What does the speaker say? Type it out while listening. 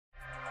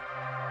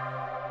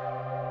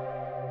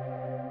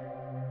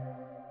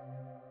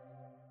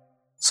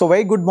So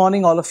very good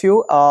morning, all of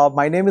you.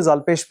 My name is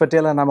Alpesh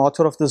Patel, and I'm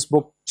author of this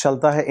book,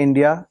 Chalta Hai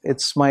India.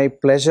 It's my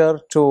pleasure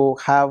to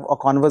have a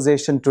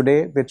conversation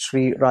today with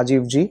Sri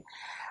Rajiv Ji.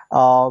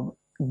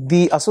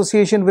 The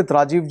association with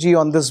Rajiv Ji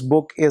on this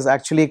book is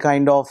actually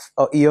kind of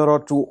a year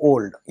or two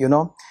old.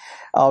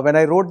 When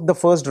I wrote the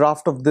first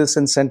draft of this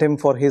and sent him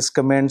for his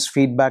comments,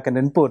 feedback, and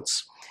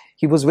inputs,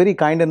 he was very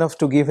kind enough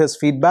to give his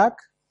feedback.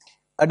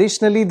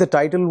 Additionally, the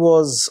title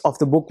of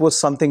the book was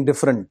something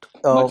different.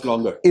 Much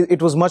longer.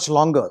 It was much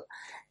longer.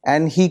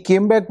 And he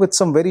came back with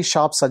some very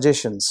sharp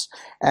suggestions.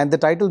 And the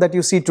title that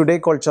you see today,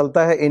 called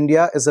Chalta Hai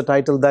India, is the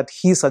title that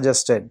he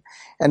suggested.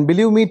 And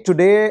believe me,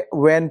 today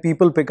when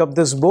people pick up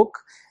this book,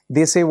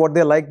 they say what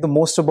they like the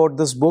most about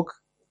this book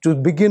to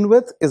begin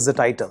with is the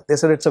title. They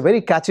said it's a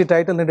very catchy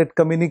title and it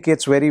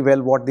communicates very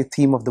well what the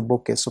theme of the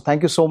book is. So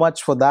thank you so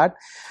much for that.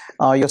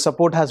 Your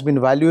support has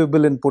been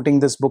valuable in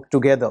putting this book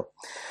together.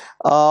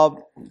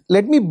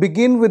 Let me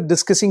begin with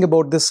discussing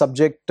about this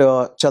subject,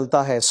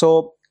 Chalta Hai.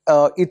 So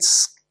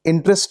it's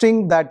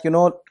interesting that,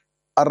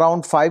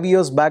 around 5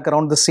 years back,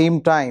 around the same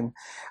time,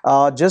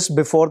 just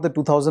before the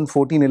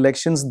 2014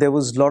 elections, there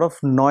was a lot of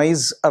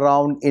noise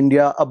around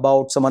India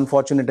about some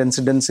unfortunate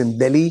incidents in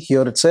Delhi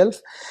here itself.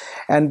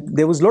 And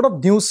there was a lot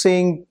of news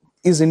saying,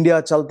 is India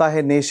a Chalta Hai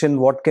nation?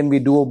 What can we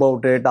do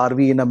about it? Are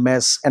we in a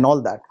mess? And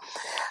all that.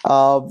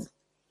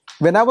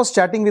 When I was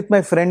chatting with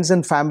my friends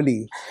and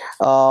family,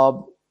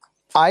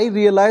 I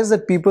realized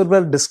that people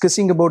were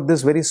discussing about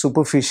this very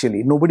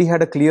superficially. Nobody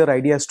had a clear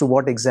idea as to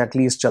what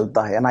exactly is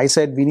Chalta Hai. And I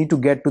said, we need to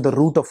get to the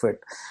root of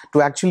it,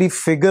 to actually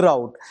figure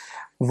out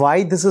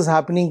why this is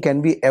happening.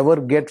 Can we ever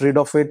get rid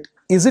of it?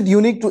 Is it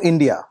unique to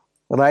India,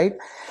 right?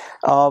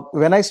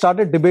 When I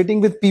started debating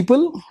with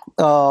people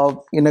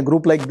in a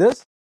group like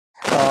this,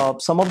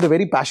 some of the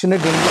very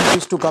passionate Indians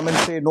used to come and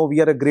say, no, we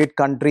are a great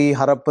country,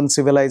 Harappan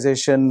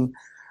civilization,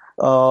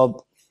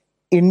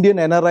 Indian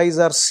NRIs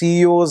are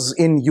CEOs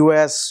in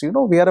US,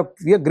 we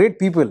are great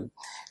people.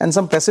 And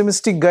some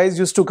pessimistic guys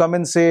used to come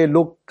and say,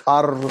 look,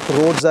 our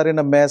roads are in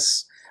a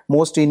mess.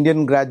 Most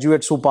Indian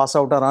graduates who pass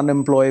out are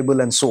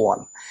unemployable and so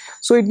on.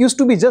 So it used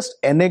to be just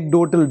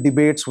anecdotal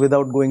debates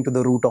without going to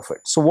the root of it.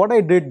 So what I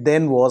did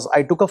then was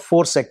I took up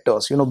 4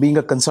 sectors. Being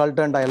a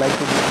consultant, I like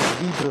to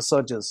do deep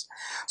researches.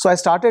 So I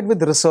started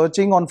with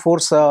researching on 4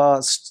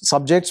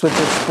 subjects, which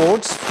is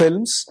sports,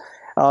 films,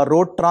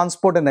 road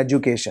transport and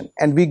education.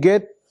 And we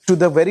get to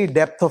the very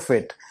depth of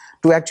it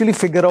to actually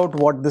figure out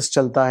what this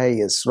Chalta Hai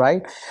is,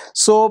 right?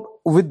 So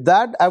with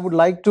that, I would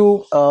like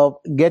to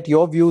get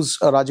your views,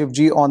 Rajiv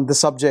Ji, on the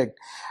subject.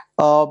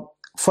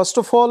 First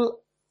of all,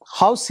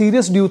 how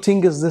serious do you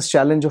think is this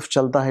challenge of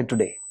Chalta Hai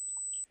today?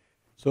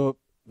 So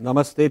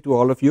namaste to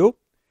all of you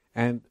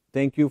and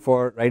thank you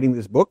for writing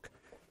this book.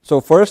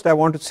 So first I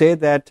want to say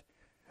that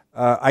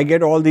I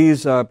get all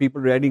these people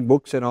writing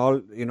books and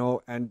all,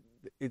 and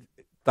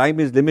time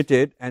is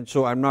limited, and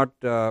so I'm not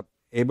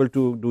able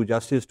to do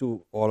justice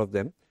to all of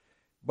them.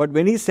 But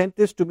when he sent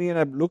this to me and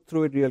I looked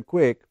through it real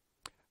quick,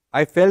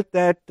 I felt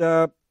that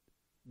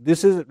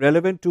this is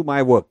relevant to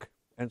my work,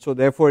 and so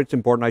therefore it's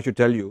important I should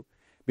tell you,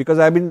 because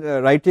I've been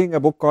writing a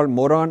book called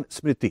Moron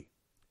Smriti,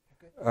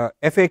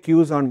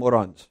 FAQs on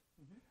morons,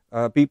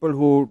 people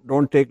who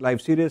don't take life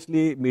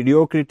seriously,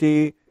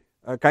 mediocrity,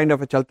 kind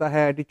of a Chalta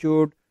Hai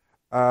attitude,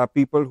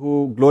 people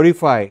who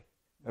glorify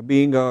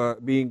being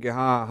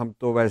हाँ हम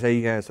तो वैसे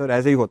ही हैं sir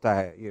ऐसे ही होता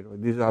है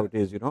this is how it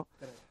is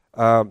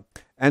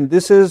and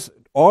this is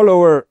all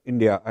over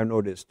India. I've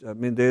noticed. I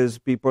mean, there's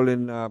people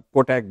in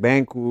Kotak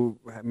Bank who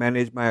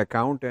manage my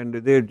account, and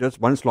they're just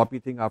one sloppy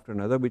thing after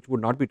another, which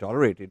would not be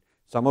tolerated.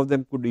 Some of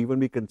them could even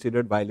be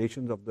considered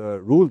violations of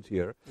the rules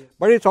here. Yes.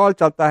 But it's all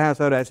चलता है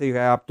sir ऐसे ही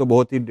है आप तो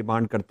बहुत ही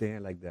demand करते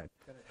हैं like that.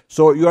 Correct.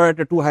 So you are at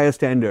a too high a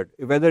standard.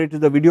 Whether it is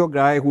the video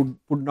guy who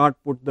would not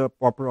put the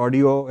proper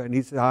audio and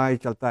he says हाँ ये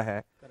चलता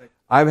है.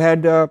 I've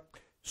had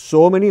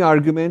so many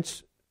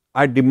arguments.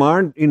 I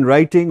demand in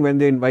writing when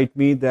they invite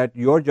me that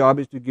your job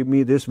is to give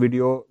me this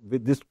video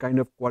with this kind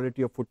of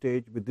quality of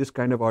footage, with this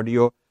kind of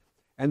audio.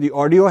 And the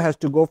audio has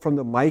to go from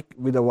the mic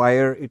with a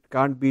wire. It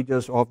can't be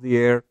just off the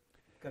air.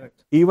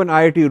 Correct. Even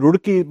IIT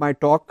Roorkee, my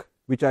talk,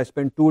 which I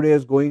spent 2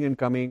 days going and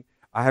coming,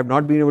 I have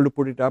not been able to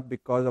put it up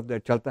because of their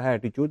Chalta Hai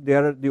attitude. They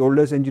are the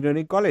oldest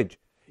engineering college.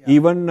 Yeah.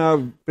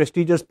 Even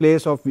prestigious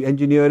place of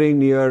engineering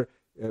near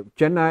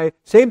Chennai,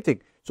 same thing.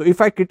 So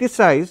if I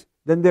criticize,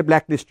 then they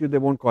blacklist you, they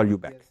won't call you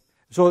back. Yes.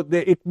 So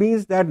it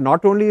means that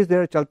not only is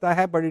there a Chalta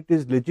Hai, but it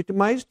is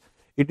legitimized,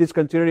 it is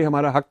considered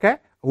hamara hak hai.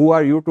 Who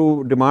are you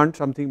to demand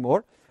something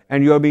more?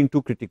 And you are being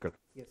too critical.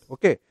 Yes.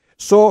 Okay.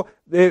 So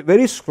the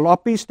very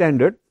sloppy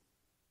standard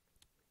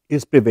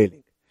is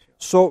prevailing. Sure.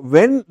 So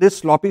when this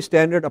sloppy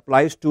standard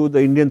applies to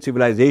the Indian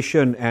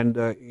civilization and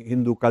the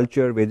Hindu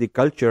culture, Vedic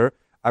culture,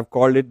 I've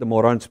called it the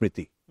moron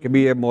smriti. कि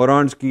भी ये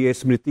morons की ये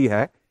स्मृति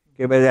है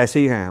कि बस ऐसे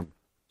ही हैं हम.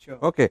 Sure.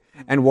 Okay.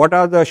 And what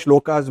are the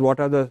shlokas, what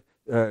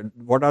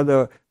are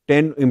the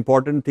 10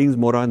 important things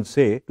morons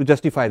say to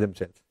justify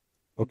themselves?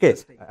 Okay.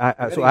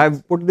 So I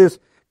have put this,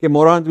 okay,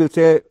 morons will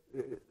say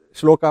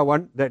shloka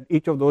 1, that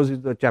each of those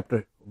is the chapter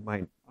of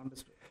mine.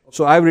 Understood. Okay.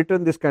 So I have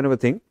written this kind of a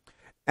thing.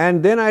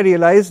 And then I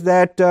realized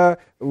that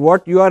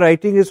what you are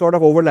writing is sort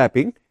of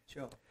overlapping.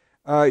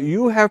 Sure.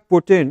 You have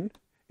put in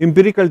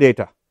empirical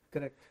data.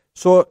 Correct.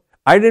 So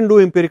I didn't do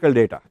empirical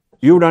data.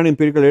 You've done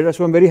empirical data,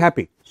 so I'm very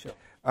happy. Sure.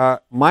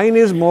 Mine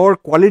is more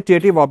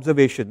qualitative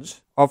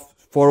observations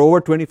for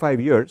over 25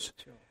 years,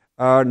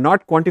 Sure.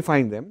 not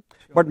quantifying them.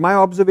 Sure. But my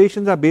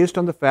observations are based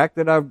on the fact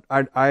that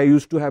I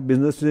used to have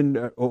businesses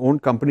in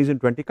owned companies in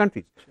 20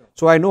 countries. Sure.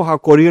 So I know how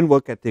Korean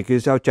work ethic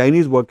is, how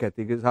Chinese work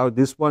ethic is, how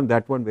this one,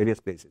 that one, various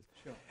places.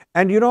 Sure.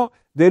 And you know,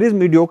 there is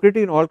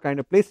mediocrity in all kind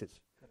of places.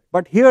 Correct.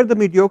 But here the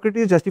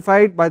mediocrity is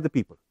justified by the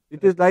people.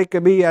 It is like,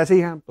 abhi aise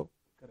hi hum to.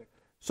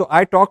 So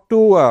I talked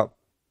to,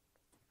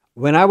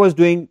 when I was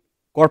doing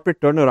corporate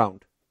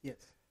turnaround, yes,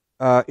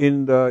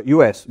 in the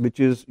US, which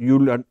is,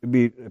 you'll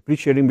be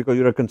appreciating because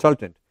you're a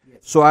consultant. Yes.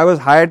 So I was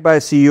hired by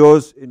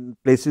CEOs in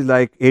places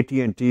like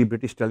AT&T,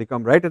 British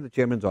Telecom, right at the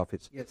chairman's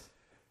office. Yes.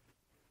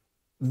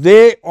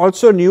 They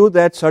also knew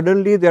that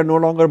suddenly they are no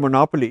longer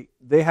monopoly.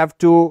 They have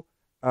to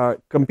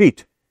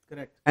compete.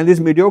 Correct. And this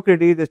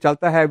mediocrity, this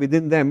chalta hai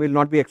within them will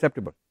not be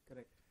acceptable.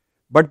 Correct.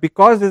 But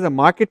because there's a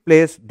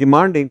marketplace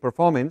demanding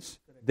performance,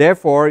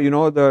 therefore, you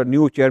know, the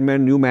new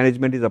chairman, new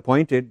management is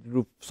appointed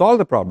to solve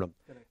the problem.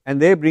 Correct.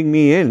 And they bring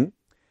me in,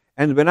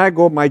 and when I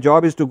go, my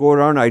job is to go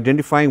around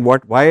identifying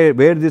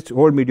where this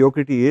whole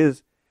mediocrity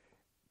is.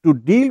 To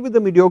deal with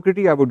the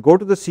mediocrity, I would go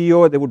to the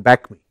CEO, they would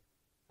back me.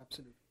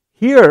 Absolutely.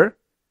 Here,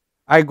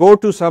 I go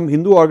to some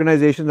Hindu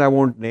organizations I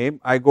won't name,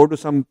 I go to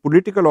some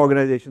political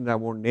organizations I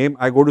won't name,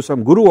 I go to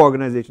some guru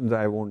organizations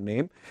I won't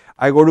name,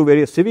 I go to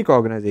various civic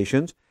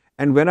organizations,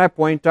 and when I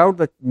point out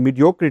the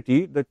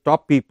mediocrity, the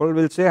top people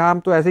will say,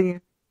 "Hum to aise hi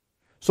hain."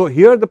 So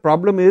here the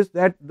problem is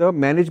that the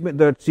management,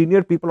 the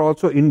senior people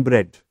also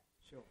inbred.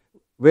 Sure.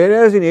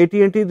 Whereas in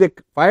AT&T, they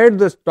fired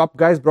the top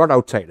guys, brought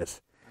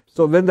outsiders.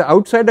 So when the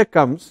outsider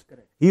comes,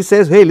 correct, he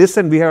says, "Hey,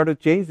 listen, we have to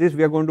change this.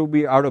 We are going to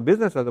be out of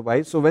business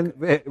otherwise." So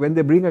when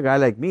they bring a guy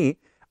like me,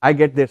 I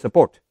get their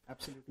support.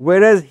 Absolutely.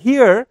 Whereas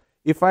here,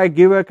 if I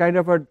give a kind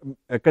of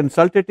a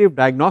consultative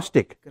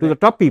diagnostic, correct, to the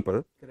top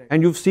people, correct,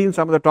 and you've seen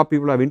some of the top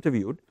people I've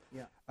interviewed,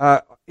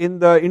 in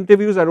the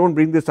interviews I don't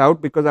bring this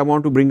out because I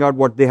want to bring out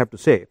what they have to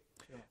say.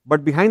 Sure.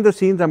 But behind the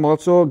scenes, I'm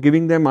also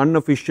giving them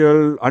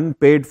unofficial,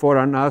 unpaid for,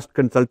 unasked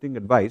consulting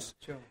advice.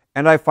 Sure.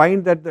 And I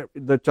find that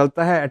the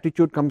chalta hai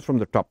attitude comes from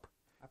the top.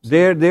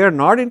 They are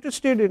not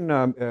interested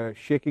in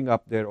shaking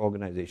up their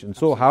organization.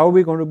 So how are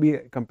we going to be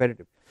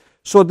competitive?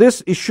 So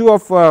this issue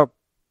of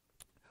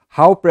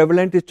how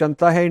prevalent is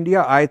chalta hai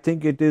India, I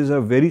think it is a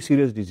very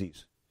serious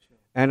disease. Sure.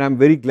 And I'm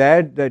very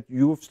glad that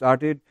you've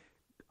started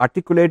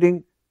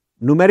articulating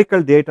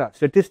numerical data,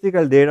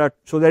 statistical data,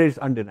 so that it's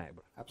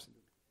undeniable.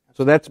 Absolutely.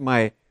 So that's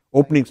my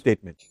opening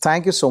statement.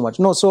 Thank you so much.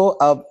 No, so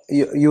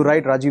you're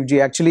right, Rajiv ji.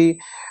 Actually,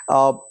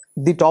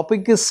 the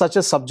topic is such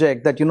a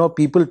subject that, you know,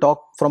 people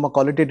talk from a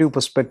qualitative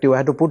perspective. I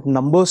had to put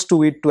numbers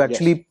to it to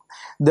actually,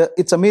 yes,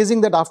 it's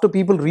amazing that after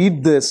people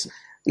read this,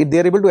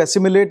 they're able to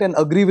assimilate and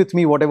agree with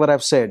me whatever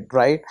I've said,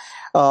 right?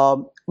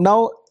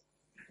 Now,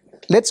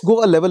 let's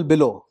go a level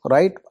below,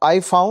 right? I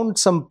found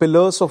some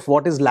pillars of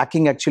what is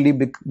lacking actually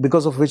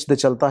because of which the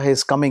chalta hai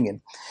is coming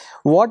in.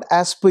 What,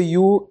 as per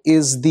you,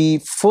 is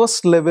the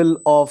first level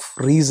of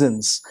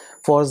reasons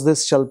for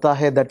this chalta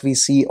hai that we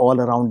see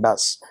all around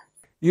us?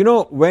 You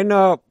know, when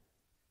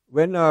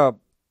a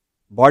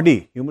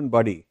body, human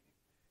body,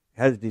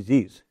 has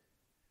disease,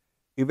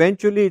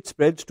 eventually it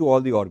spreads to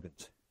all the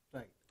organs.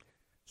 Right.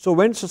 So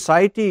when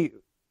society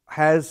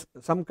has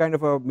some kind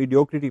of a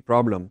mediocrity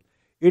problem,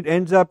 it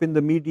ends up in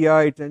the media,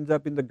 it ends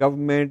up in the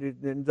government, it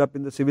ends up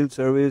in the civil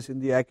service, in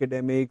the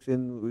academics,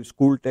 in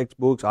school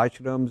textbooks,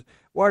 ashrams,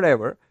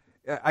 whatever.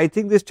 I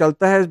think this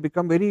chalta has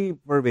become very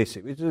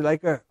pervasive. It is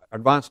like an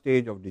advanced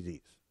stage of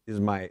disease, is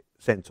my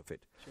sense of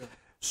it. Sure.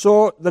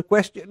 So the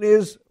question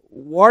is,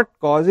 what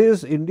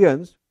causes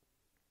Indians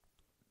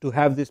to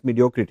have this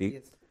mediocrity?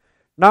 Yes.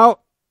 Now,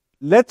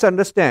 let's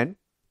understand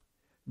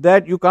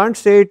that you can't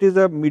say it is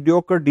a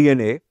mediocre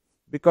DNA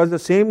because the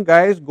same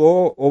guys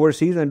go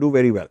overseas and do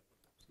very well.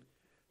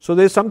 So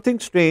there's something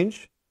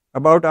strange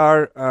about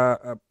our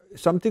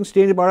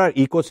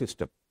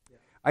ecosystem. Yeah.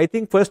 I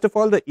think first of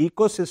all the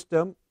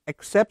ecosystem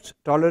accepts,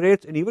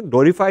 tolerates, and even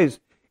glorifies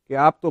कि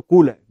आप तो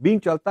cool है. Being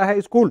चलता है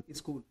is cool. It's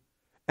cool.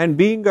 And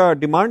being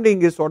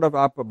demanding is sort of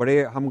आप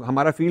बड़े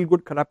हमारा feel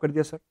good खराब कर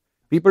दिया sir.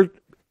 People,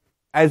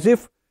 as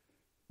if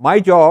my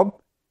job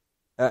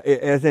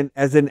as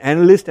an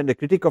analyst and a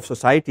critic of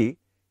society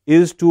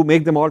is to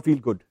make them all feel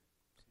good.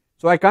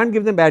 So I can't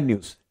give them bad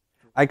news.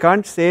 I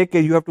can't say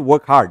कि you have to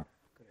work hard.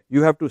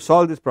 You have to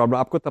solve this problem.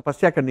 आपको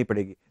तपस्या करनी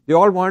पड़ेगी. They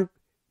all want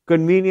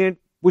convenient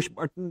push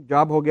button,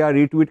 job हो गया,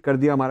 retweet कर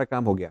दिया, हमारा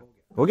काम हो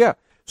गया.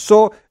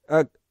 So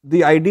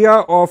the idea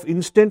of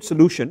instant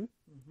solution,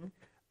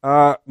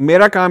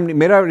 मेरा काम नहीं,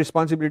 मेरा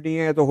responsibility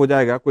है तो हो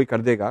जाएगा, कोई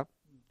कर देगा.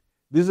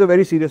 This is a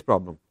very serious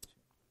problem.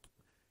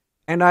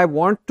 And I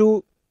want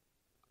to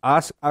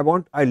ask,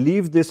 I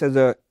leave this as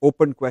an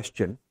open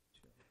question.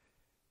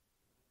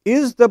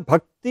 Is the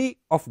bhakti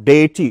of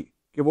deity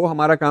कि वो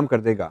हमारा काम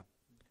कर देगा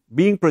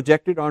being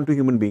projected onto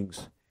human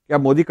beings? क्या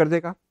मोदी कर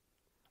देगा?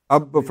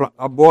 अब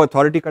वो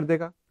authority कर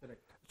देगा.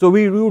 So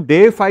you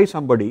deify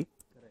somebody,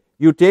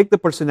 you take the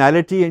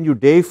personality and you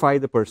deify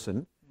the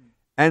person,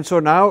 and so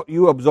now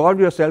you absolve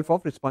yourself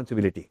of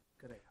responsibility.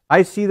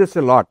 I see this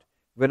a lot.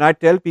 When I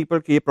tell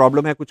people कि ये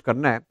problem है कुछ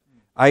करना है,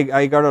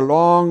 I got a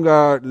long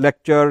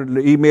lecture,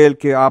 email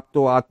कि आप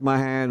तो आत्मा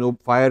हैं, no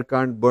fire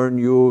can't burn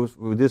you,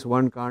 this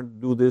one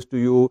can't do this to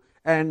you,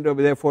 and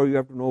therefore you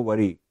have to no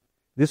worry.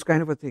 This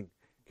kind of a thing.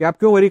 कि आप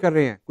क्यों worry कर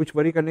रहे हैं? कुछ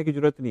worry करने की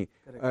जरूरत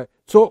नहीं.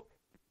 So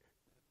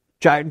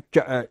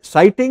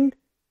citing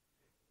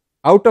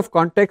out of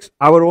context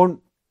our own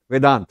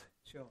Vedant,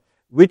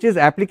 which is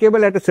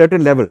applicable at a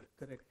certain level.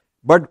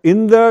 But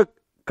in the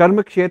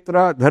karma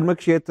kshetra, dharma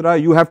kshetra,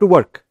 you have to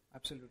work.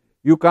 Absolutely.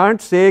 You can't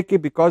say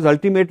कि because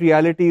ultimate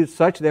reality is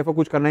such, therefore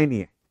कुछ करना ही नहीं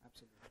है.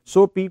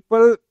 So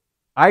people,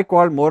 I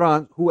call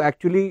morons who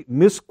actually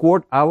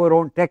misquote our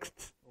own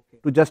texts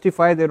to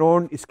justify their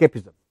own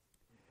escapism.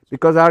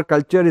 Because our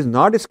culture is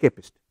not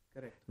escapist.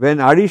 When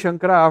Adi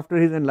Shankara, after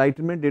his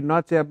enlightenment, did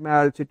not say,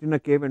 I'll sit in a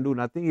cave and do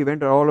nothing, he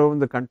went all over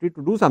the country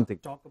to do something.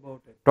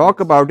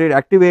 Talk about it,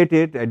 activate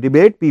it,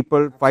 debate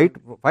people, fight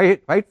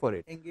for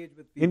it.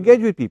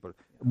 Engage with people.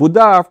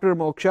 Buddha, after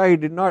moksha, he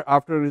did not,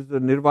 after his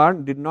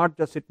nirvana, did not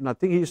just sit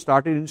nothing, he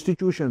started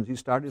institutions, he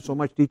started so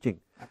much teaching.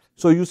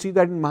 So you see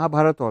that in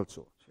Mahabharata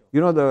also.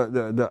 You know,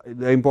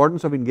 the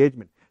importance of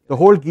engagement. The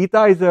whole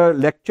Gita is a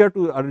lecture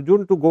to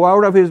Arjun to go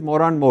out of his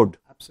moron mode.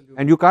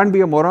 And you can't be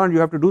a moron, you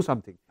have to do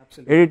something.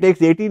 And it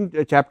takes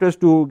 18 chapters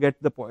to get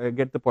the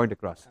point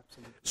across.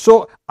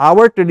 So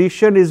our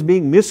tradition is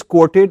being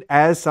misquoted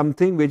as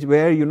something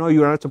where you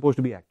are not supposed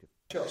to be active.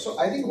 Sure. So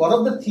I think one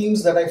of the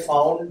themes that I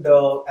found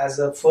as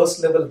a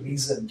first level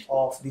reason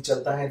of the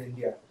Chalta Hai in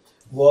India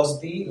was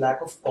the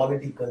lack of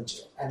quality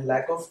culture and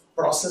lack of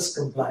process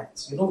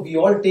compliance. We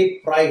all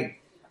take pride.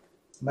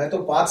 मैं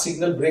तो 5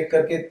 signal break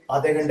करके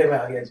आधे घंटे में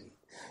आ गया जी.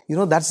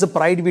 That's the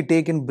pride we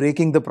take in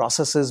breaking the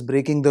processes,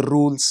 breaking the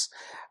rules.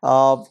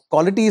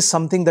 Quality is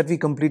something that we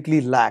completely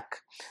lack.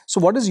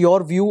 So what is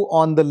your view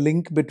on the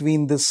link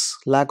between this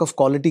lack of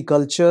quality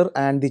culture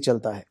and the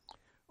Chalta Hai?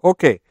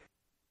 Okay.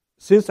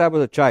 Since I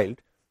was a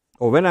child,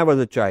 or when I was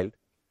a child,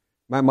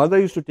 my mother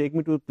used to take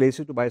me to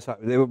places to buy,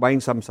 they were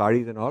buying some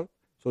saris and all.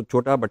 So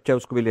chota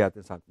bachcha usko bhi le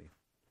aate saath mein,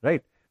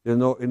 right?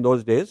 In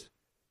those days.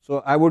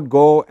 So I would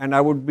go and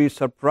I would be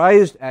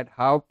surprised at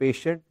how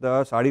patient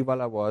the sari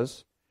wala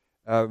was.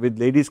 With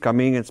ladies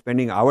coming and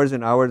spending hours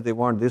and hours, they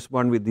want this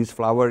one with this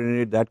flower in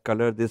it, that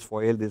color, this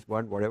foil, this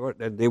one, whatever.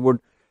 And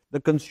the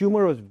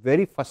consumer was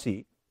very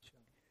fussy,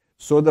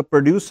 so the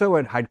producer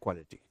would hide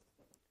quality.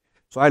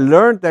 So I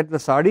learned that the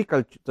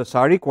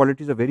sari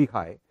qualities are very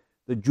high,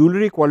 the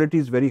jewelry quality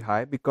is very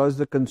high because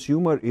the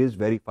consumer is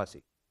very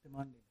fussy,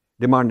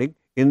 demanding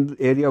in the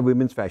area of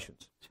women's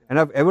fashions. And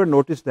I've ever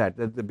noticed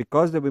that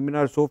because the women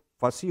are so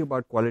fussy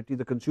about quality,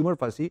 the consumer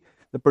fussy,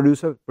 the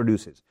producer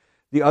produces.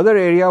 The other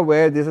area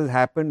where this has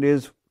happened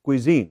is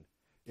cuisine.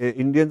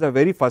 Indians are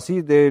very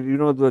fussy. The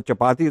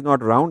chapati is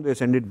not round, they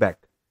send it back.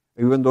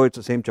 Even though it's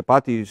the same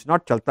chapati, it's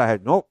not chalta hai.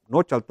 No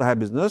chalta hai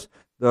business.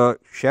 The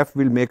chef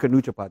will make a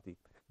new chapati.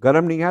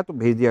 Garam nahi hai to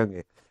bhej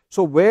diyenge.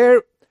 So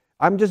where,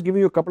 I'm just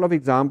giving you a couple of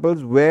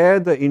examples where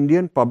the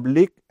Indian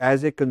public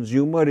as a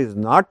consumer is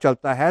not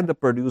chalta hai, the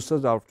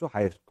producers are also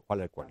high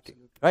quality.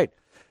 Right?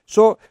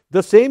 So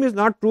the same is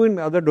not true in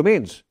other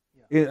domains.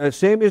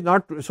 Same is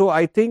not true. So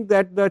I think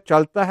that the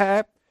Chalta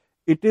Hai,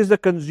 it is the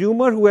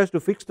consumer who has to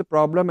fix the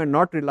problem and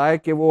not rely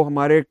कि वो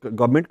हमारे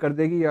government कर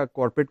देगी या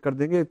corporate कर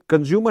देंगे.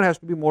 Consumer has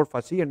to be more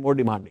fussy and more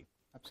demanding.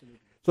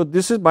 Absolutely. So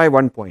this is my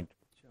one point.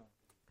 Sure.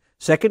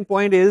 Second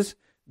point is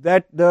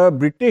that the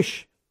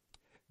British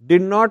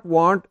did not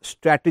want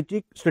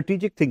strategic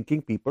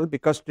thinking people,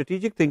 because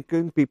strategic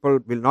thinking people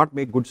will not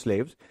make good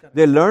slaves. Correct.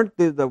 They learned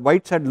the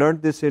whites had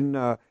learned this in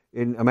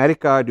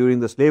America during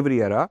the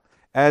slavery era.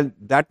 And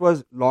that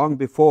was long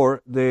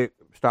before they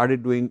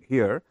started doing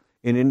here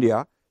in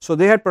India. So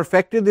they had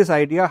perfected this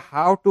idea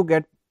how to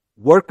get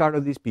work out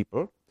of these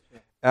people.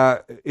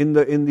 In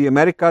the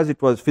Americas,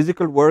 it was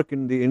physical work.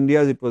 In the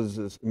Indias, it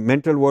was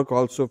mental work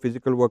also,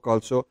 physical work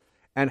also.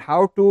 And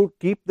how to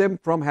keep them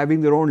from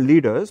having their own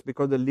leaders,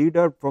 because the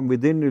leader from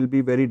within will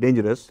be very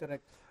dangerous.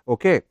 Correct.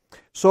 Okay.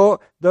 So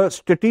the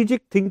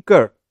strategic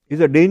thinker is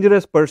a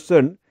dangerous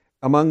person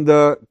among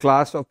the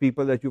class of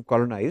people that you've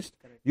colonized.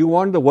 Correct. You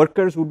want the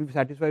workers who will be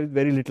satisfied with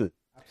very little.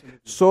 Absolutely.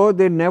 So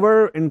they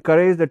never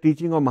encouraged the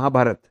teaching of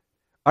Mahabharata.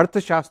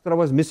 Arthashastra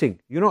was missing.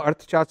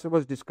 Arthashastra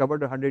was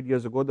discovered 100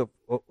 years ago. The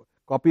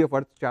copy of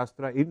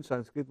Arthashastra in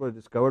Sanskrit was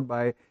discovered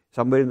by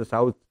somewhere in the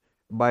south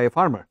by a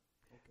farmer.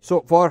 Okay.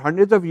 So for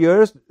hundreds of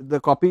years,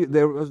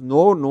 there was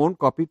no known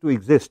copy to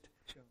exist.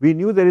 Sure. We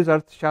knew there is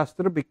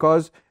Arthashastra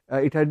because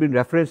it had been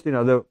referenced in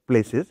other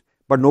places,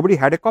 but nobody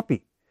had a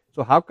copy.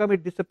 So how come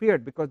it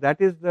disappeared? Because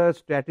that is the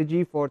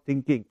strategy for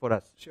thinking for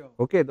us. Sure.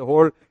 Okay, the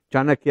whole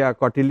Chanakya,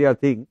 Kautilya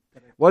thing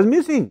was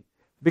missing.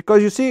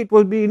 Because you see, it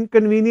will be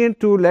inconvenient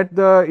to let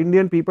the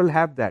Indian people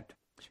have that.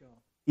 Sure.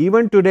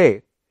 Even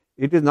today,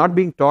 it is not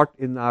being taught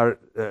in our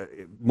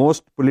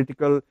most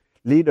political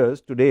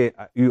leaders today.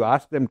 You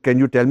ask them, can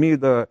you tell me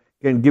the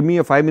can give me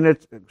a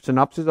 5-minute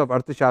synopsis of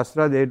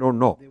Arthashastra, they don't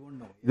know. They won't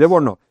know. They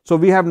won't know. So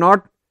we have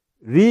not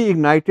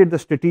reignited the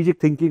strategic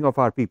thinking of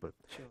our people.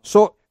 Sure.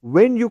 So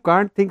when you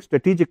can't think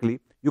strategically,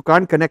 you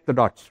can't connect the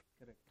dots.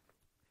 Correct.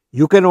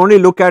 You can only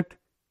look at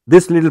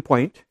this little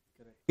point.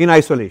 Correct. In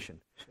isolation.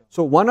 Sure.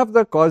 So one of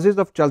the causes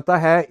of Chalta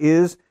Hai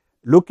is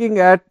looking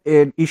at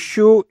an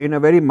issue in a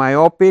very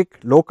myopic,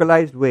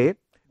 localized way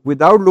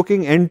without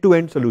looking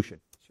end-to-end solution.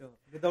 Sure.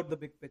 Without the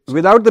big picture.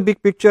 Without the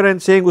big picture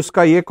and saying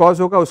uska ye cause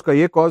hoga, uska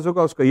ye cause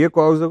hoga, uska ye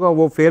cause hoga,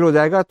 wo fail ho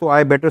jayega, so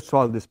I better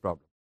solve this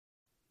problem.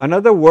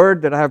 Another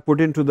word that I have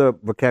put into the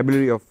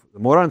vocabulary of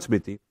Moran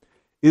Smriti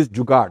is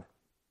jugaad.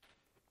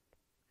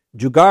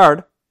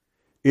 Jugaad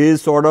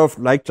is sort of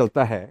like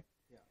Chalta Hai.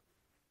 Yeah.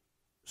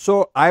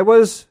 So I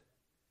was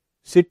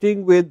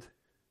sitting with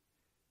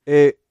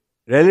a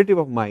relative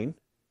of mine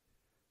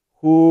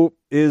who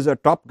is a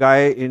top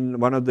guy in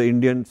one of the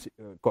Indian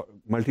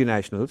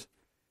multinationals,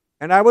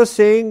 and I was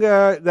saying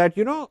that,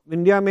 you know,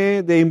 India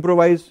mein they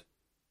improvise.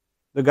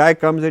 The guy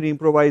comes and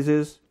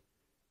improvises,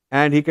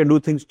 and he can do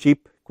things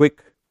cheap,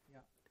 quick. Yeah.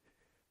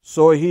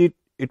 So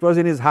it was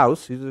in his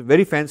house. It's a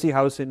very fancy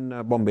house in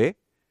Bombay.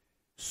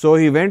 So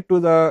he went to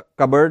the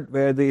cupboard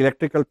where the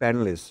electrical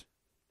panel is,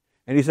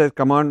 and he says,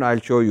 "Come on, I'll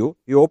show you."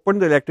 He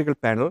opened the electrical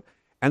panel,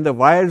 and the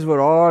wires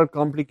were all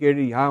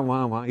complicated. Yahan,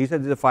 wahan, wahan. He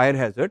said, "This is a fire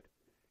hazard,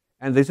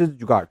 and this is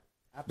jugaad."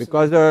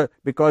 Because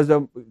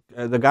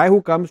the guy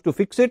who comes to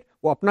fix it,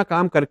 वो अपना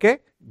काम करके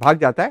भाग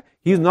जाता है.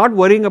 He is not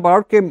worrying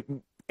about के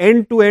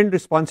end to end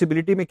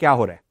responsibility में क्या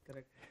हो रहा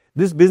है.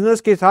 This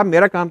business के साथ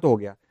मेरा काम तो हो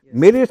गया.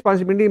 मेरी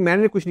responsibility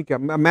मैंने कुछ नहीं किया.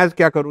 मैं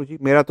क्या करूँ जी?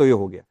 मेरा तो ये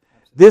हो गया.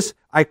 This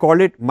I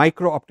call it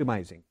micro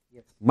optimizing.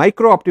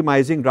 Micro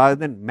optimizing rather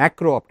than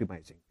macro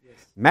optimizing.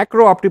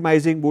 Macro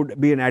optimizing would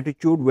be an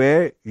attitude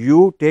where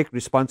you take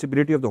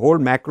responsibility of the whole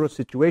macro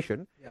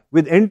situation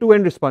with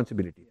end-to-end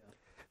responsibility.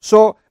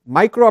 So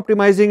micro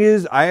optimizing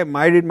is I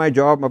did my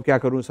job. अब क्या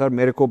करूँ sir?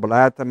 मेरे को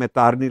बुलाया था, मैं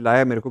तार नहीं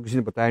लाया, मेरे को किसी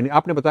ने बताया नहीं.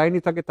 आपने बताया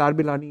नहीं था कि तार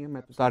भी लानी है,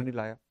 मैं तो तार नहीं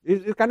लाया.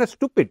 It's kind of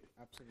stupid.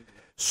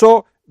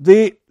 So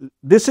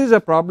this is a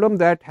problem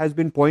that has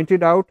been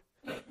pointed out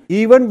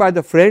even by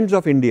the friends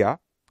of India,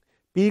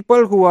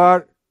 people who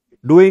are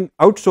doing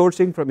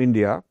outsourcing from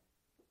India.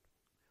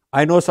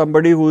 I know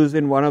somebody who is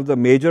in one of the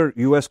major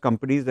US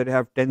companies that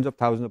have tens of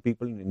thousands of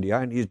people in India,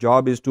 and his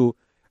job is to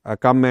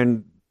come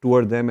and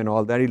tour them and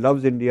all that. He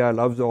loves India,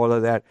 loves all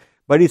of that.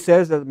 But he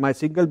says that my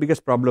single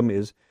biggest problem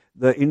is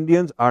the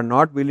Indians are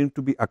not willing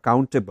to be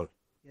accountable.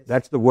 Yes.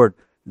 That's the word.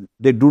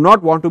 They do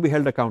not want to be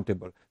held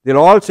accountable. They'll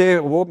all say,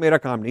 "Wo mera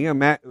kaam nahi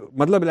hai."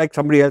 Matlab like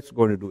somebody else is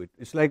going to do it.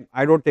 It's like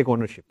I don't take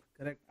ownership.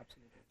 Correct.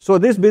 Absolutely. So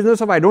this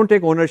business of I don't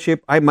take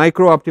ownership, I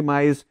micro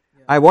optimize,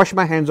 I wash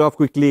my hands off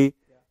quickly.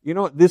 You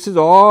know, this is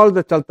all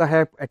the Chalta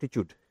Hai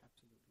attitude.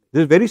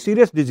 This is very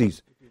serious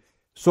disease.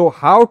 So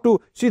how to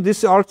see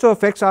this also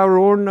affects our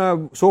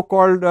own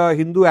so-called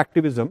Hindu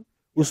activism.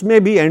 उसमें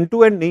भी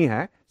end-to-end नहीं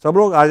है. सब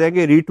लोग आ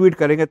जाएंगे, retweet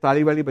करेंगे,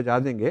 ताली वाली बजा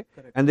देंगे,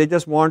 and they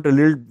just want a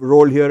little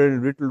role here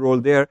and a little role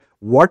there.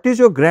 What is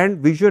your grand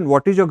vision?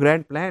 What is your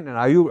grand plan? And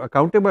are you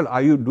accountable?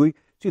 Are you doing?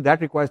 See, that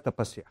requires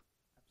tapasya.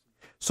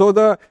 So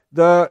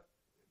the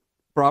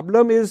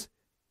problem is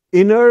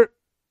inner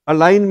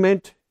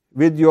alignment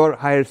with your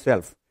higher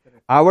self.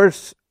 Our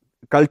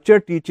culture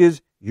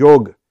teaches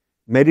yoga,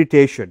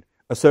 meditation,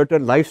 a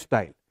certain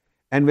lifestyle,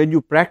 and when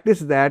you practice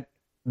that,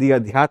 the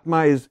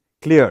adhyatma is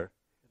clear.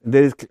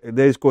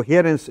 There is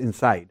coherence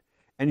inside,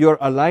 and you're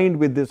aligned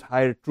with this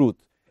higher truth.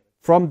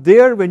 From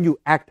there, when you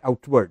act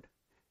outward,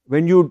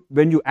 when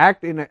you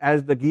act in,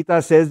 as the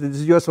Gita says, this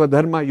is your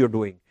swadharma you're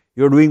doing.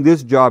 You're doing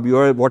this job.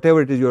 You're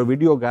whatever it is. You're a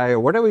video guy or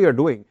whatever you're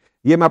doing.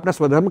 ये मैं अपना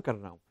स्वधर्म कर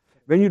रहा हूँ.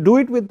 When you do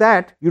it with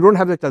that, you don't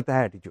have the Chalta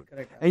Hai attitude.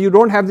 Correct. And you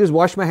don't have this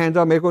wash my hands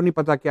off, मेरे को नहीं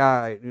पता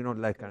क्या, you know,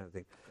 that kind of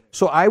thing. Correct.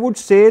 So I would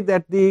say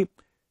that the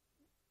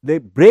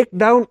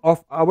breakdown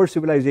of our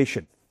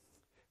civilization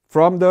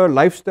from the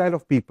lifestyle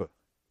of people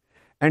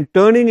and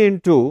turning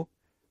into,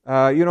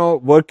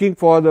 working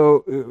for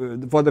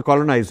the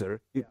colonizer,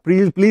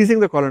 pleasing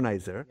the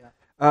colonizer,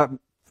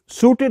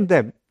 suited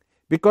them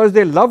because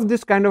they love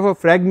this kind of a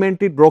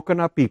fragmented, broken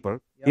up people,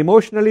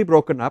 emotionally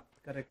broken up,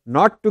 correct,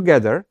 not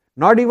together,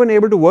 not even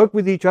able to work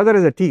with each other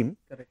as a team.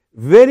 Correct.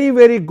 Very,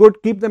 very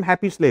good. Keep them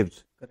happy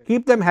slaves. Correct.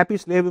 Keep them happy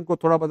slaves. उनको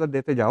थोड़ा बहुत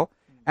देते जाओ,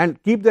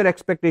 and keep their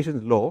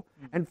expectations low,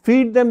 and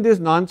feed them this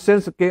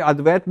nonsense के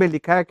अद्वैत में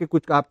लिखा है कि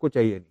कुछ आपको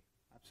चाहिए नहीं.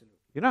 Absolutely.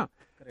 You know.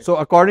 Correct. So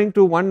according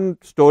to one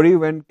story,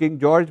 when King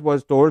George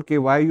was told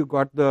कि why you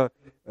got the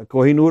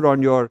Kohinoor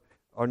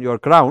on your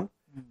crown,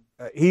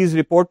 he is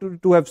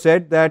reported to have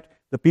said that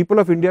the people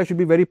of India should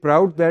be very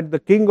proud that the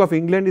King of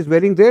England is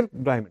wearing their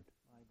diamond.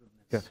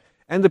 Yeah.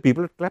 And the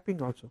people are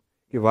clapping also.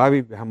 कि वाह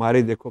भी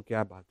हमारे देखो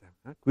क्या बात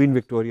है, Queen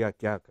Victoria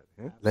क्या कर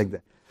रहे हैं, like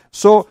that.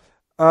 So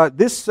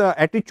this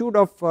attitude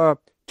of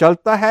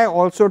Chalta Hai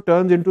also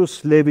turns into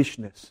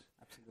slavishness.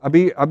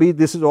 Abhi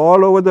this is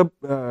all over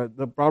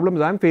the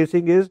problems I'm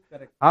facing is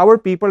correct, our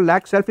people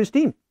lack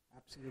self-esteem.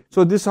 Absolutely.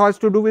 So this has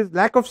to do with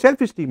lack of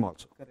self-esteem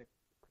also. Correct.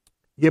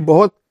 ये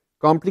बहुत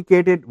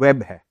complicated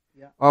web है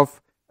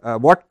of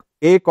what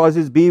A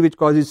causes B, which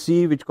causes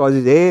C, which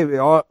causes A.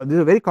 This is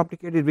a very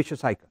complicated vicious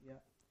cycle.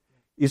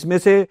 इसमें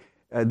से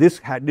this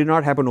did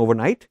not happen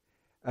overnight.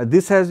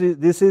 This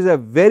is a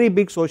very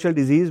big social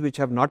disease which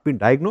have not been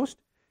diagnosed,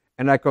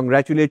 and I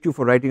congratulate you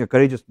for writing a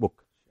courageous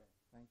book.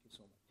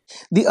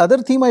 The other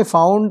theme I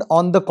found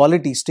on the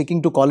quality,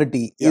 sticking to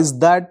quality, is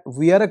that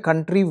we are a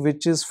country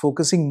which is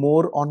focusing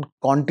more on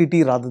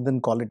quantity rather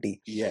than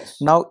quality. Yes.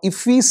 Now,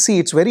 if we see,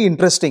 it's very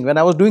interesting. When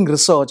I was doing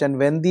research and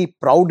when the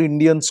proud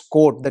Indians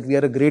quote that we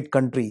are a great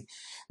country,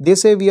 they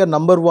say we are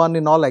number one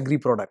in all agri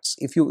products.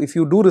 If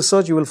you do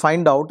research, you will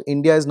find out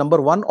India is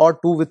number one or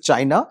two with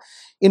China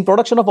in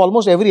production of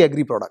almost every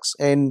agri products,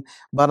 in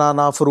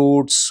banana,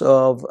 fruits,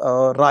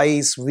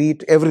 rice,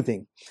 wheat,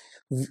 everything.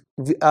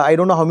 I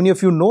don't know how many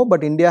of you know,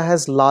 but India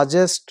has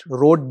largest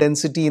road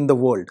density in the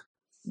world.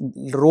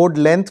 Road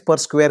length per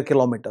square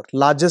kilometer,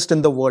 largest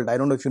in the world. I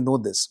don't know if you know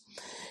this.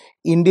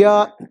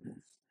 India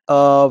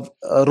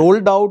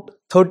rolled out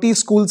 30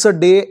 schools a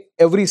day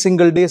every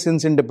single day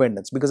since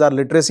independence, because our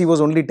literacy was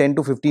only 10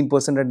 to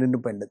 15% at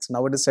independence.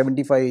 Now it is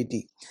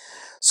 75-80.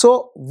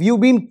 So we've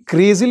been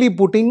crazily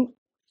putting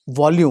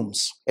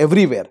volumes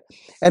everywhere,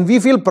 and we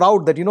feel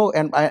proud that,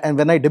 and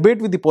when I debate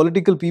with the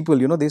political people,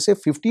 they say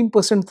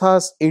 15%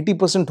 tha,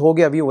 80% ho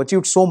gaya, we have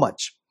achieved so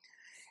much.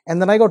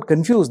 And then I got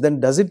confused. Then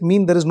does it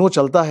mean there is no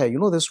chalta hai?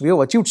 We have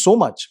achieved so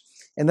much.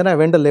 And then I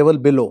went a level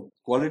below.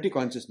 Quality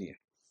conscious nahi hai.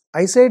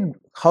 I said,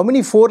 how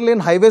many 4-lane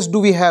highways do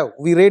we have?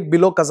 We rate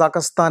below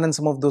Kazakhstan and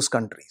some of those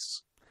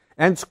countries.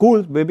 And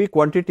schools, maybe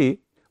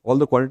quantity,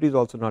 although quantity is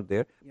also not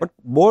there. Yeah. But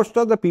most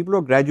of the people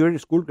who graduated,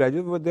 school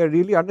graduates, they are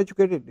really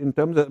uneducated in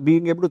terms of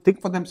being able to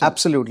think for themselves.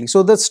 Absolutely.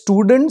 So the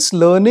students'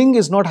 learning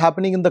is not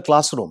happening in the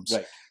classrooms.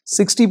 Right.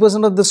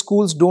 60% of the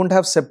schools don't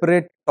have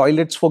separate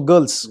toilets for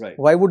girls. Right.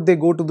 Why would they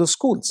go to the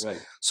schools?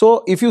 Right.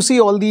 So if you see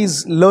all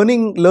these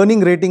learning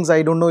ratings,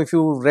 I don't know if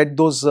you read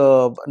those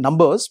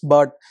numbers,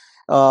 but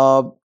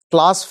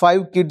class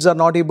 5 kids are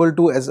not able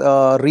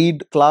to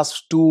read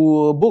class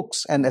 2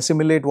 books and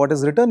assimilate what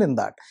is written in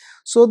that.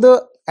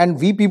 And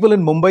we people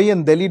in Mumbai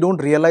and Delhi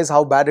don't realize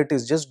how bad it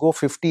is. Just go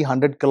 50,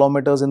 100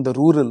 kilometers in the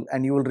rural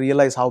and you will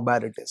realize how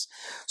bad it is.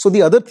 So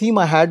the other theme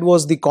I had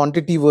was the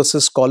quantity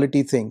versus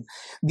quality thing.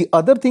 The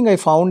other thing I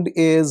found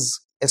is,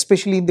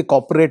 especially in the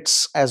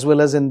corporates as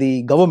well as in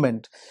the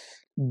government,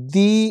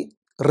 the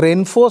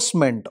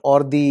reinforcement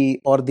or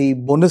the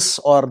bonus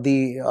or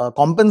the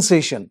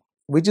compensation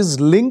which is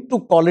linked to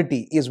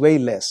quality is very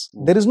less.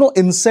 There is no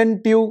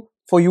incentive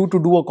for you to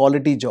do a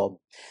quality job.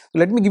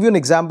 Let me give you an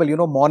example.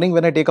 Morning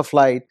when I take a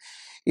flight,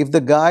 if the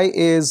guy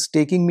is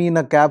taking me in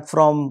a cab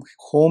from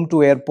home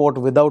to airport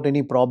without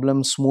any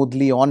problem,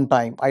 smoothly, on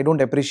time, I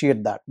don't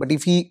appreciate that. But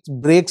if he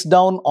breaks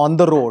down on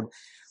the road,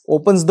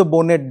 opens the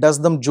bonnet,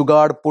 does them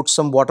jugaad, puts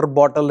some water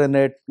bottle in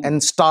it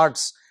and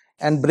starts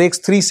and breaks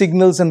 3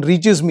 signals and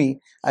reaches me,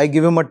 I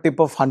give him a tip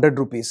of 100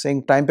 rupees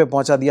saying, time pe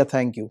pahuncha diya,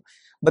 thank you.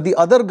 But the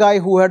other guy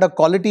who had a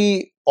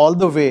quality all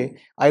the way,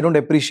 I don't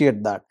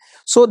appreciate that.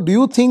 So do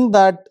you think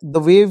that the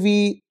way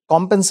we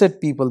compensate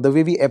people, the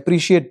way we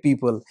appreciate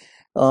people,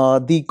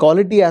 the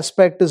quality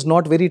aspect is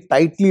not very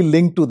tightly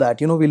linked to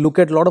that? We look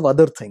at a lot of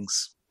other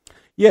things.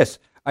 Yes,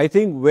 I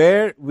think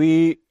where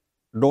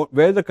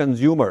the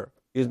consumer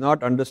is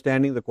not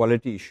understanding the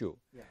quality issue,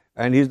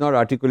 and he's not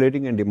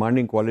articulating and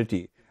demanding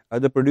quality,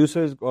 the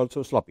producer is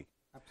also sloppy.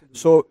 Absolutely.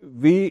 So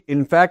we,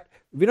 in fact,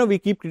 we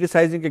keep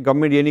criticizing the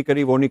government ye nahi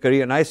kari, wo nahi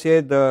kari, and I say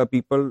the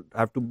people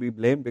have to be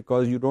blamed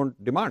because you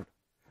don't demand.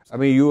 I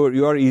mean,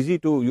 you are easy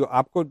to,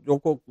 आपको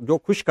जो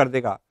खुश कर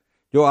देगा,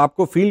 जो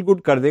आपको feel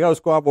good कर देगा,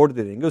 उसको आप वोट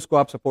दे देंगे, उसको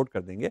आप support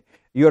कर देंगे.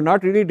 You are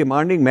not really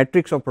demanding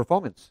metrics of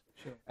performance.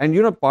 Sure.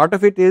 And part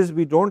of it is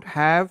we don't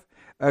have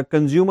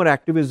consumer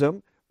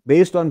activism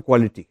based on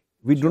quality.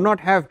 We do not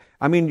have,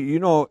 I mean,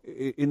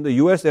 in the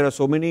US there are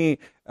so many,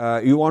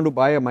 you want to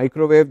buy a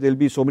microwave, there will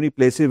be so many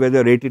places where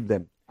they rated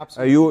them.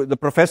 The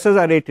professors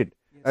are rated.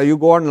 Yes. You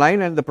go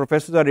online and the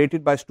professors are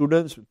rated by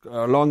students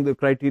along the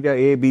criteria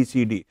A, B,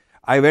 C, D.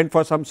 I went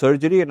for some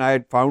surgery and I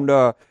had found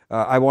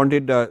I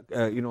wanted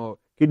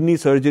kidney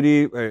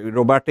surgery,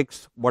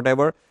 robotics,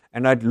 whatever,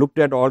 and I looked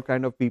at all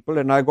kind of people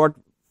and I got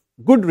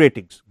good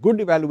ratings, good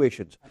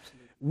evaluations.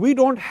 Absolutely. We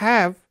don't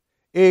have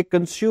a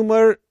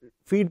consumer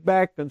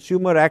feedback,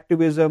 consumer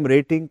activism,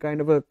 rating kind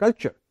of a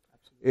culture.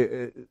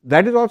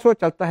 That is also a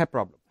chalta hai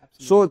problem.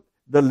 Absolutely. So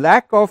the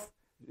lack of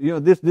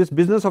this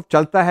business of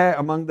chalta hai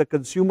among the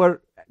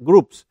consumer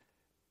groups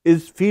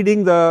is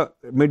feeding the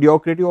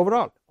mediocrity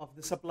overall. Of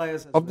the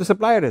suppliers as well. Of the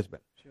supplier as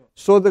well. Sure.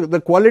 So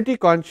the quality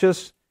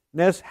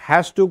consciousness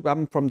has to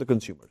come from the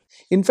consumer.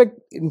 In fact,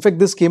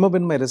 this came up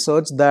in my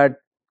research that,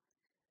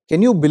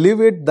 can you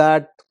believe it,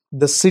 that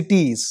the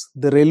cities,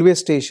 the railway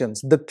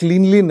stations, the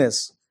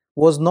cleanliness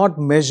was not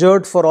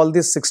measured for all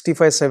these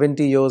 65,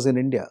 70 years in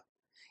India.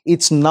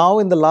 It's now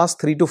in the last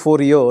 3 to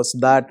 4 years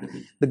that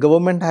the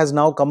government has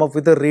now come up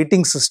with a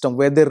rating system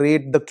where they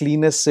rate the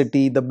cleanest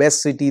city, the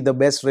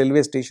best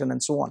railway station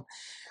and so on.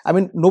 I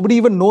mean, nobody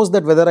even knows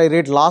that whether I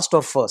rate last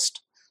or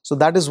first. So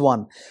that is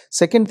one.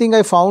 Second thing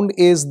I found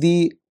is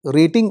the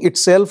rating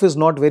itself is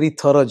not very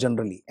thorough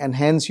generally, and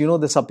hence,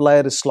 the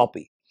supplier is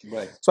sloppy.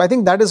 Right. So I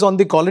think that is on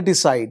the quality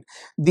side.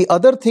 The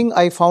other thing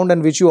I found,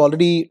 and which you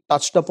already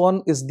touched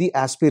upon, is the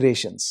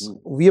aspirations.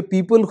 We are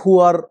people who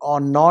are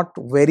not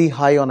very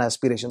high on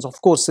aspirations. Of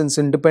course, since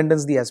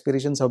independence, the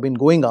aspirations have been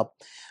going up.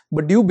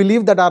 But do you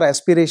believe that our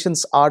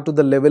aspirations are to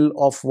the level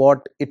of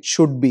what it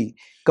should be,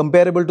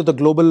 comparable to the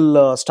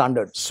global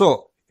standards?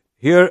 So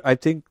here I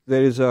think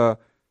there is a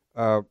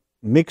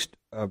mixed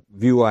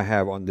view I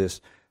have on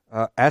this.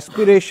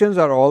 Aspirations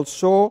are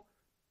also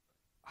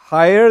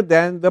higher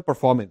than the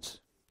performance.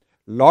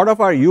 A lot of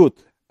our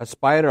youth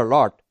aspire a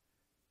lot,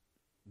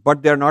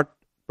 but they're not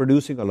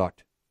producing a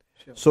lot.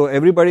 Sure. So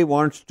everybody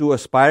wants to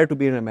aspire to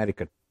be an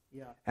American,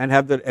 and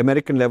have the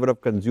American level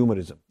of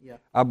consumerism.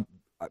 अब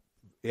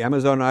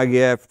Amazon आ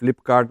गया,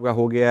 Flipkart का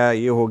हो गया,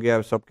 ये हो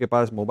गया, सबके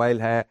पास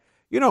मोबाइल है.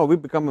 We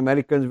become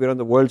Americans, we're on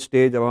the world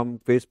stage, अब हम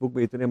Facebook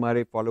में इतने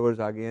हमारे followers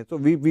आ गए हैं. So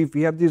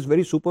we have these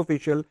very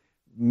superficial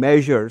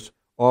measures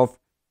of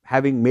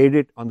having made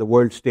it on the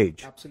world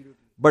stage. Absolutely.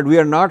 But we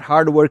are not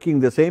hardworking.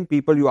 The same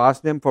people, you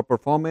ask them for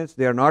performance,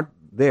 they are not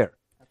there.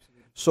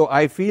 Absolutely. So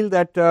I feel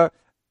that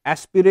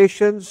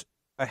aspirations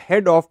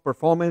ahead of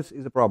performance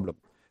is a problem,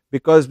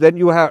 because then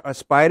you are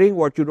aspiring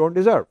what you don't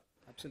deserve.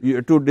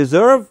 Absolutely.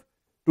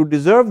 To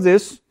deserve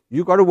this,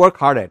 you got to work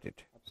hard at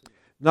it. Absolutely.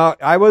 Now,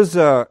 I was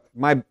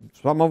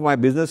some of my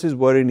businesses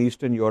were in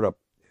Eastern Europe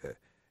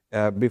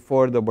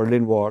before the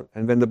Berlin Wall,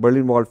 and when the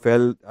Berlin Wall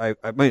fell,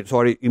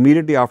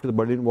 immediately after the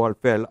Berlin Wall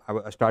fell,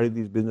 I started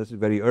these businesses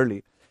very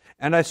early.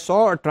 And I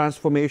saw a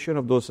transformation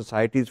of those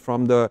societies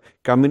from the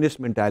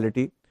communist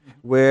mentality,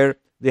 where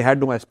they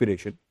had no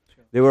aspiration.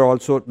 Sure. They were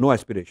also no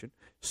aspiration.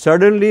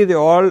 Suddenly, they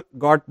all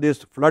got this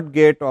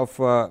floodgate of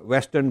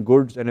Western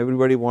goods, and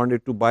everybody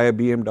wanted to buy a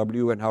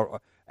BMW and have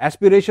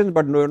aspirations,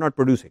 but no, not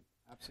producing.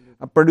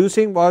 Absolutely.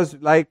 Producing was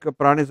like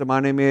पुराने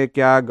ज़माने में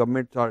क्या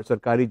government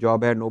सरकारी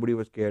job है, nobody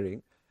was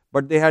caring.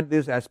 But they had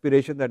this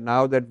aspiration that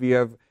now that we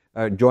have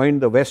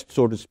joined the West,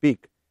 so to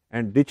speak,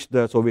 and ditched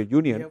the Soviet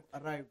Union,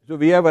 so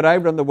we have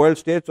arrived on the world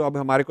stage, so अब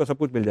हमारे को सब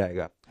कुछ मिल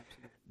जाएगा.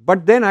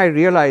 But then I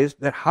realized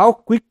that how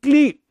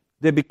quickly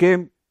they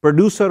became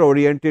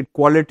producer-oriented,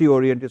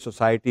 quality-oriented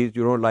societies,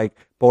 like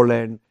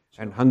Poland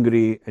and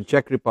Hungary and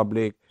Czech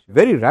Republic.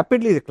 Very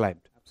rapidly they climbed.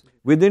 Absolutely.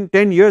 Within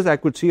 10 years, I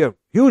could see a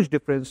huge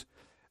difference,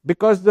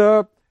 because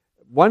the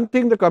one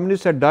thing the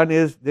communists had done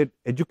is they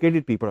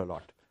educated people a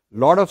lot. A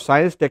lot of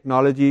science,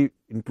 technology,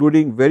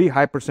 including very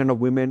high percent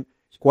of women,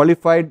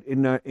 qualified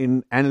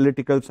in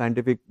analytical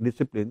scientific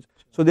disciplines,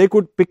 so they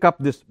could pick up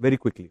this very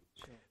quickly.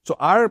 Sure. So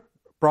our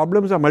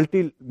problems are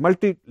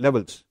multi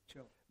levels.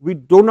 Sure. We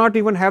do not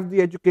even have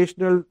the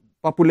educational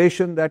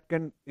population that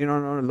can,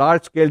 on a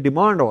large scale,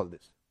 demand all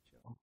this.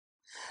 Sure.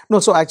 No,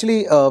 so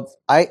actually,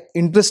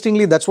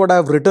 interestingly, that's what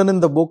I've written in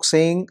the book,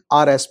 saying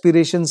our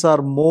aspirations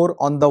are more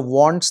on the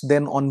wants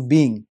than on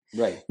being.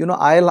 Right.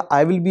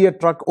 I will be a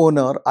truck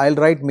owner. I'll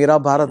write Mera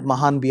Bharat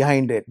Mahan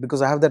behind it,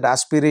 because I have that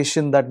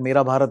aspiration that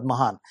Mera Bharat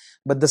Mahan.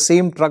 But the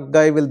same truck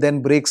guy will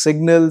then break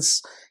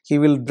signals. He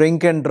will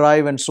drink and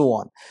drive and so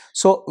on.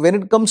 So when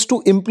it comes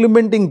to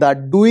implementing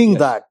that, doing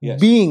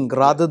being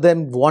rather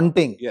than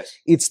wanting,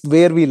 it's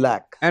where we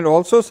lack. And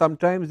also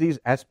sometimes these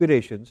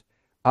aspirations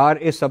are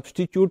a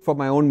substitute for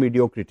my own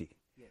mediocrity.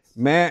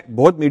 मैं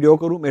बहुत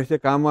mediocre हूँ, मेरे से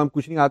काम वाम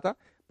कुछ नहीं आता,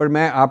 पर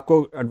मैं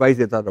आपको advice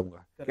देता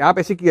रहूँगा कि आप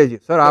ऐसे कीजिए,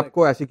 सर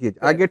आपको ऐसे कीजिए.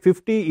 I get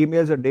 50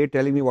 emails a day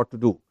telling me what to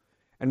do,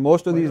 and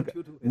most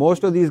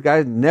of these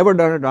guys never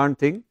done a darn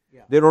thing.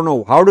 They don't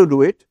know how to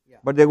do it,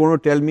 but they're going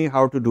to tell me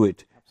how to do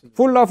it. Absolutely.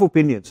 Full of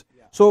opinions.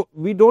 So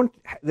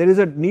there is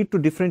a need to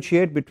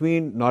differentiate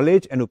between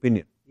knowledge and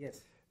opinion.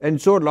 Yes.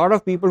 And so a lot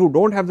of people who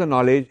don't have the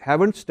knowledge,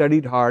 haven't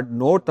studied hard,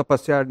 no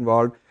tapasya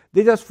involved,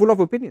 they're just full of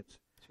opinions.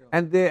 Sure.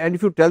 And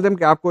if you tell them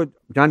कि आपको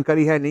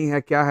जानकारी है नहीं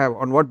है क्या है,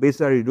 on what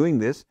basis are you doing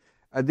this,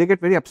 they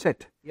get very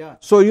upset. Yeah.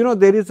 So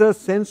there is a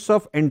sense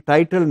of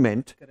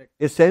entitlement. Correct.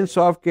 A sense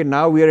of okay,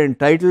 now we are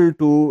entitled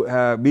to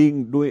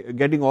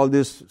getting all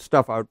this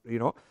stuff out.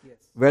 Yes.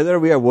 Whether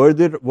we are worth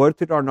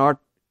it or not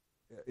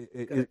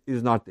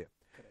is not there.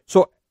 Correct.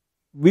 So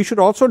we should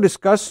also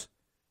discuss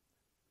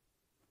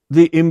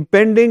the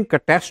impending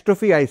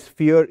catastrophe I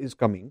fear is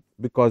coming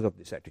because of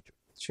this attitude.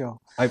 Sure.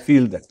 I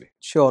feel that way.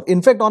 Sure.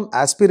 In fact, on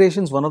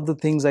aspirations, one of the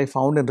things I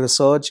found in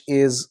research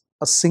is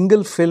a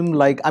single film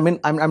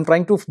I'm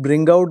trying to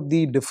bring out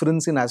the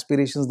difference in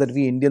aspirations that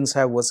we Indians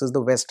have versus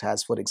the West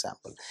has, for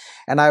example.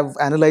 And I've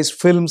analyzed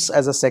films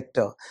as a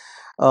sector.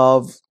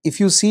 If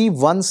you see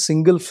one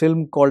single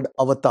film called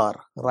Avatar,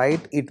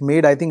 right, it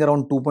made I think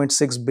around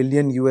 2.6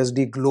 billion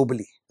USD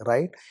globally,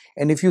 right?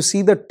 And if you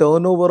see the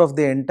turnover of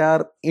the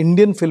entire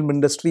Indian film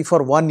industry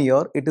for 1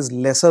 year, it is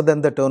lesser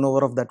than the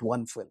turnover of that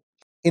one film.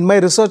 In my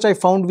research, I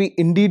found we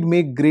indeed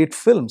make great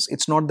films.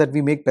 It's not that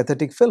we make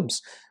pathetic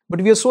films,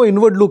 but we are so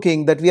inward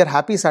looking that we are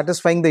happy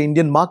satisfying the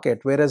Indian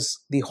market, whereas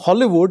the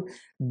Hollywood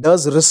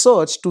does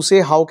research to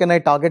say how can I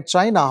target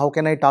China, how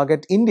can I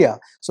target India.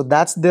 So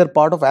that's their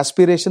part of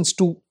aspirations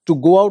to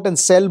go out and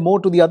sell more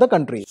to the other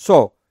countries.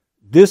 So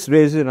this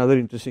raises another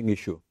interesting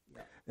issue,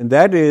 and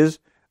that is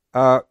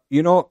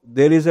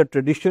there is a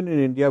tradition in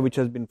India which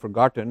has been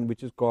forgotten,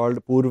 which is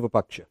called Purva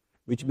Paksha,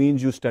 which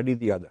means you study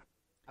the other.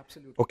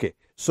 Absolutely. Okay.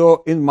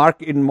 So in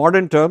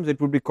modern terms, it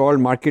would be called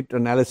market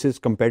analysis,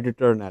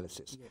 competitor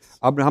analysis. Yes.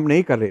 अब हम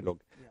नहीं कर रहे लोग.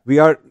 We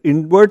are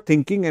inward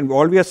thinking, and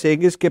all we are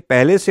saying is कि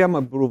पहले से हम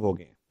improve हो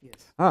गए हैं.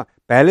 Yes. हाँ,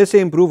 पहले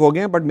से improve हो गए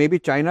हैं, but maybe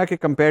China के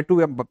compared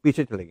to हम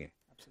पीछे चले गए.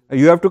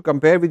 You have to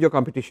compare with your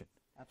competition.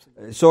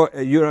 Absolutely. So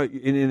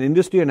in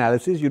industry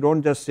analysis, you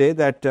don't just say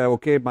that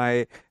okay,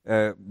 my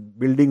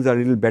buildings are a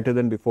little better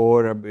than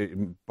before,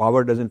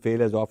 power doesn't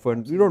fail as often.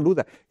 Absolutely. You don't do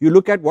that. You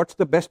look at what's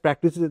the best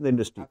practices in the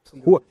industry.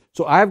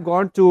 So I have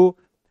gone to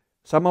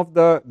some of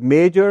the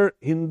major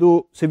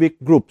Hindu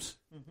civic groups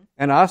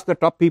and asked the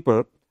top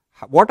people,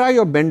 what are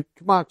your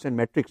benchmarks and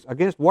metrics?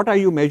 Against what are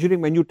you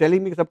measuring when you're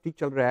telling me सब ठीक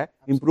चल रहा है,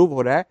 improve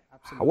हो रहा है?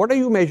 What are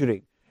you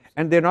measuring?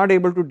 And they're not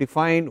able to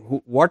define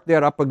what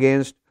they're up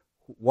against,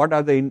 what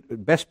are the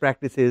best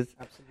practices.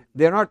 Absolutely.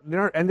 They're not,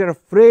 and they're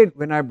afraid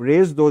when I've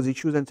raised those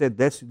issues and said,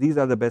 these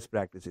are the best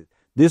practices.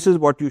 This is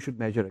what you should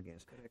measure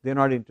against. Correct. They're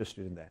not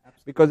interested in that.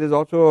 Absolutely. Because there's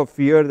also a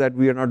fear that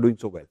we are not doing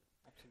so well.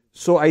 Absolutely.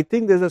 So I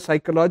think there's a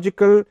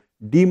psychological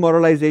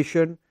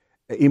demoralization,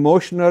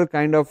 emotional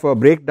kind of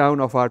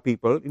breakdown of our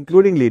people,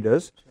 including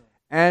leaders. Sure.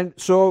 And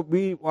so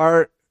we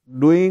are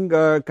doing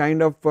a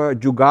kind of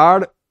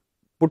jugaad,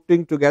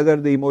 putting together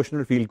the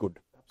emotional feel good.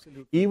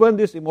 Absolutely. Even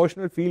this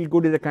emotional feel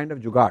good is a kind of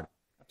jugaad.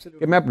 Absolutely.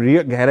 कि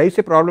मैं गहराई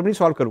से problem नहीं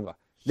solve करूंगा,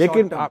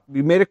 लेकिन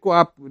मेरे को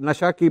आप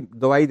नशा की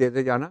दवाई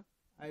देते जाना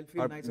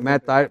और मैं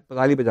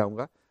ताली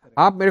बजाऊंगा.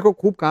 आप मेरे को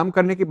खूब काम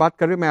करने की बात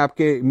कर रहे हो, मैं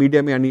आपके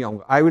मीडिया में नहीं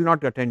आऊंगा. I will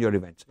not attend your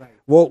events.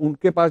 वो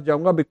उनके पास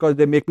जाऊंगा because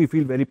they make me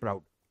feel very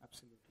proud.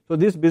 So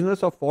this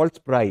business of false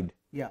pride,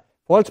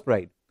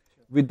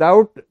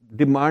 without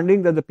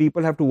demanding that the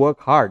people have to work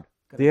hard,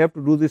 they have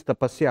to do this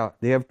tapasya,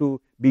 they have to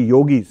be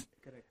yogis.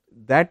 Correct.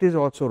 That is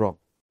also wrong.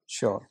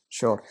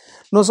 Sure.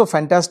 No, so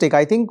fantastic.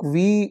 I think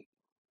we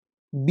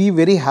be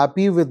very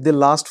happy with the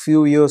last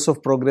few years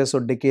of progress or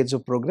decades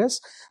of progress,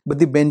 but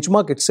the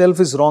benchmark itself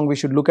is wrong. We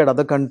should look at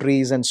other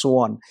countries and so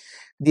on.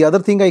 The other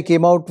thing I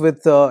came out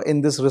with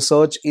in this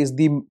research is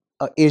the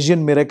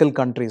Asian miracle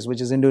countries,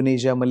 which is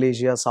Indonesia,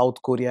 Malaysia, South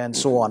Korea, and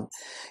so on.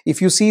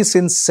 If you see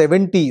since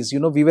 70s,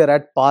 we were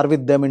at par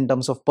with them in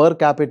terms of per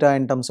capita,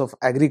 in terms of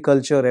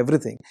agriculture,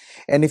 everything.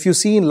 And if you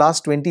see in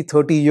last 20,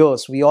 30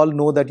 years, we all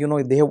know that,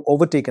 they have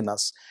overtaken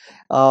us.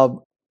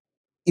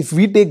 If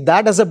we take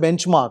that as a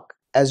benchmark,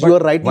 as you are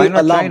rightly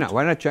alarmed.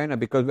 Why not China?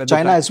 Because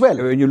China as well.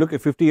 When you look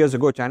at 50 years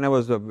ago, China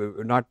was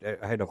not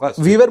ahead of us.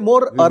 We were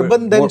more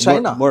urban than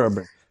China. More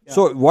urban. Yeah.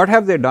 So what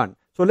have they done?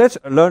 So let's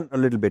learn a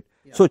little bit.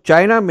 Yeah. So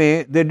China,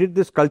 they did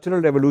this cultural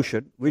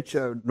revolution, which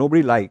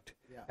nobody liked.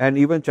 Yeah. And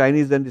even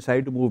Chinese then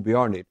decided to move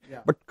beyond it.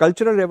 Yeah. But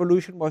cultural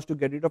revolution was to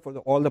get rid of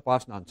all the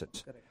past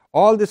nonsense. Correct.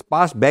 All this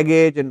past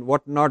baggage and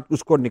whatnot,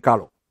 usko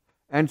nikalo.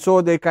 And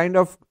so they kind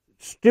of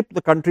stripped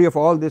the country of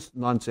all this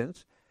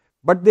nonsense.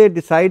 But they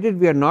decided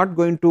we are not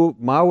going to,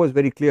 Mao was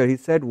very clear. He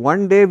said,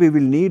 one day we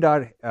will need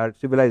our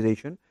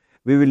civilization.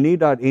 We will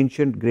need our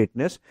ancient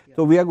greatness. Yeah.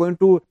 So we are going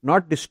to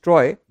not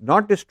destroy,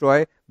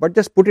 but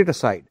just put it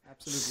aside.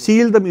 Absolutely.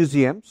 Seal the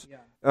museums.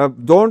 Yeah.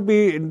 Don't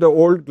be in the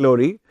old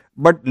glory,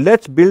 but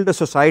let's build a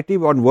society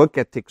on work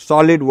ethic,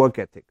 solid work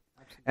ethic.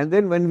 Absolutely. And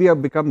then when we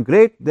have become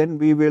great, then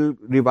we will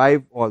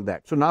revive all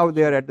that. So now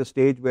they are at the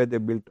stage where they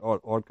built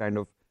all kind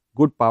of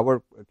good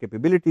power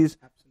capabilities,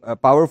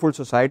 powerful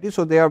society.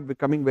 So they are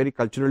becoming very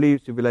culturally,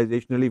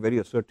 civilizationally very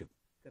assertive.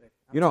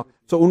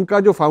 So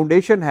unka jo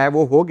foundation hai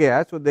wo ho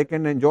gaya, so they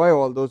can enjoy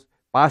all those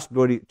past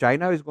glory.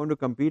 China is going to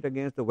compete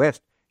against the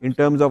West in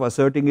terms of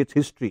asserting its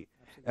history.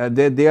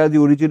 They are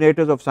the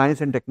originators of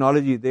science and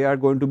technology. They are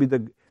going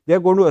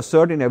to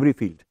assert in every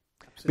field.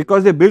 Absolutely.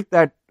 Because they built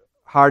that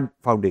hard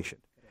foundation.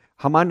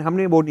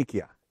 Humne wo nahi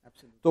kiya.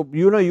 So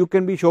you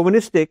can be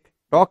chauvinistic,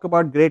 talk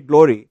about great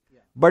glory,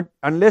 but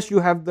unless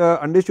you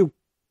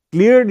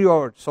cleared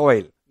your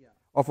soil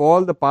of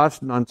all the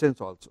past nonsense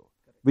also,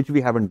 which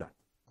we haven't done.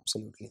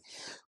 Absolutely.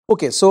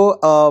 Okay,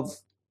 so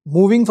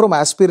moving from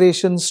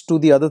aspirations to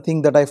the other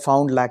thing that I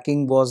found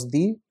lacking was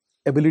the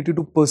ability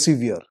to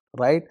persevere,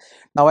 right?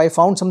 Now I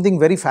found something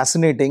very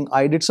fascinating.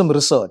 I did some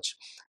research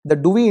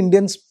that do we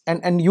Indians,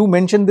 and you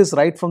mentioned this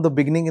right from the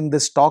beginning in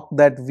this talk,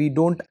 that we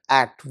don't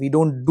act, we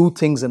don't do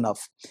things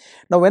enough.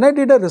 Now when I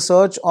did a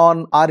research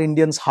on are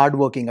Indians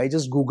hardworking, I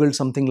just Googled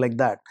something like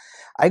that.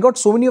 I got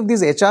so many of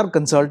these HR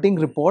consulting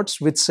reports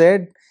which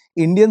said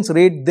Indians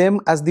rate them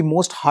as the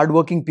most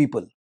hardworking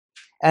people.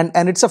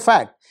 And it's a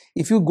fact.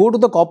 If you go to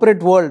the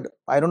corporate world,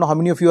 I don't know how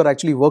many of you are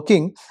actually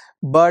working,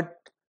 but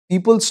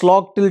people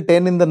slog till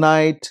 10 in the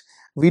night.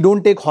 We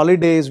don't take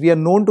holidays. We are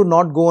known to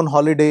not go on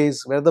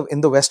holidays. Where in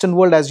the Western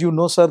world, as you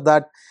know, sir,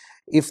 that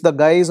if the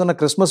guy is on a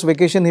Christmas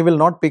vacation, he will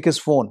not pick his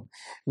phone.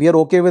 We are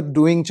okay with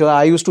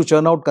I used to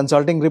churn out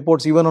consulting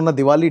reports even on a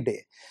Diwali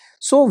day.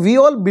 So we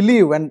all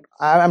believe, and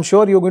I'm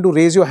sure you're going to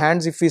raise your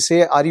hands if we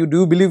say, do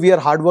you believe we are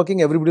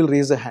hardworking? Everybody will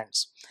raise their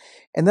hands.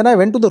 And then I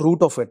went to the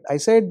root of it. I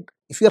said,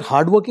 if you are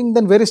hardworking,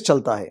 then where is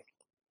chalta hai?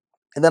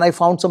 And then I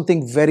found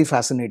something very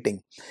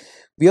fascinating.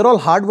 We are all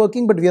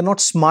hardworking, but we are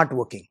not smart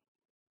working.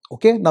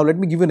 Okay, now let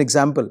me give you an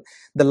example.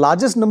 The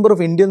largest number of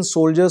Indian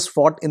soldiers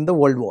fought in the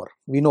World War.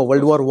 We know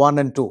World War I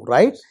and II,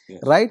 right? Yes.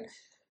 Right?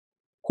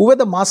 Who were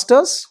the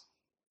masters?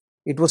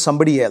 It was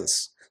somebody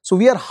else. So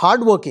we are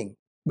hardworking,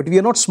 but we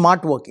are not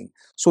smart working.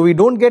 So we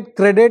don't get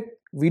credit.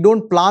 We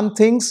don't plan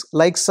things.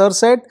 Like Sir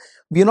said,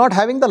 we are not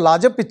having the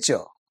larger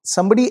picture.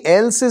 Somebody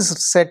else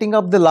is setting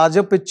up the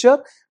larger picture.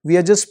 We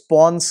are just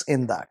pawns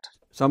in that.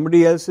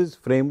 Somebody else's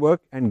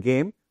framework and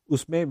game,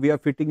 usme we are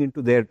fitting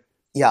into their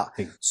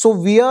thing. So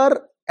we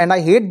are, and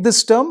I hate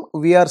this term,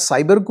 we are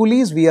cyber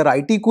coolies, we are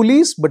IT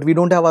coolies, but we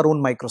don't have our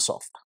own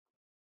Microsoft.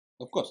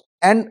 Of course.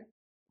 And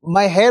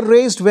my hair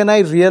raised when I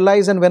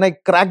realized and when I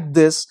cracked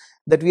this,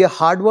 that we are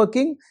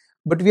hardworking,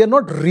 but we are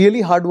not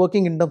really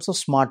hardworking in terms of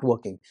smart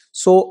working.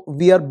 So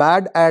we are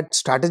bad at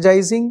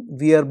strategizing,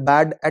 we are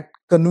bad at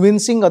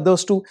convincing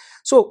others to.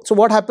 So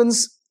what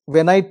happens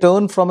when I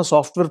turn from a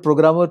software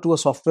programmer to a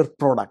software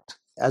product?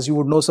 As you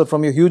would know, sir,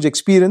 from your huge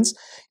experience,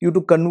 you have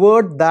to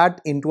convert that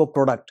into a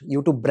product. You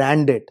have to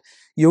brand it.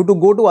 You have to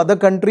go to other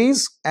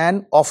countries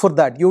and offer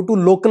that. You have to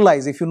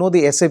localize. If you know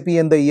the SAP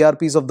and the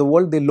ERPs of the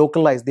world, they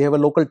localize. They have a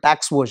local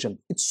tax version.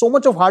 It's so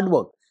much of hard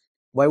work.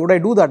 Why would I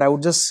do that? I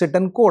would just sit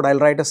and code. I'll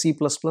write a C++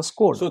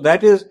 code. So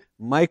that is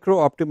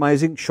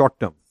micro-optimizing short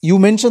term. You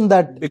mentioned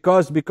that.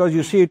 Because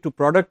you see, to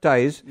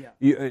productize,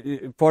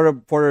 for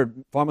a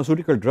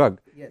pharmaceutical drug,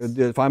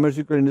 the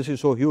pharmaceutical industry is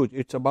so huge.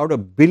 It's about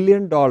 $1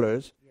 billion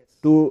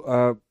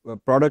to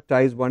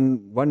productize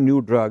one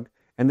new drug,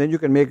 and then you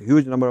can make a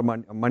huge number of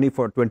money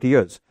for 20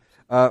 years.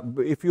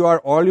 If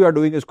all you are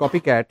doing is copy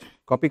kar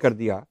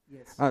diya.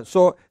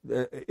 So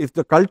if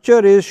the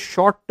culture is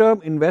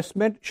short-term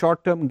investment,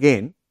 short-term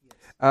gain,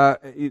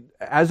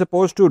 as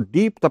opposed to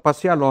deep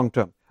tapasya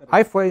long-term.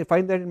 I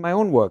find that in my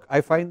own work.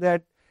 I find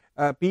that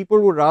people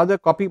would rather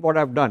copy what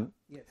I've done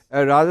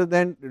rather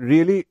than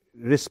really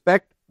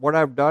respect what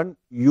I've done,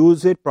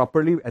 use it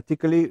properly,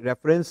 ethically,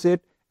 reference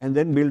it, and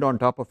then build on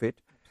top of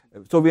it.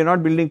 So we are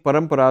not building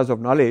paramparas of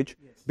knowledge,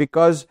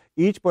 because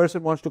each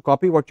person wants to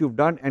copy what you've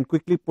done and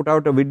quickly put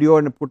out a video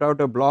and put out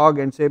a blog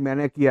and say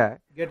मैंने किया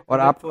है, और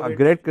आप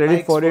get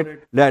credit for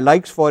it,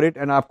 likes for it,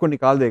 and आपको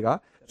निकाल देगा.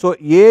 So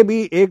ये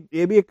भी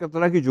एक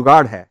तरह की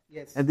जुगाड़ है.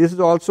 And this is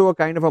also a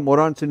kind of a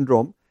moron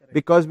syndrome,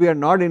 because we are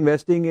not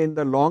investing in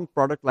the long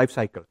product life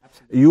cycle.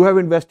 You have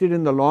invested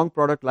in the long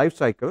product life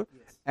cycle,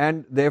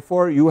 and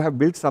therefore you have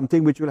built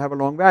something which will have a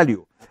long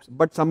value.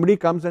 But somebody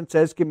comes and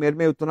says कि मेरे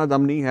में उतना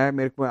दम नहीं है,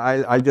 मेरे को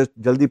I'll just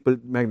जल्दी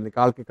मैं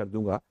निकाल के कर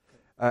दूंगा,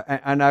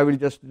 and I will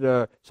just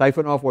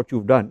siphon off what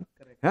you've done.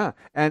 Yeah,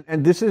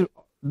 and this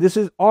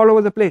is all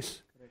over the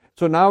place.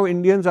 So now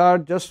Indians are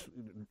just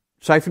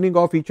siphoning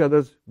off each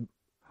other's.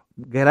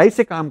 गहराई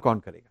से काम कौन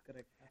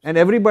करेगा? And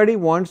everybody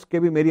wants कि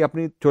भी मेरी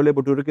अपनी छोले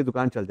भटूरे की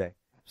दुकान चल जाए.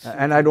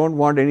 And I don't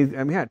want any.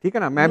 ठीक है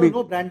ना? मैं भी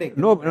no branding.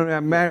 No,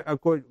 मैं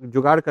कोई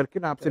जुगाड़ करके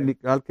ना आपसे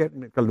निकाल के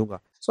निकल दूंगा.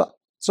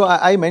 So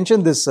I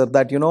mentioned this, sir,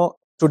 that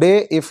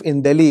today if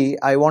in Delhi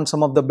I want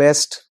some of the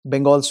best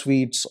Bengal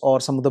sweets or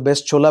some of the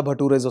best chola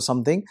bhatures or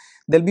something,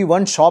 there'll be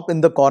one shop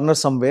in the corner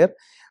somewhere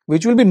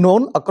which will be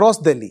known across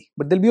Delhi,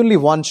 but there'll be only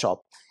one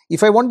shop.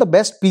 If I want the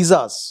best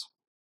pizzas,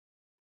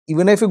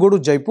 even if I go to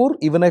Jaipur,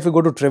 even if I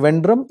go to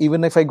Trivandrum,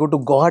 even if I go to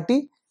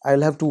Guwahati,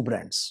 I'll have two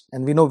brands,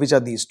 and we know which are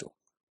these two.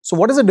 So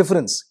what is the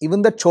difference?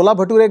 Even the chola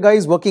bhature guy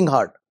is working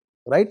hard,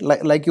 right?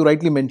 Like you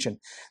rightly mentioned.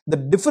 The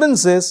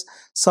difference is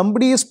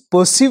somebody is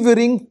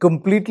persevering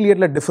completely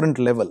at a different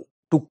level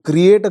to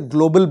create a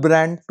global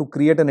brand, to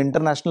create an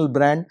international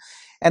brand.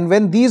 And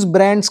when these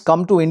brands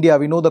come to India,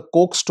 we know the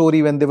Coke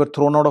story when they were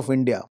thrown out of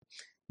India.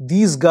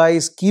 These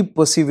guys keep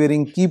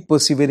persevering.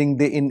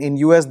 In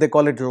US, they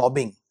call it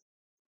lobbying.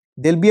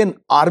 There'll be an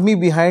army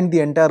behind the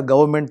entire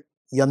government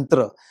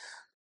yantra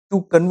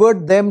to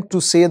convert them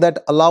to say that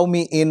allow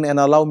me in and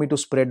allow me to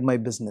spread my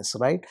business,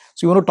 right?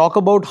 So you want to talk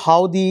about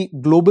how the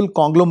global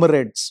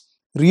conglomerates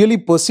really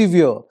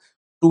persevere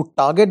to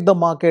target the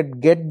market,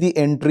 get the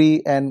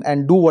entry,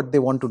 and do what they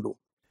want to do.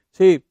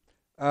 See,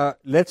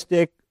 let's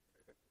take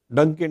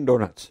Dunkin'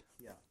 Donuts.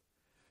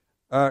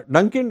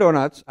 Dunkin'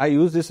 Donuts, I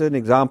use this as an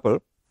example.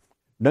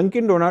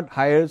 Dunkin' Donuts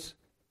hires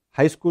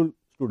high school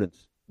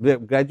students. There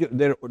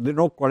are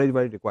no college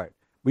required.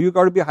 But you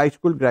got to be a high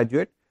school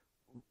graduate.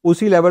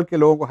 उसी level के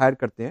लोगों को hire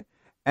करते हैं,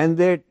 and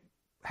they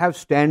have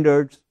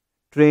standards,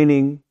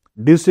 training,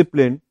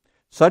 discipline,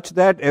 such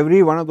that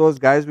every one of those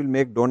guys will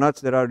make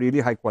donuts that are really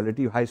high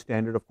quality, high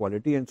standard of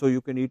quality, and so you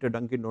can eat a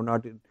Dunkin'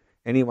 Donut in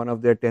any one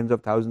of their tens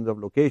of thousands of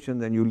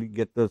locations and you'll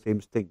get the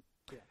same thing.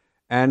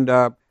 And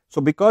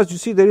so because you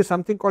see there is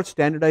something called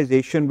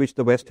standardization which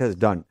the West has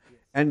done.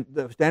 And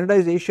the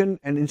standardization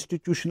and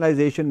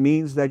institutionalization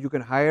means that you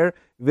can hire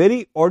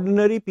very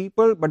ordinary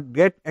people but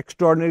get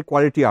extraordinary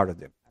quality out of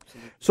them.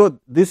 So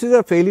this is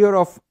a failure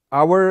of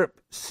our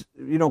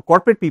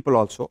corporate people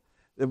also.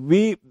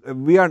 We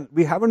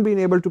haven't been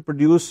able to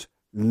produce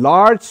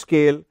large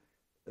scale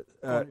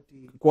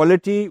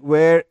quality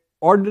where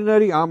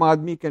ordinary aam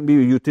admi can be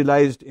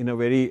utilized in a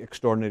very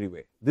extraordinary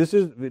way. This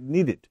is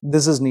needed.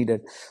 This is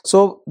needed.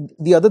 So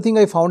the other thing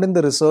I found in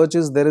the research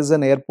is there is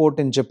an airport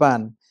in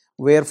Japan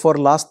where for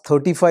last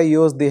 35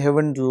 years they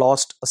haven't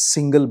lost a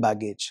single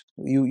baggage.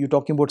 You're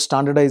talking about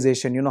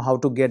standardization, how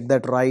to get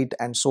that right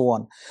and so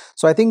on.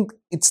 So I think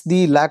it's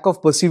the lack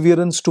of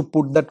perseverance to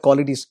put that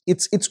qualities.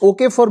 It's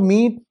okay for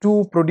me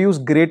to produce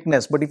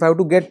greatness, but if I have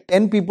to get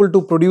 10 people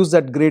to produce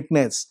that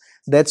greatness,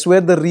 that's where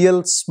the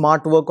real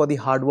smart work or the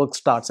hard work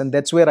starts, and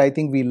that's where I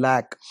think we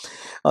lack.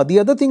 The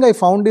other thing I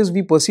found is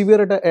we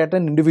persevere at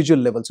an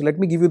individual level. So let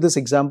me give you this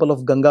example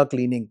of Ganga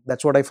cleaning.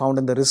 That's what I found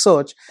in the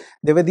research.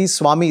 There were these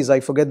swamis, I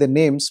forget their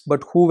names,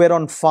 but who were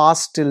on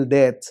fast till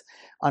death.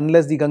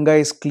 Unless the Ganga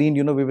is clean,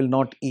 we will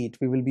not eat.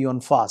 We will be on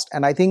fast.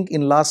 And I think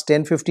in last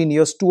 10-15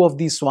 years, 2 of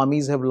these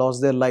swamis have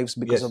lost their lives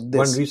because of this.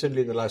 One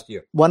recently in the last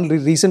year. One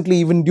recently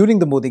even during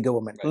the Modi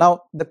government. Right.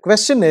 Now, the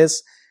question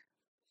is,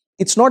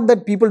 it's not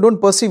that people don't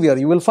persevere.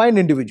 You will find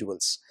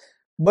individuals,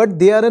 but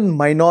they are in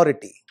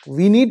minority.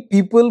 We need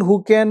people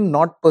who can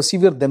not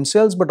persevere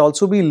themselves, but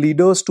also be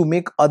leaders to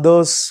make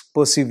others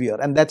persevere.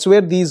 And that's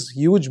where these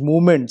huge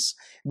movements,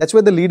 that's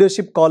where the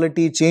leadership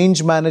quality,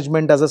 change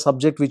management as a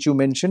subject which you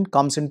mentioned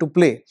comes into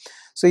play.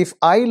 So if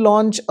I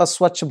launch a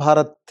Swachh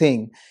Bharat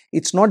thing,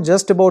 it's not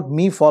just about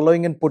me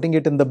following and putting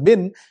it in the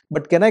bin,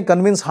 but can I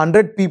convince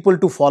 100 people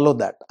to follow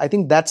that? I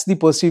think that's the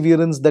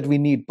perseverance that we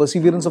need,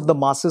 perseverance of the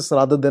masses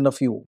rather than a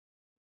few.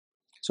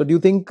 So do you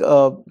think...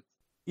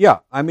 Yeah,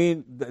 I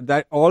mean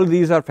that all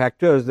these are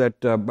factors that,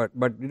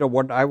 but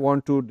what I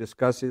want to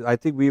discuss is, I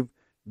think we've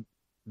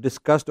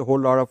discussed a whole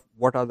lot of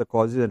what are the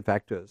causes and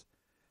factors.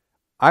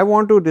 I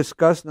want to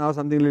discuss now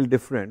something a little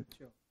different.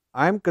 Sure.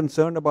 I'm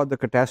concerned about the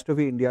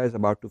catastrophe India is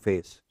about to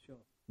face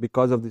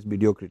because of this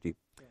mediocrity.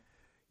 Yeah.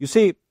 You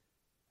see,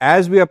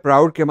 as we are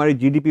proud that our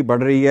GDP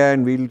बढ़ रही है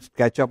and we'll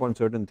catch up on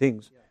certain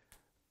things,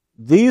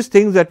 these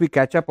things that we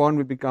catch up on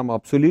will become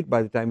obsolete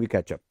by the time we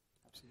catch up.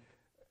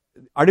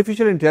 Absolutely.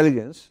 Artificial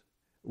intelligence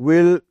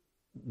will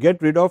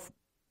get rid of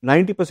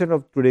 90%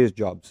 of today's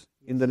jobs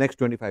in the next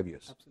 25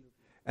 years. Absolutely.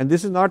 And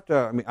this is not,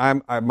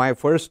 my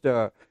first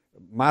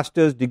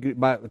master's degree,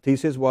 my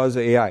thesis was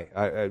AI.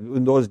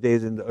 In those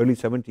days, in the early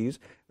 70s,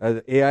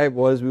 AI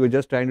was, we were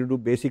just trying to do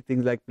basic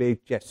things like play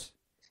chess.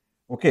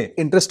 Okay.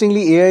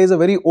 Interestingly, AI is a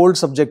very old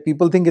subject.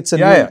 People think it's a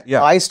new.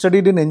 Yeah. I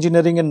studied in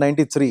engineering in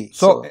 93.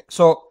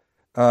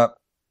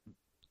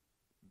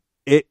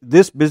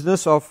 This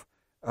business of,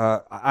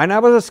 and I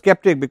was a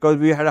skeptic because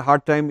we had a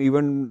hard time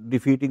even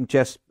defeating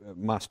chess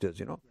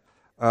masters,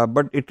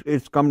 but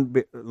it's come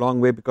a long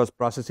way because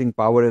processing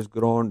power has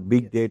grown,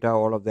 big data,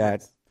 all of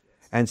that,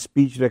 and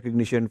speech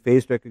recognition,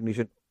 face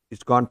recognition,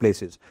 it's gone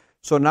places.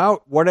 So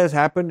now what has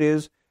happened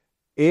is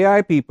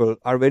AI people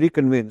are very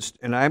convinced,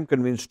 and I am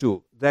convinced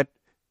too, that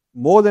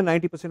more than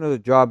 90% of the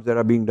jobs that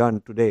are being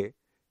done today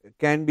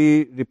can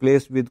be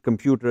replaced with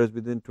computers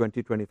within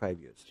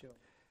 20-25 years. Sure.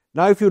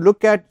 Now, if you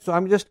look at, so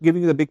I'm just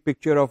giving you the big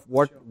picture of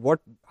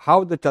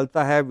how the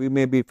Chalta Hai, we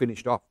may be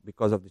finished off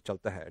because of the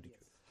Chalta Hai attitude.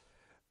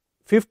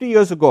 50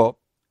 years ago,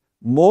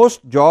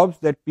 most jobs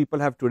that people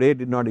have today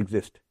did not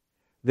exist.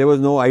 There was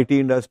no IT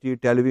industry,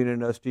 television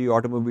industry,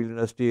 automobile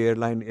industry,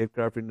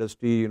 aircraft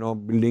industry,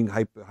 building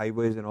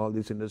highways and all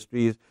these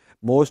industries.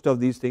 Most of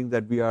these things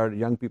that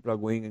young people are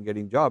going and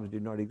getting jobs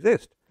did not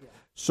exist. Yeah.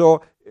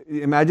 So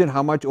imagine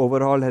how much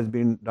overhaul has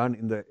been done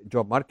in the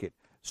job market.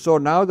 So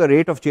now the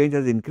rate of change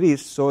has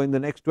increased. So in the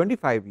next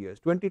 25 years,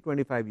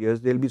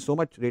 there will be so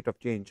much rate of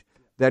change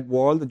that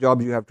all the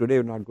jobs you have today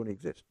are not going to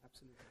exist.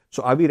 Absolutely.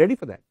 So are we ready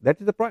for that? That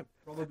is the point.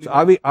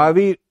 Probably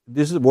so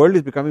this world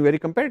is becoming very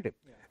competitive.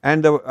 Yeah.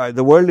 And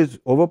the world is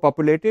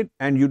overpopulated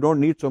and you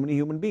don't need so many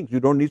human beings. You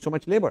don't need so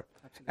much labor.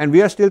 Absolutely. And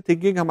we are still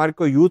thinking हमारे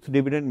को youth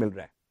dividend मिल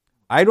रहा है.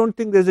 I don't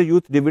think there's a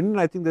youth dividend.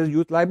 I think there's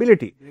youth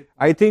liability.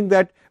 I think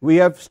that we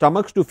have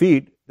stomachs to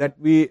feed, that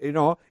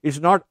it's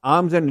not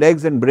arms and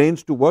legs and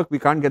brains to work. We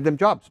can't get them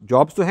jobs.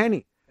 Jobs to है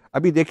नहीं.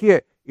 अभी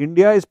देखिए,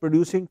 India is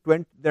producing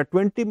there are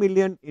 20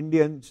 million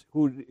Indians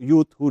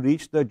youth who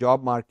reach the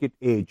job market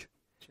age,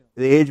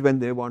 the age when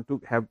they want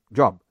to have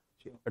job,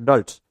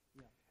 adults.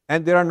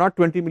 And there are not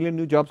 20 million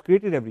new jobs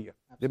created every year.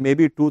 There may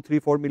be 2, 3,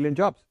 4 million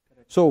jobs.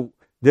 So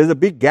there's a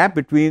big gap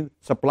between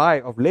supply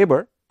of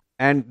labor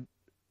and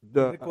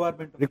the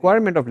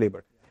requirement of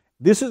labor.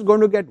 This is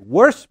going to get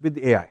worse with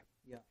AI.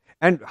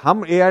 And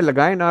हम AI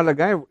लगाएं ना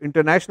लगाएं,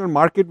 international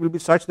market will be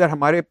such that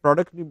हमारे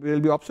product will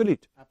be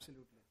obsolete.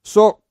 Absolutely.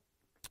 So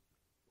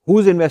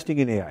who's investing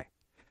in AI?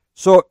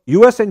 So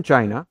US and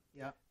China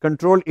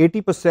control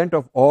 80%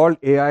 of all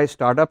AI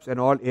startups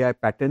and all AI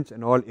patents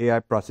and all AI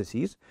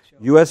processes.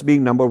 Sure. US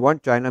being number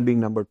 1, China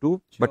being number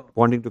 2, but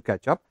wanting to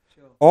catch up.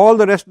 Sure. All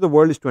the rest of the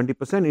world is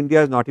 20%.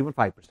 India is not even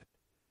 5%.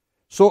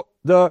 So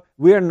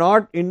we are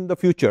not in the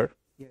future.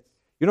 Yes.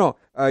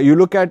 You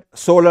look at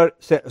solar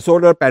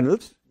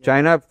panels. Yeah.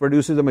 China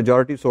produces the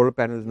majority of solar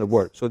panels in the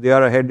world. So they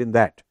are ahead in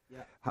that.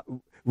 Yeah.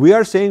 We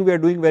are saying we are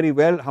doing very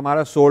well.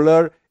 हमारा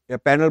solar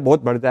panel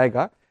बहुत बढ़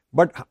जाएगा.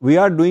 But we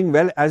are doing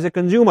well as a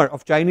consumer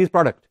of Chinese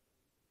product.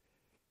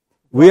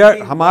 We are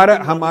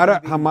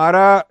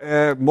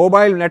हमारा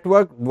mobile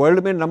network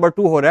world में number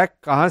 2 हो रहा है.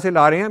 कहाँ से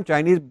ला रहे हैं हम?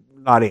 Chinese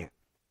ला रहे हैं.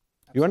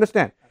 You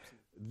understand?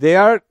 They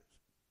are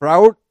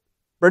proud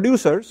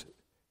producers.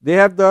 They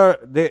have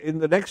in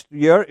the next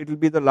year it will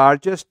be the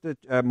largest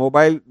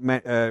mobile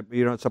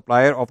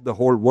supplier of the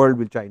whole world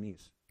with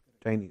Chinese.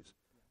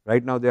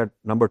 Right now they are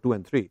number 2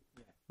 and 3,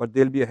 but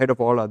they'll be ahead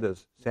of all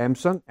others.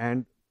 Samsung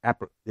and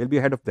Apple, they'll be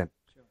ahead of them.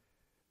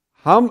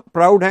 हम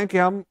proud हैं कि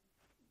हम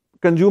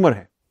consumer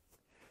हैं.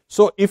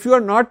 So if you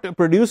are not a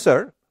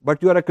producer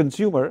but you are a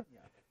consumer,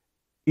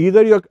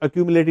 either you are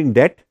accumulating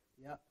debt,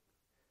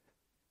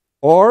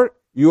 or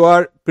you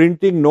are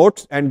printing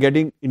notes and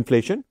getting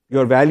inflation,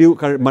 your value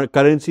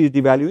currency is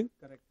devaluing,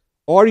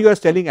 or you are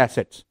selling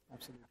assets.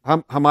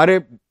 हम हमारे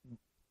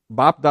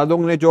बाप दादों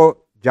ने जो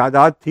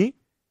जायदाद थी,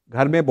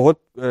 घर में बहुत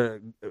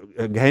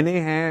गहने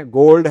हैं,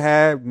 गोल्ड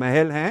है,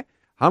 महल हैं,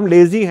 हम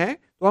लेजी हैं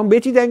तो हम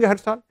बेच ही जाएंगे हर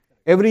साल.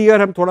 एवरी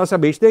ईयर हम थोड़ा सा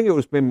बेच देंगे,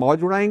 उसमें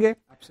मौज उड़ाएंगे,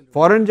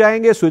 फॉरेन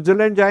जाएंगे,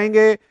 स्विट्जरलैंड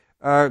जाएंगे,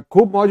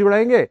 खूब मौज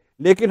उड़ाएंगे,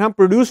 लेकिन हम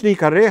प्रोड्यूस नहीं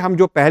कर रहे, हम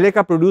जो पहले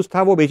का प्रोड्यूस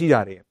था वो बेची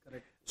जा रहे हैं.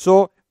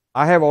 सो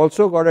I have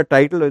also got a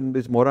title in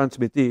this Moran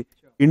Smriti,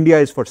 India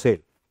is for sale.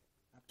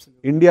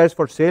 India is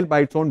for sale by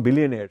its own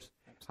billionaires.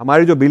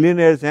 हमारे जो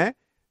billionaires हैं,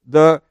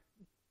 the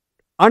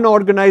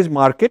unorganized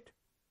market,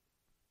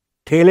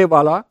 ठेले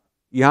वाला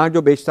यहाँ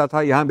जो बेचता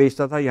था, यहाँ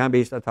बेचता था, यहाँ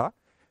बेचता था,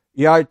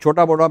 या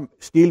छोटा मोटा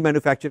स्टील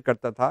मैन्युफैक्चर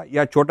करता था,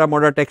 या छोटा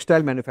मोटा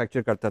टेक्सटाइल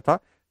मैन्युफैक्चर करता था.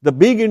 The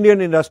big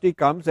Indian industry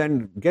comes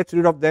and gets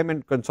rid of them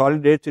and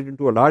consolidates it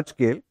into a large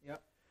scale,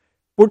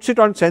 puts it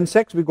on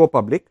Sensex, we go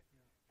public.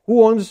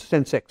 Who owns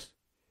Sensex?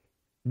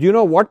 Do you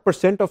know what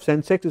percent of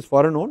Sensex is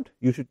foreign owned?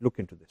 You should look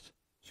into this.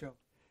 Sure.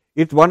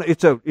 It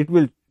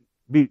will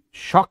be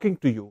shocking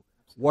to you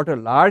what a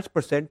large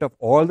percent of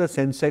all the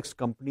Sensex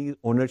company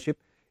ownership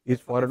is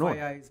foreign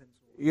owned.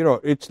 You know,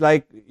 it's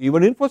like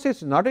even Infosys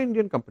is not an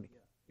Indian company.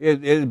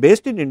 It is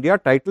based in India,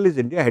 title is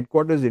India,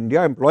 headquarters is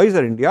India, employees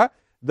are India.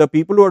 The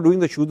people who are doing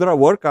the Shudra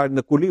work and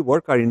the Kuli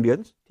work are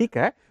Indians. ठीक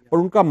है, पर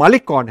उनका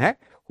मालिक कौन है?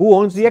 Who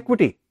owns the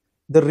equity?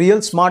 The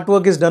real smart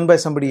work is done by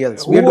somebody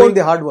else. We are doing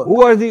the hard work.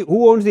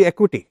 Who owns the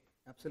equity?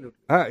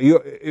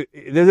 Absolutely.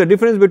 There's a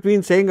difference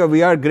between saying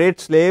we are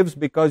great slaves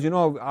because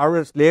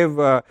our slave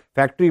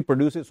factory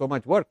produces so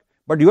much work,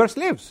 but you are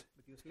slaves.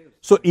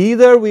 So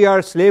either we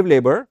are slave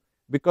labor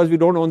because we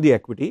don't own the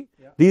equity.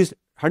 These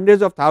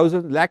hundreds of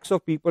thousands, lakhs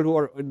of people who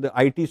are in the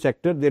IT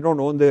sector, they don't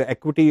own the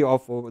equity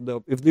of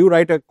if you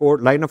write a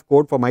line of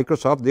code for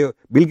Microsoft,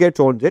 Bill Gates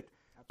owns it.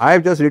 I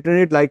have just written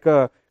it like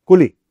a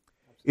coolie.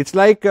 It's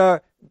like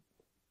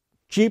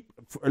cheap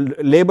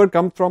labor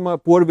comes from a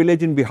poor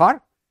village in Bihar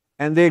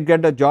and they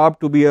get a job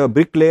to be a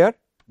bricklayer,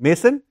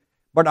 mason,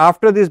 but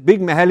after this big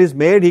mahal is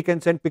made, he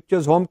can send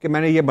pictures home कि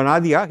मैंने ये बना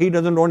दिया. He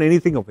doesn't own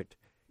anything of it.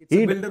 It's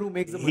a builder who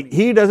makes the money.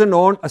 He doesn't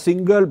own a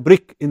single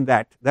brick in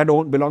that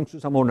belongs to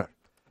some owner.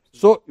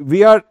 So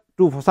we are,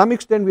 to some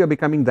extent we are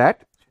becoming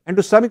that, and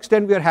to some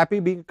extent we are happy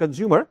being a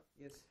consumer.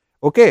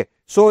 Okay,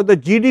 so the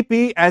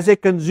GDP as a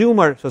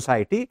consumer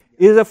society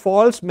is a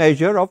false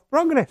measure of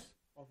progress,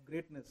 of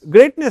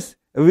greatness.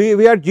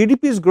 We are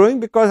GDP is growing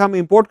because हम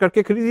import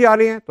करके खरीदी जा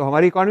रहे हैं, तो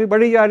हमारी economy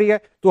बढ़ी जा रही है,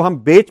 तो हम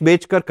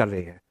बेच कर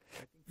रहे हैं.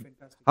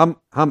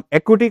 हम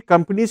equity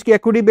companies की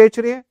equity बेच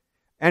रहे हैं,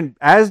 and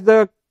as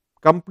the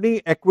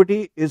company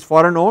equity is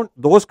foreign owned,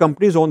 those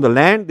companies own the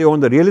land, they own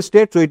the real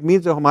estate, so it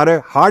means that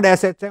हमारे hard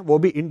assets हैं वो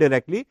भी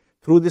indirectly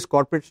through this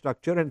corporate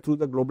structure and through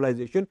the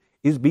globalization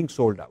is being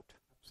sold out.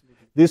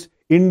 This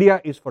India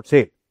is for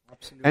sale.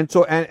 And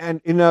so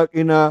and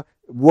in a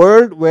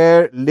world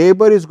where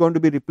labor is going to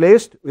be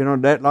replaced,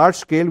 that large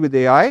scale with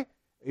AI,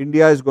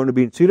 India is going to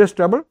be in serious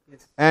trouble,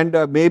 and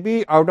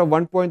maybe out of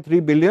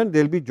 1.3 billion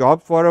there will be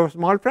jobs for a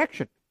small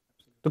fraction.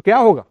 तो क्या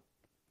होगा?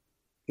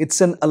 It's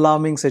an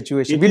alarming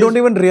situation. We don't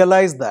even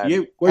realize that,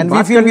 and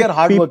we feel we are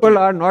hard working. People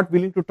are not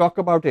willing to talk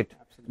about it.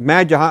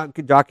 मैं जहाँ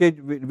जाके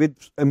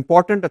with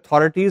important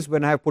authorities,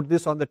 when I have put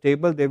this on the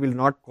table, they will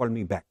not call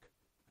me back.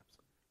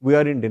 We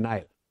are in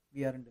denial.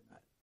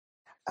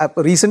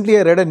 Recently,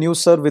 I read a news,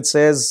 sir, which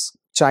says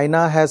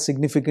China has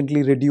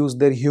significantly reduced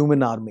their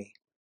human army,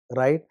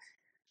 right?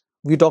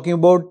 We're talking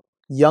about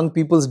young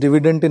people's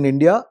dividend in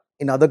India.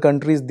 In other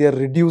countries, they're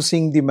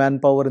reducing the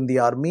manpower in the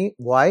army.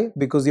 Why?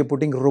 Because they're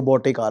putting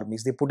robotic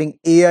armies. They're putting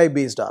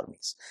AI-based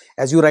armies.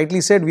 As you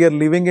rightly said, we are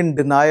living in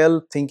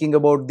denial, thinking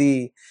about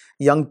the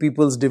young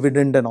people's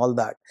dividend and all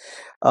that.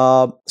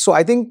 So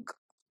I think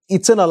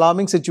it's an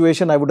alarming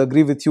situation. I would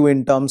agree with you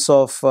in terms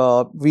of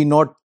we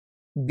not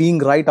being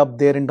right up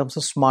there in terms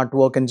of smart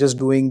work and just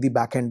doing the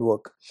back-end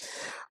work.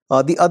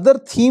 The other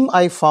theme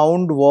I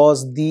found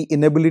was the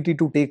inability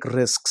to take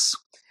risks.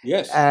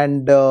 Yes.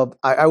 And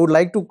I would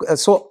like to,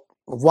 so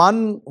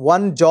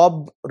one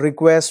job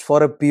request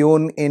for a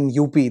peon in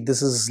UP,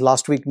 this is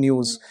last week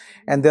news,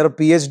 and there are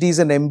PhDs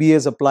and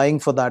MBAs applying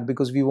for that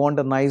because we want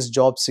a nice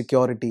job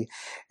security.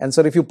 And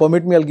sir, if you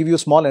permit me, I'll give you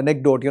a small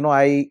anecdote.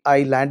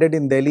 I landed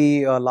in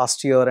Delhi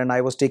last year and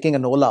I was taking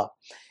an Ola.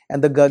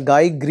 And the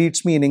guy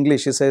greets me in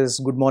English. He says,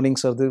 "Good morning,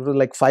 sir." It was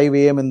like 5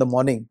 a.m. in the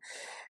morning.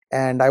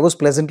 And I was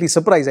pleasantly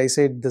surprised. I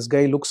said, "This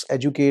guy looks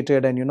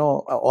educated and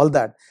all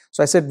that."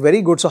 So I said,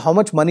 "Very good. So how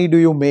much money do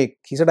you make?"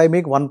 He said, "I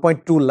make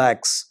 1.2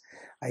 lakhs.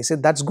 I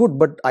said, that's good,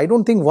 but I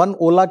don't think one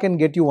Ola can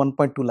get you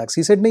 1.2 lakhs.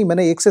 He said, nahi,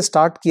 मैंने एक से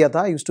start किया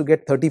था. I used to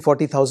get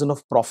 30-40,000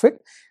 of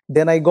profit.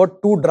 Then I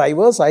got 2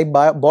 drivers. I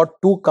bought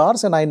 2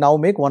 cars and I now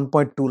make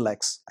 1.2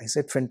 lakhs. I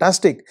said,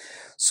 fantastic.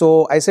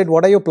 So I said,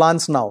 what are your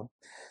plans now?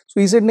 So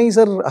he said, nahi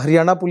sir,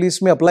 Haryana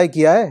police में apply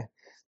किया है.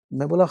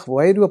 मैं बोला,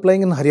 why are you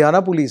applying in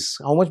Haryana police?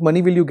 How much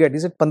money will you get? He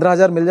said,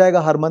 15,000 मिल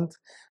जाएगा हर month.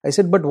 I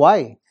said, but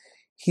why?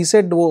 He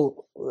said,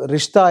 वो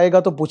रिश्ता आएगा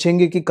तो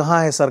पूछेंगे कि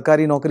कहाँ है,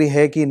 सरकारी नौकरी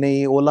है कि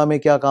नहीं, ओला में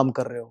क्या काम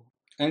कर रहे हो.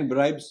 And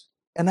bribes.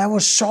 And I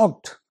was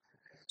shocked.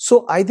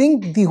 So I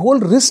think the whole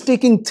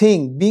risk-taking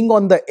thing, being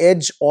on the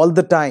edge all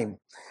the time,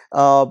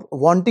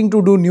 wanting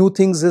to do new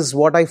things is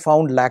what I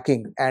found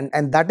lacking.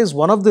 And that is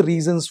one of the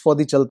reasons for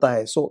the Chalta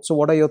Hai. So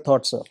what are your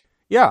thoughts, sir?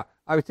 Yeah,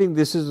 I think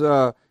this is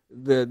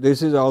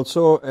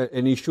also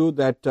an issue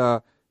that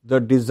the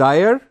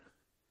desire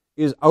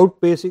is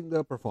outpacing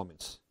the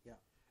performance.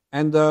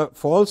 And the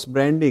false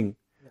branding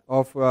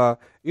of,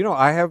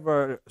 I have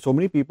so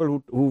many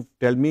people who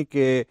tell me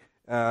कि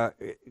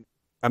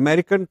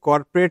American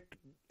corporate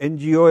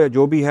NGO या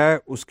जो भी है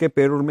उसके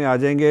payroll में आ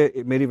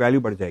जाएंगे, मेरी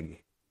value बढ़ जाएगी.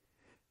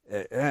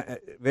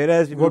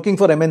 Whereas working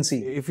for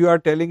MNC, if you are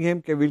telling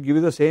him that we'll give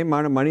you the same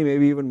amount of money,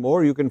 maybe even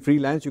more, you can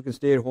freelance, you can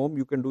stay at home,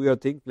 you can do your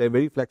thing, play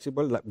very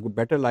flexible,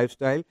 better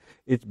lifestyle,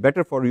 it's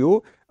better for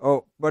you.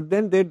 But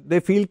then they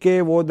feel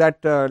that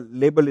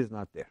label is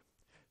not there.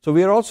 So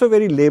we are also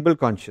very label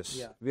conscious.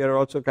 Yeah. We are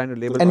also kind of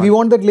label and conscious. We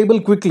want that label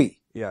quickly.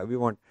 Yeah, we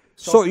want.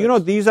 So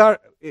these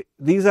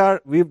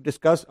are we've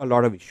discussed a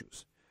lot of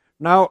issues.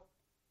 Now,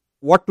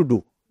 what to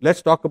do?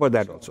 Let's talk about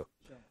that also.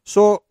 Sure.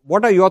 So,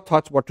 what are your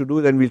thoughts? What to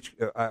do? Then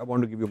I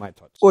want to give you my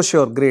thoughts. Oh,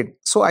 sure, great.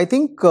 So I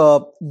think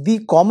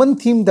the common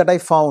theme that I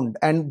found,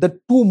 and the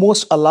 2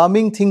 most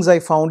alarming things I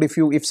found,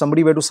 if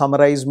somebody were to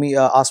summarize me,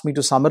 ask me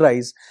to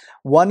summarize,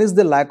 one is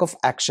the lack of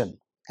action.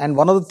 And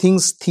one of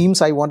the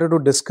themes I wanted to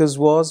discuss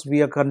was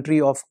we are a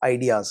country of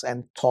ideas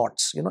and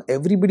thoughts.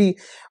 Everybody,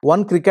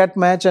 one cricket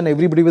match and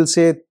everybody will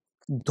say,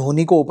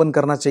 Dhoni ko open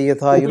karna chahiye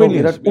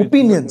tha.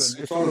 Opinions.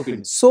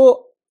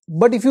 So,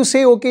 but if you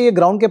say, okay, ye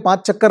ground ke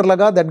 5 chakkar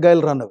laga, that guy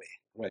will run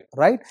away.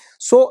 Right?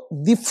 So,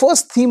 the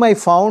first theme I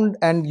found,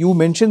 and you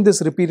mentioned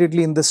this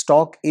repeatedly in this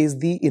talk, is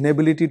the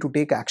inability to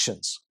take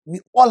actions. We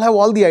all have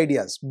all the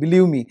ideas,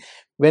 believe me.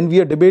 When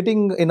we are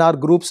debating in our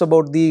groups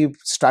about the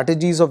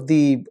strategies of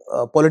the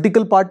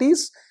political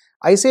parties,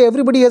 I say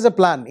everybody has a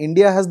plan.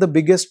 India has the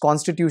biggest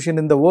constitution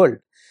in the world.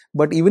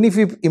 But even if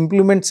we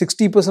implement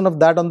 60% of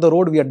that on the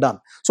road, we are done.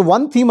 So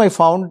one theme I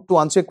found to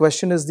answer your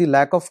question is the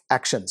lack of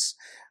actions.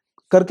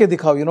 Karke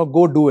dikhao,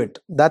 go do it.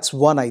 That's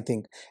one, I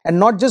think. And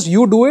not just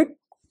you do it,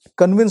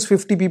 convince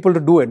 50 people to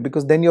do it,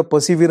 because then your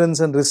perseverance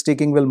and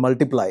risk-taking will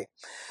multiply.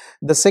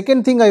 The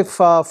second thing I've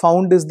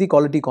found is the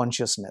quality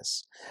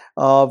consciousness.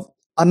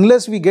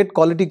 Unless we get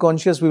quality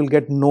conscious, we will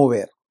get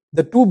nowhere.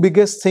 The 2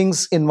 biggest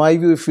things, in my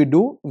view, if we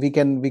do, we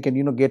can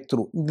get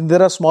through.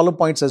 There are smaller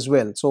points as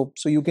well. So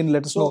you can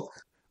let us know.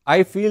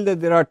 I feel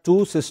that there are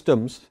 2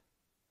 systems.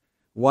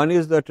 One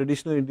is the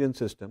traditional Indian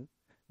system.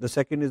 The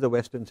second is the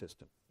Western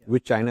system,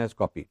 which China has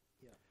copied.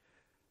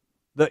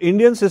 The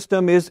Indian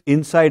system is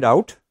inside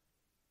out.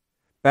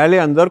 पहले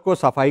अंदर को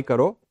सफाई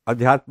करो,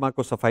 अध्यात्मा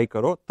को सफाई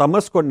करो,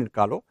 तमस को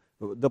निकालो.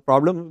 The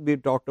problems we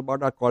talked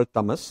about are called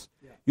tamas.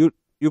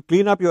 You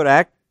clean up your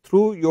act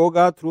through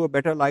yoga, through a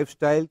better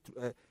lifestyle.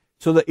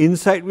 So the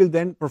inside will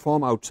then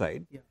perform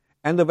outside.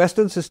 And the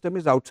Western system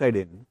is outside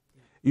in.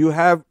 You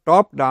have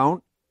top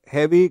down,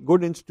 heavy,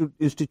 good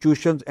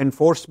institutions,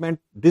 enforcement,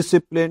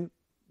 discipline,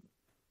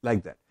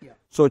 like that.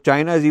 So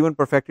China is even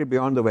perfected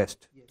beyond the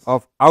West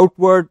of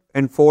outward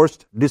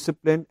enforced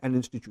discipline and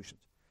institutions.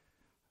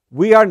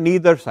 We are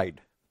neither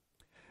side.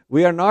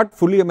 We are not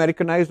fully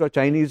Americanized or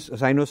Chinese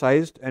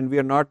Sinicized, and we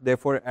are not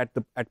therefore at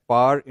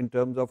par in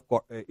terms of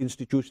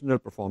institutional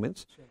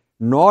performance.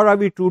 Nor are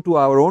we true to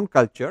our own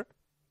culture.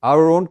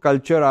 Our own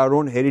culture, our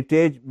own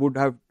heritage would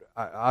have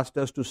asked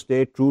us to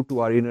stay true to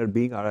our inner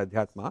being, our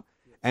adhyatma,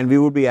 and we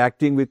would be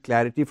acting with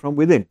clarity from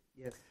within.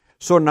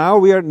 So now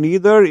we are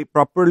neither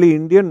properly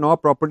Indian nor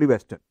properly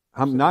Western.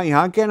 हम ना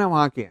यहाँ के ना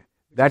वहाँ के हैं.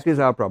 That is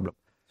our problem.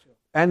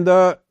 And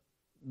the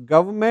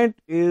government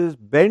is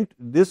bent,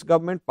 this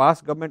government,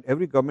 past government,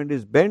 every government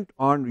is bent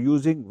on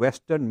using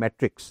Western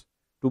metrics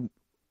to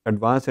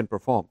advance and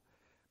perform.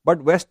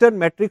 But Western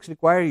metrics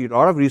require a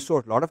lot of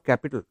resource, a lot of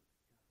capital.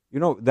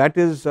 That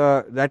is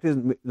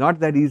not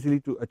that easily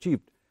to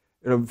achieve.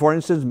 For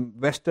instance,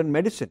 Western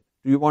medicine.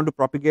 You want to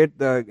propagate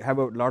have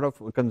a lot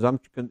of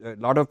consumption, a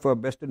lot of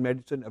Western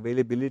medicine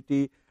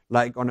availability,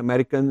 like on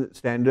American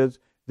standards.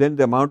 Then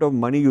the amount of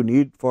money you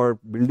need for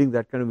building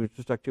that kind of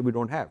infrastructure we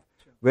don't have.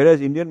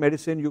 Whereas Indian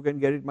medicine, you can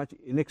get it much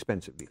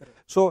inexpensively. Correct.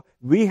 So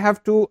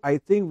I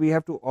think we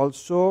have to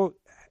also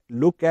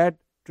look at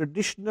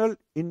traditional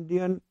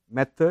Indian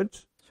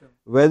methods,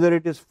 whether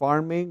it is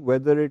farming,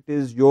 whether it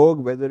is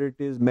yoga, whether it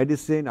is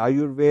medicine,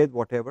 Ayurveda,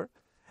 whatever.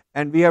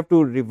 And we have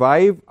to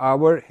revive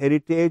our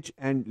heritage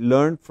and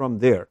learn from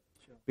there.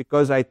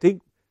 Because I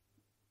think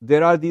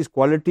there are these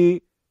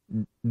quality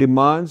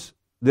demands,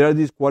 there are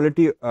these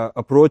quality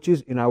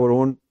approaches in our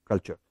own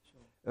culture.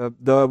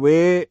 the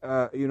way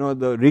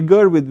the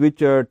rigor with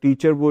which a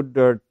teacher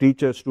would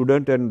teach a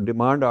student and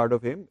demand out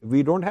of him,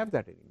 we don't have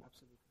that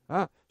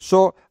anymore.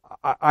 So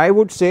I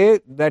would say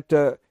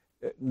that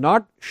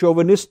not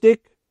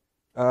chauvinistic,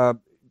 uh,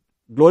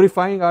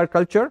 glorifying our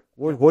culture,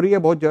 वो हो रही है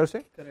बहुत जोर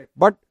से,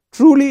 but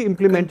truly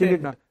implementing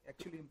it now.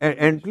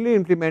 And truly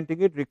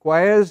implementing it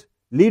requires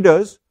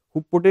leaders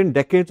who put in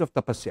decades of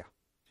tapasya.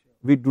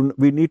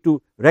 We need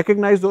to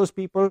recognize those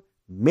people,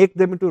 make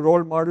them into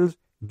role models,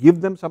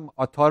 give them some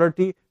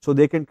authority so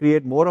they can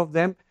create more of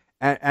them,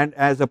 and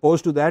as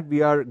opposed to that,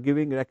 we are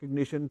giving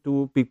recognition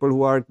to people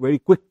who are very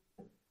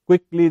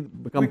quickly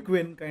become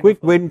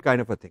quick win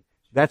kind of a thing.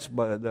 That's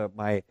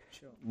my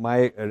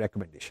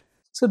recommendation.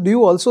 So, do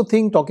you also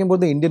think, talking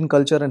about the Indian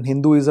culture and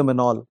Hinduism and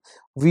all,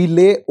 we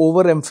lay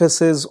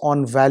overemphasis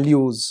on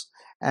values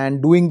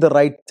and doing the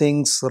right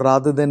things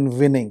rather than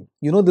winning?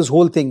 You know, this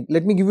whole thing.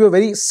 Let me give you a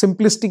very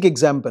simplistic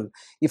example.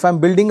 If I'm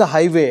building a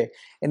highway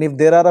and if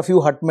there are a few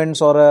hutments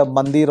or a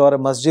mandir or a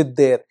masjid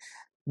there,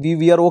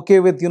 we are okay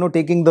with,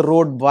 taking the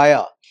road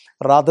via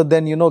rather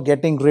than,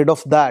 getting rid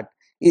of that.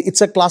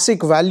 It's a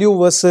classic value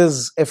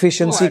versus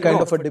efficiency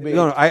kind of a debate.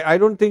 No, I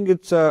don't think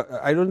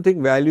I don't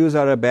think values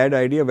are a bad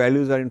idea.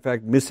 Values are in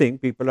fact missing.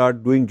 People are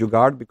doing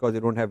jugaad because they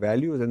don't have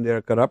values, and they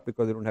are corrupt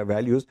because they don't have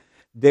values.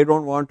 They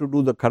don't want to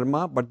do the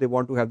karma, but they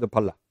want to have the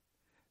phala.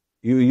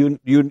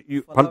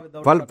 Phal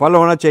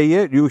hona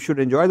chahiye. You should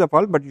enjoy the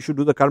phal, but you should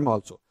do the karma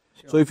also.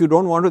 So if you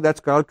don't want to, that's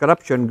called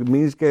corruption. It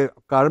means के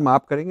कर्म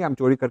आप करेंगे, हम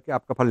चोरी करके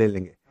आपका फल ले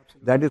लेंगे.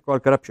 That is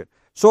called corruption.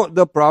 So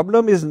the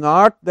problem is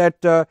not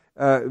that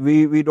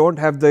we don't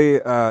have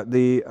the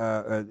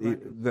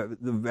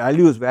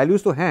values.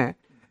 Values to hain,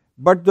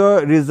 but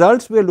the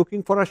results we are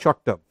looking for are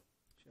short term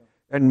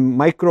and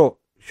micro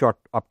short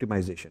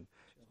optimization.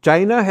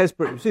 China has,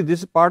 see, this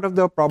is part of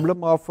the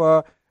problem of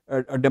a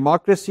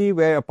democracy,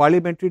 where a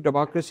parliamentary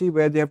democracy,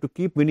 where they have to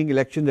keep winning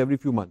elections every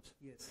few months,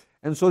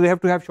 and so they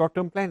have to have short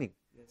term planning.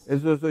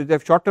 So they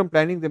have short term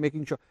planning, they're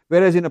making sure.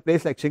 Whereas in a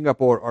place like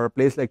Singapore or a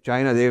place like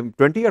China, they have a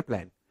 20-year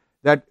plan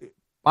that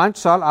 5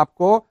 saal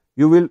aapko,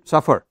 you will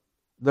suffer.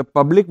 The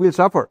public will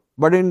suffer.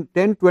 But in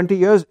 10, 20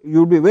 years,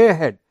 you'll be way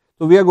ahead.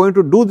 So we are going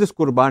to do this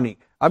kurbani.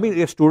 I mean,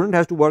 a student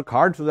has to work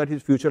hard so that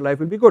his future life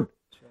will be good.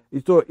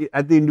 So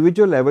at the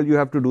individual level, you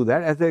have to do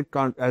that.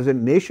 As a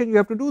nation, you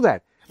have to do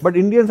that. But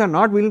Indians are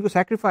not willing to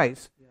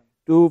sacrifice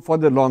for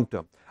the long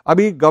term.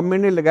 अभी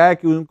government ने लगाया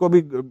कि उनको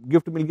भी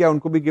gift मिल गया,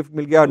 उनको भी gift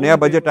मिल गया, नया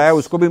बजट आया,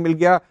 उसको भी मिल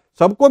गया,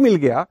 सबको मिल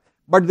गया,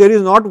 but there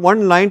is not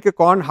one line के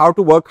कौन how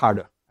to work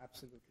harder.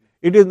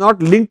 It is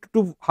not linked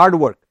to hard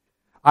work.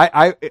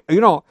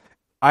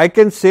 I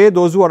can say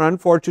those who are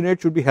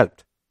unfortunate should be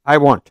helped. I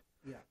want.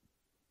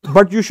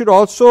 But you should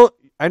also,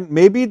 and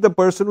maybe the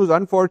person who's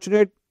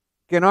unfortunate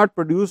cannot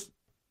produce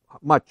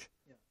much,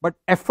 but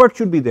effort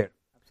should be there.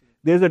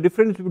 There's a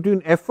difference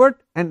between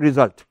effort and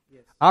result.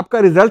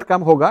 आपका result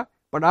कम होगा,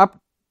 but आप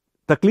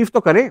तकलीफ तो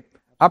करें,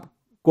 आप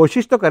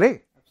कोशिश तो करें.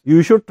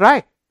 You should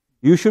try.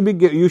 You should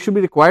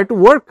be required to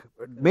work,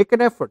 make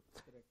an effort.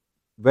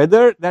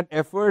 Whether that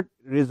effort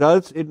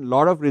results in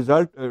lot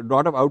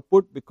of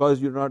output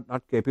because you're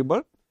not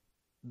capable,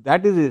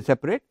 that is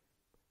separate.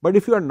 But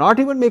if you are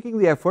not even making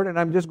the effort and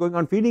I'm just going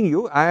on feeding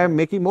you, I am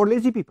making more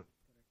lazy people.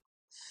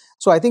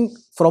 So I think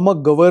from a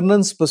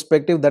governance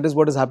perspective, that is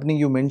what is happening.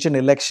 You mentioned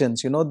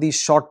elections. The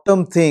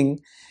short-term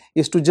thing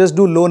is to just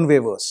do loan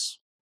waivers,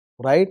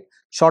 right?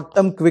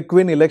 Short-term quick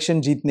win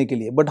election jeetne ke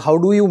liye. But how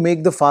do you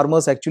make the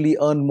farmers actually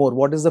earn more?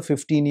 What is the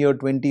 15-year,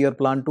 20-year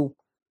plan to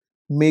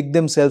make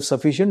them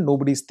self-sufficient?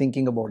 Nobody's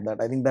thinking about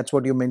that. I think that's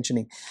what you're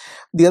mentioning.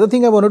 The other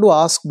thing I wanted to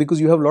ask,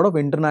 because you have a lot of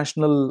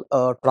international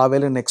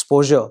travel and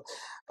exposure,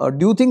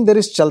 do you think there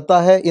is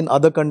chalta hai in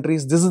other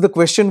countries? This is the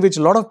question which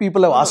a lot of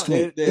people have asked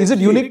me. Is it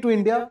unique to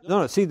India?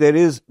 No, see, there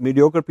is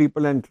mediocre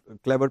people and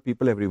clever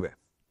people everywhere.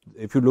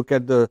 If you look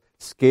at the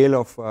scale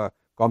of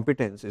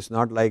competence, it's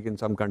not like in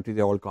some countries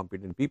they're all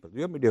competent people.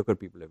 You have mediocre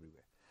people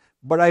everywhere.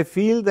 But I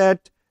feel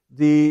that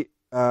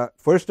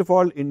first of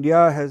all,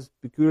 India has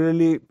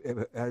peculiarly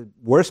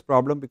worse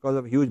problem because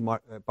of huge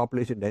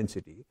population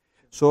density.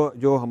 So,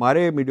 जो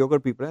हमारे mediocre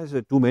people हैं,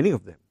 there's too many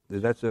of them.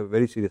 That's a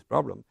very serious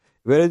problem.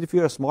 Whereas if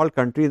you're a small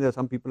country and there are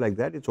some people like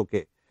that, it's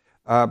okay.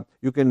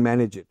 You can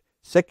manage it.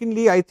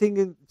 Secondly, I think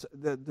in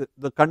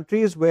the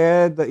countries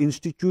where the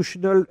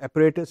institutional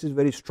apparatus is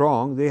very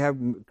strong, they have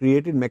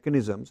created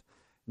mechanisms.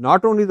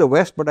 Not only the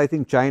West, but I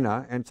think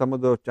China and some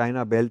of the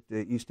China belt,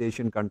 East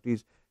Asian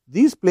countries.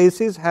 These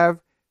places have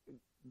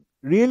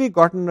really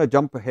gotten a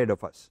jump ahead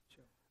of us.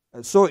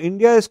 So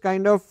India is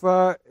kind of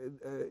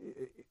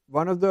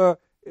one of the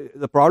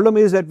problem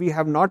is that we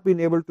have not been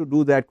able to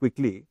do that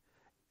quickly,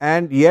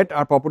 and yet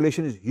our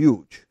population is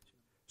huge.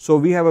 So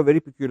we have a very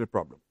peculiar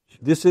problem.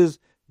 This is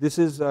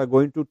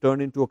going to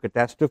turn into a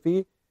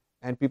catastrophe,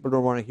 and people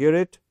don't want to hear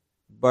it,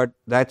 but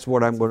that's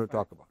what I'm going to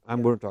talk about.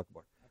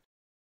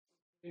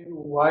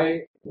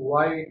 Why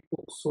it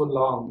took so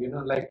long?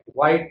 Like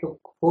why it took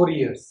 4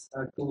 years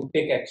to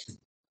take action.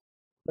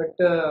 But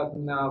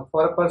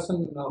for a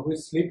person who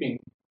is sleeping,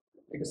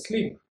 it is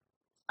sleep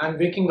and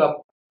waking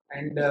up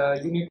and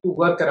you need to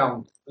work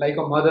around like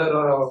a mother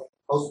or a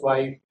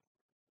housewife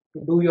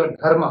to do your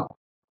dharma.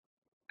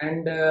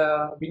 And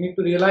we need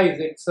to realize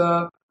it's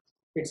a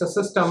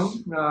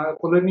system,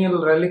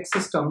 colonial relic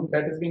system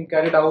that is being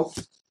carried out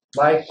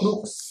by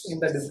crooks in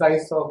the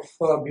disguise of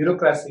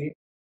bureaucracy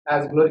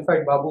as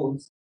glorified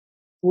babus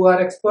who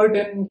are expert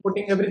in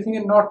putting everything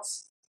in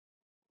knots.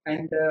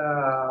 And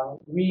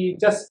we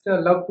just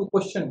love to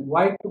question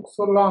why it took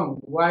so long.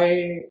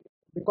 Why?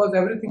 Because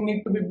everything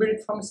needs to be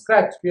built from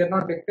scratch. We are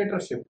not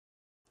dictatorship.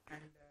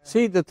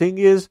 See, the thing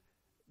is,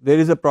 there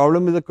is a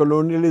problem with the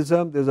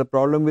colonialism, there is a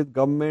problem with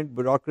government,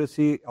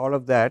 bureaucracy, all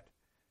of that.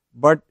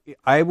 But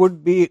I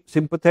would be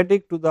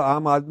sympathetic to the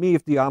Aam Aadmi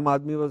if the Aam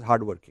Aadmi was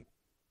hardworking.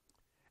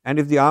 And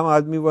if the Aam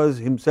Aadmi was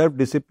himself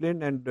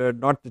disciplined and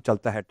not the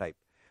Chalta Hai type.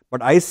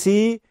 But I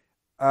see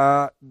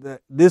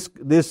this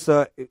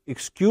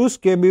excuse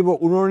के भी वो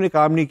उन्होंने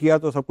काम नहीं किया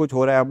तो सब कुछ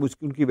हो रहा है, अब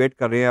उनकी वेट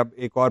कर रहे हैं, अब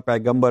एक और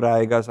पैगंबर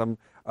आएगा, some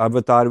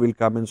avatar will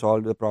come and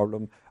solve the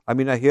problem. I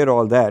mean, I hear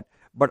all that,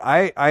 but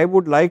I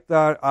would like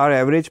our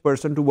average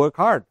person to work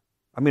hard.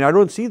 I mean, I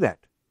don't see that.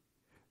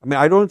 I mean,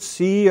 I don't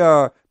see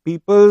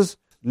people's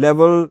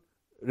level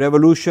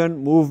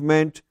revolution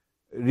movement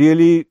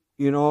really,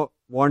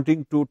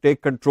 wanting to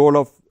take control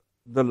of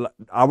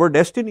our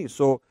destiny.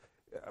 So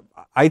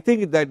I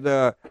think that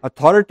the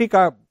authority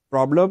ka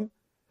problem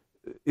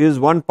is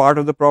one part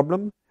of the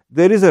problem.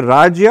 There is a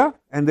Rajya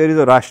and there is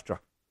a Rashtra.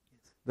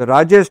 The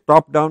Rajya is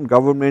top-down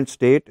government,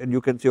 state, and you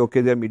can say,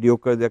 okay, they are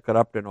mediocre, they are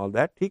corrupt and all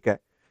that. ठीक है.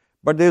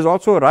 But there is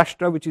also a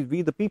Rashtra, which is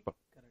we the people.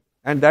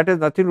 And that has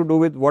nothing to do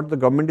with what the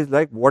government is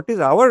like. What is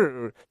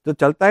the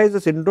Chalta Hai is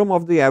the syndrome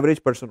of the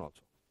average person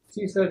also.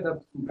 See, sir,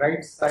 the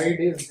bright side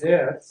is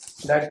there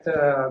that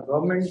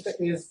government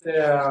is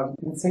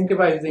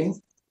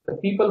incentivizing the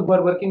people who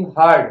are working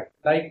hard,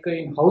 like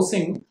in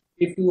housing.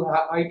 If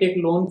I take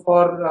loan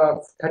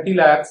for 30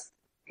 lakhs,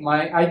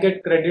 I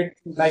get credit,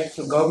 like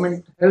the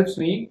government helps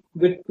me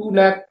with 2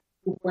 lakh,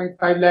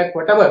 2.5 lakh,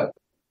 whatever,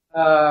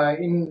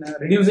 in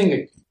reducing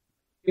it.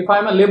 If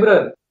I'm a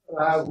laborer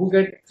who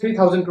get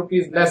 3,000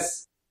 rupees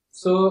less,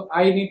 so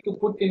I need to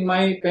put in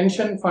my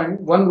pension fund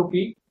 1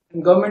 rupee,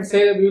 and government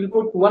say we will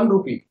put 1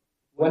 rupee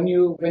when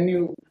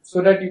you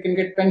so that you can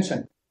get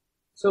pension.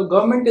 So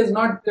government is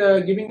not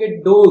giving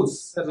it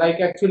doles like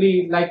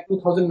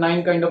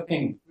 2009 kind of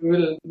thing. We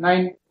will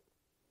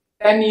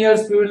 10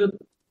 years we will,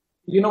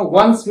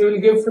 once we will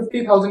give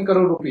 50,000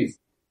 crore rupees.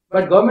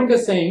 But government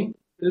is saying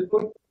we'll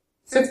put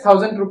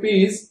 6,000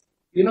 rupees,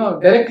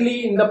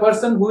 directly in the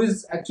person who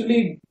is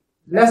actually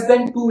less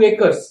than 2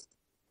 acres.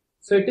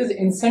 So it is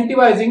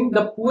incentivizing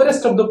the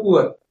poorest of the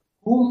poor,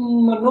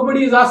 whom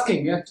nobody is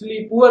asking.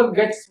 Actually, poor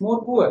gets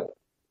more poor.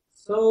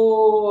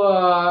 So,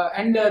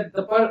 and the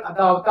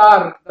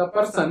avatar, the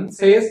person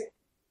says,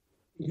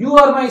 you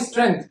are my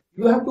strength.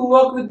 You have to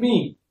work with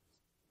me.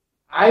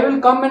 I will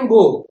come and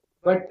go,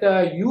 but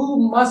you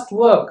must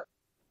work.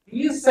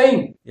 He is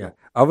saying. Yeah,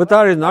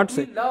 Avatar is not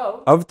saying.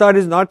 Avatar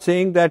is not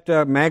saying that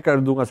मैं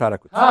कर दूंगा सारा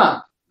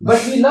कुछ.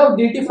 But we love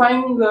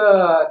deifying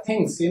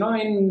things,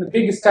 in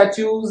big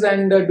statues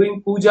and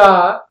doing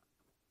puja.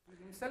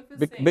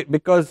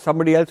 Because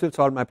somebody else will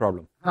solve my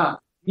problem.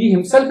 He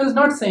himself is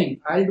not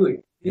saying, I'll do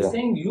it. He's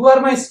saying, you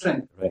are my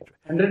strength. Right.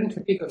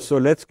 150 crores. So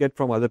let's get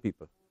from other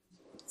people.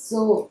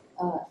 So,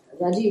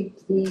 Rajiv,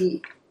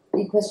 the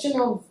question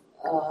of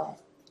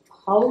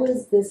how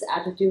is this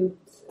attitude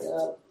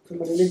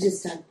from a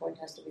religious standpoint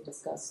has to be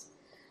discussed.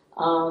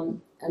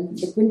 And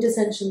the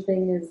quintessential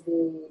thing is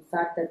the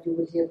fact that you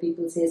will hear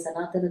people say,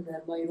 Sanatana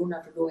Dharma, you don't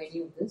have to do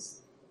any of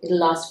this. It'll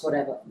last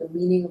forever. The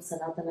meaning of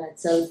Sanatana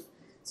itself.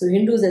 So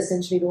Hindus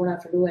essentially don't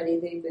have to do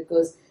anything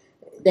because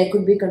there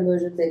could be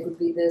conversion, there could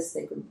be this,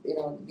 there could,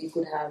 we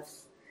could have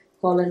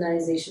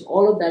colonization,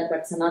 all of that,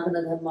 but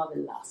Sanatana Dharma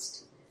will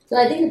last. So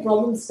I think the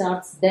problem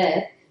starts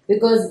there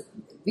because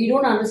we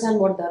don't understand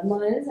what Dharma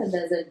is, and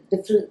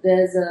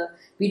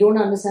we don't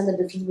understand the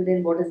difference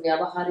between what is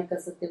Vyavaharika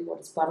Satyam,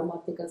 what is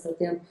Paramarthika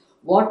Satyam,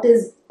 what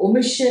is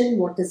omission,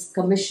 what is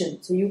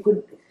commission. So you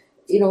could,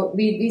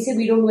 we say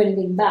we don't do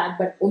anything bad,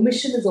 but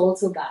omission is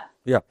also bad.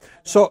 Yeah.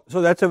 So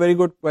that's a very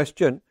good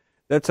question.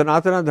 That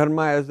Sanatana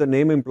Dharma, as the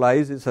name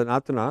implies, is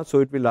Sanatana, so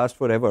it will last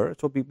forever.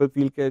 So people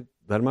feel that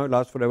Dharma will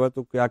last forever,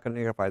 so kya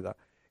karne ka fayda?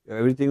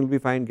 Everything will be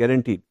fine,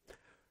 guaranteed.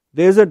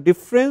 There is a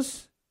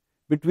difference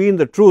between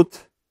the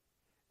truth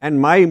and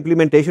my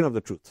implementation of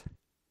the truth.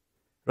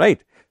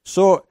 Right?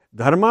 So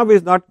Dharma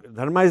is like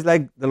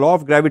the law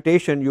of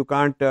gravitation, you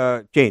can't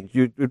change,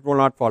 it will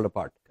not fall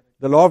apart.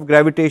 The law of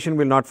gravitation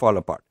will not fall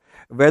apart.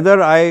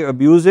 Whether I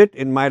abuse it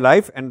in my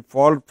life and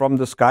fall from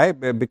the sky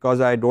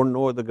because I don't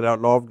know the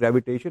law of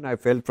gravitation, I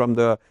fell from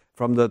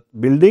the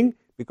building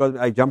because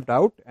I jumped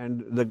out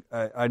and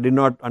I did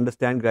not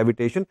understand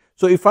gravitation.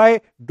 So if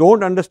I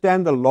don't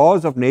understand the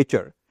laws of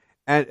nature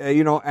and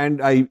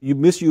you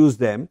misuse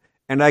them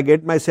and I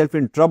get myself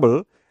in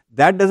trouble,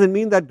 that doesn't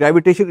mean that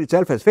gravitation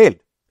itself has failed.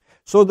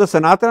 So the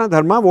Sanatana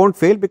Dharma won't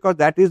fail because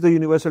that is the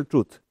universal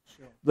truth.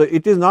 Sure.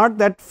 It is not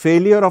that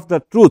failure of the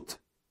truth.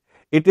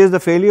 It is the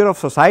failure of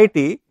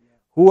society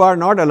who are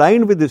not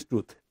aligned with this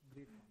truth.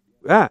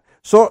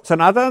 So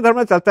Sanatana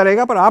Dharma चलता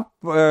रहेगा पर आप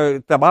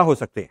तबाह हो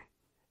सकते हैं.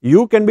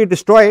 You can be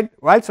destroyed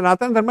while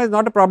Sanatana Dharma is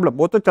not a problem.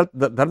 वो तो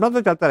धर्म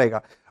तो चलता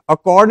रहेगा.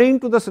 According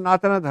to the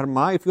Sanatana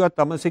Dharma, if you are a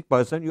tamasic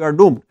person, you are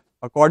doomed.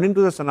 According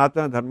to the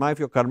Sanatana Dharma, if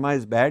your karma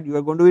is bad, you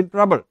are going to be in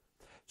trouble.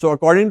 So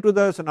according to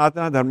the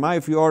Sanatana Dharma,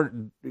 if you are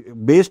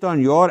based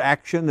on your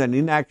actions and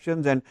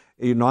inactions and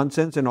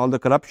nonsense and all the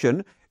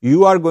corruption,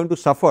 you are going to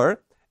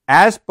suffer.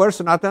 As per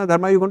Sanatana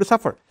Dharma, you are going to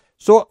suffer.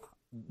 So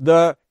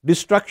the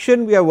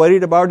destruction we are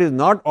worried about is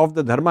not of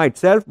the Dharma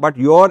itself, but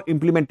your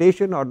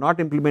implementation or not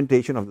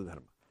implementation of the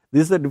Dharma.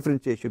 This is the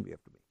differentiation we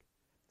have to make.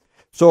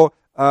 So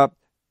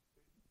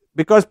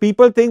because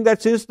people think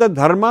that since the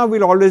Dharma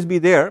will always be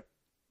there,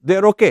 they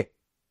are okay.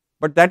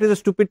 But that is a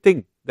stupid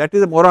thing. That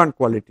is a moron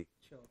quality.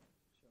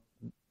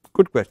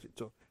 Good question.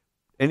 So,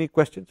 any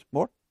questions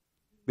more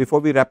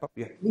before we wrap up?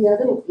 Yeah. The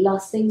other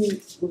last thing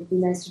would be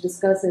nice to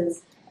discuss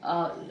is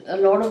a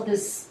lot of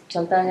this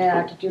chalta hai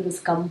attitude has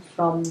come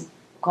from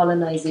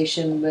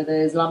colonization,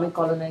 whether Islamic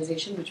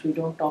colonization, which we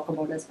don't talk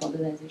about as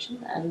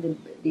colonization, and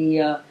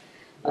the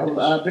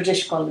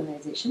British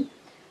colonization.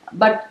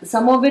 But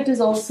some of it is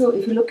also,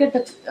 if you look at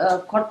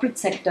the corporate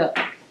sector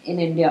in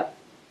India,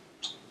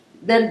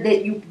 then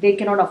they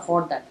cannot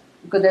afford that,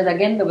 because there's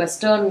again the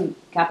Western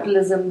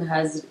capitalism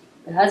has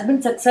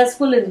been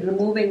successful in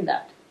removing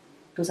that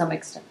to some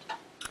extent.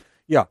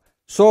 Yeah.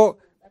 So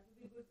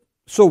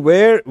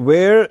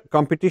where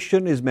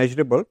competition is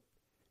measurable,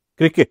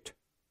 cricket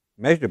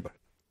measurable.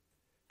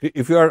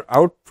 If you are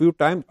out few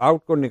times,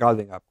 out ko nikal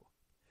denge aapko,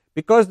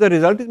 because the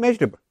result is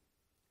measurable.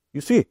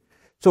 You see.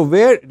 So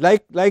where,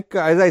 like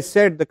as I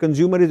said, the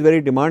consumer is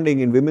very demanding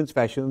in women's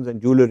fashions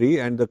and jewelry,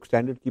 and the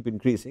standard keep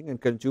increasing,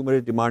 and consumer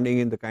is demanding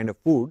in the kind of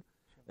food.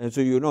 And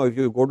so, if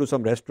you go to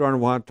some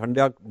restaurant, wahan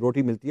thanda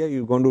roti milti hai,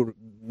 you're going to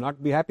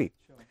not be happy.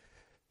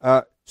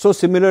 Sure. So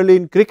similarly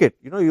in cricket,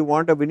 you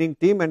want a winning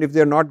team, and if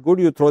they're not good,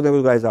 you throw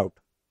those guys out.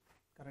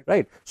 Correct.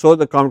 Right? So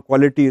the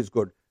quality is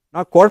good.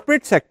 Now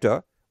corporate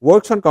sector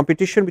works on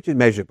competition which is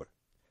measurable.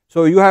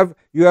 So you have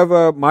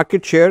a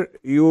market share,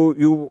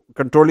 you're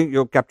capturing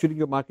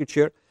your market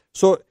share.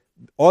 So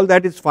all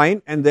that is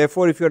fine, and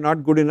therefore if you're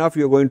not good enough,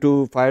 you're going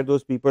to fire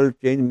those people,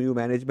 change new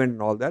management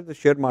and all that. The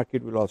share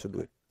market will also do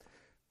it.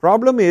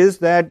 Problem is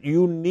that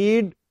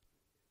you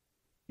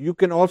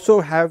can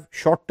also have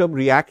short-term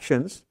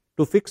reactions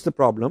to fix the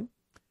problem,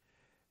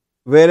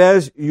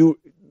 whereas you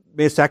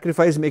may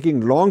sacrifice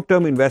making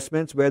long-term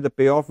investments where the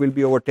payoff will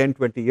be over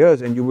 10-20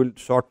 years, and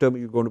short-term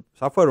you're going to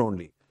suffer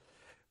only.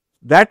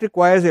 That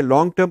requires a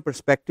long-term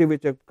perspective,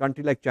 which a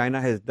country like China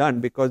has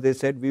done, because they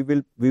said we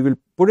will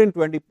put in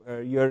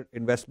 20-year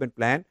investment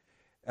plan,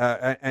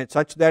 and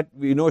such that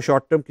we know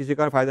short-term kisi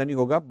ka fayda nahi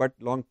hoga, but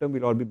long-term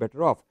we'll all be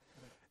better off.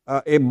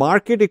 A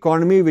market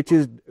economy which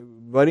is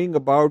worrying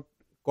about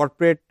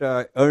corporate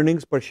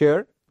earnings per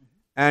share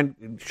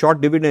and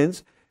short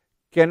dividends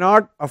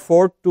cannot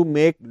afford to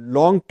make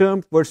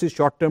long-term versus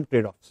short-term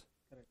trade-offs.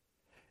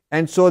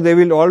 And so they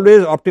will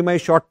always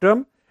optimize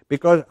short-term,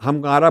 because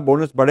हमारा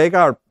bonus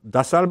बढ़ेगा और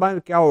 10 साल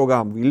बाद क्या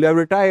होगा, we'll have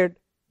retired.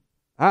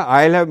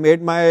 I'll have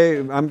made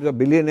I'm a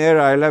billionaire,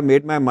 I'll have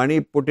made my money,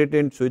 put it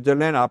in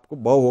Switzerland, आपको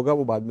बहु होगा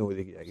वो बाद में हो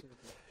जाएगी.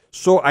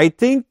 So I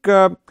think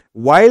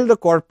while the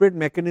corporate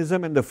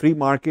mechanism and the free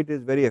market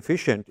is very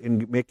efficient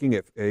in making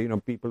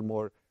people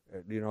more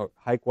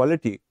high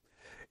quality,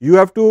 you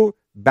have to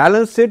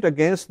balance it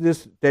against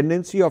this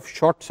tendency of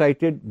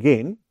short-sighted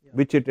gain,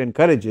 which it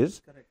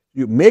encourages. Correct.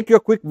 You make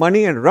your quick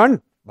money and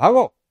run,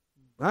 bhago.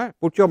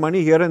 Put your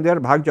money here and there,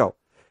 bhag jao.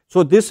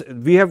 So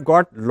we have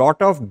got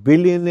lot of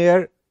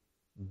billionaire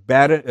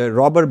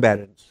robber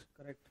barons.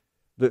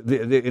 Correct.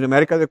 In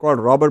America they are called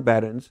robber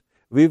barons.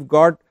 We've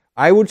got,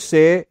 I would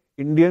say,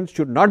 Indians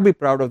should not be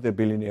proud of their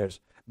billionaires,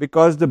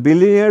 because the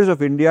billionaires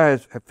of India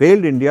have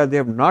failed India. They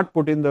have not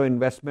put in the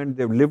investment.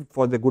 They've lived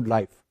for the good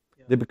life.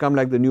 Yeah. They become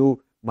like the new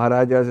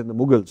Maharajas and the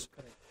Mughals.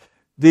 Correct.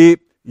 The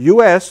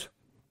US,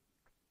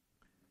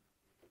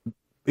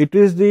 it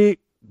is the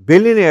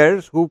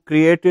billionaires who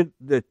created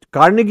the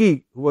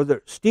Carnegie, who was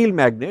a steel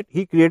magnate.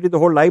 He created the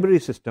whole library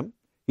system.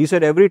 He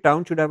said every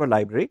town should have a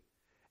library,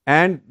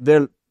 and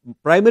the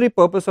primary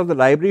purpose of the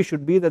library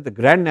should be that the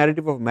grand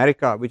narrative of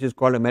America, which is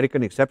called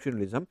American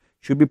exceptionalism,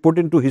 should be put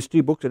into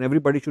history books, and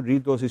everybody should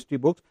read those history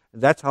books.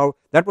 That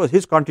was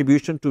his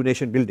contribution to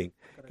nation building.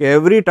 Okay,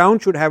 every town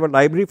should have a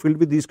library filled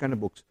with these kind of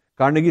books.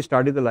 Carnegie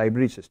started the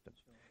library system.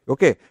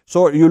 Okay,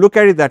 so you look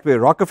at it that way.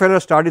 Rockefeller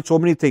started so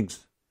many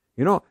things.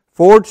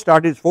 Ford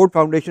started Ford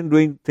Foundation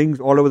doing things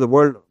all over the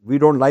world. We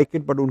don't like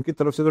it, but unki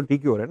taraf se to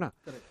theek hi ho raha hai na.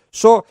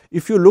 So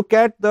if you look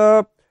at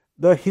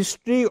the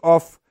history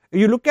of,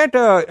 you look at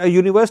a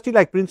university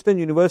like Princeton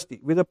University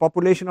with a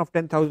population of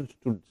 10,000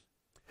 students,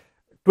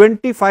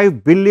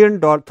 $25 billion,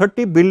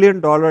 $30 billion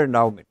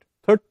endowment,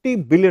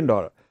 $30 billion.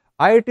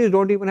 IITs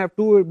don't even have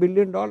 $2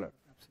 billion.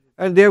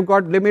 And they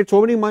made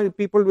so many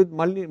people with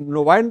money.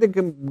 Why don't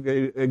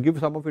they give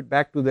some of it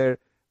back to their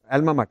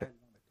alma mater?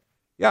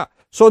 Yeah.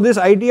 So this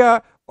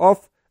idea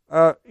of,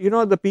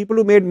 the people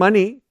who made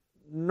money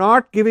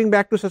not giving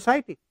back to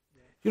society.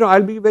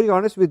 I'll be very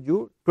honest with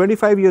you.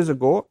 25 years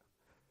ago,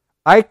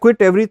 I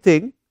quit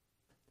everything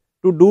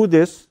to do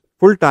this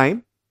full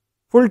time,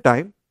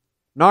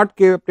 not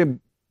के अपने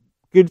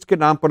kids के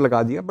नाम पर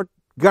लगा दिया, but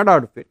get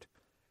out of it.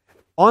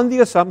 On the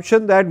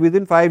assumption that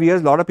within 5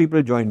 years, a lot of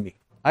people join me.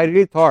 I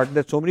really thought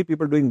that so many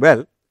people doing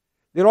well,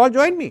 they'll all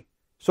join me.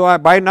 So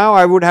by now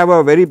I would have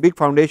a very big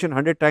foundation,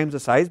 100 times the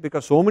size,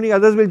 because so many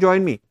others will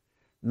join me.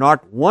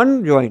 Not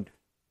one joined.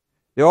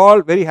 They're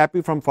all very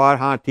happy from far.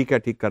 हाँ ठीक है,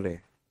 ठीक कर रहे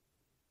हैं.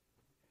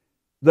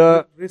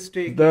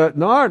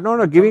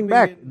 No, giving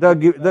back.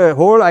 The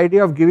whole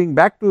idea of giving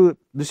back to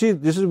this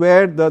is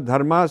where the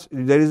dharmas,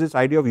 there is this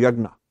idea of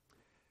yagna.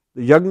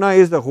 The yagna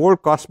is the whole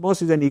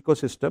cosmos is an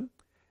ecosystem.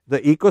 The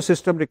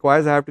ecosystem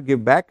requires I have to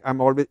give back. I'm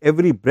always,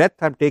 every breath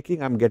I'm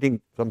taking, I'm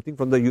getting something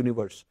from the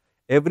universe.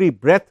 Every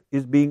breath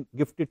is being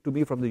gifted to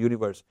me from the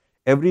universe.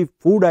 Every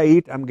food I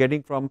eat, I'm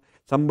getting from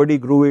somebody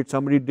grew it,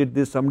 somebody did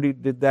this, somebody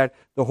did that.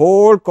 The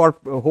whole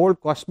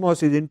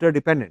cosmos is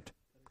interdependent.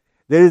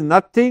 There is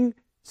nothing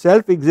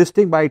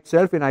self-existing by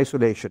itself in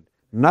isolation.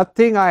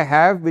 Nothing I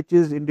have which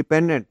is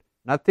independent.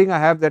 Nothing I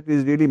have that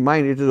is really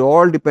mine. It is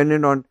all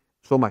dependent on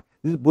so much.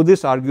 These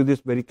Buddhists argue this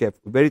very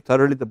carefully, very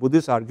thoroughly. The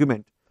Buddhist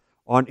argument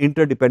on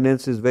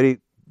interdependence is very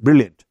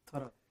brilliant.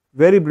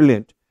 Very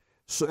brilliant.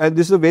 So, and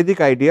this is a Vedic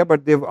idea,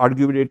 but they've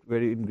argued it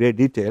very in great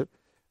detail.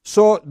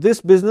 So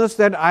this business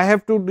that I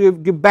have to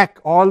give back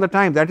all the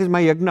time, that is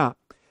my yagna.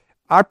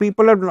 Our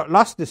people have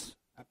lost this.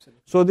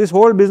 Absolutely. So this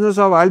whole business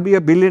of I'll be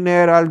a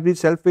billionaire, I'll be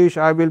selfish,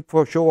 I will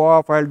for show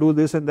off, I'll do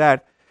this and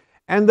that.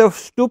 And the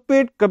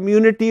stupid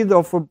community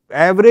of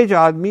average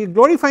army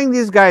glorifying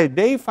these guys,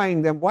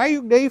 deifying them. Why are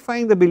you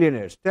deifying the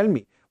billionaires? Tell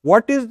me. Why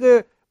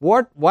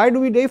do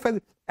we deify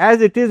them?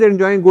 As it is, they're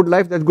enjoying good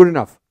life, that's good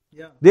enough.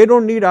 Yeah. They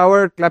don't need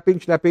our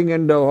clapping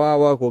and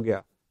ho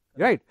gaya.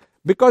 Right?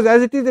 Because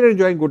as it is, they're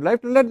enjoying good life,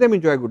 let them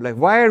enjoy good life.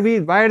 Why are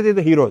they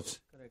the heroes?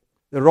 Correct.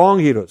 The wrong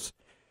heroes.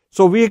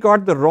 So we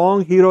got the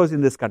wrong heroes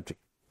in this country.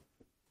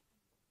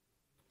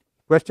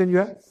 Question you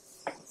have?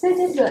 Sir,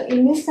 जब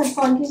Indian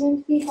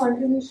subcontinent की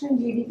contribution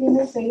GDP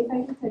में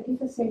 25 to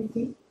 30%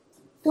 थी,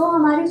 तो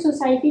हमारी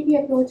society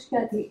की approach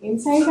क्या थी?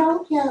 Inside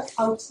out या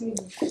outside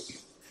out?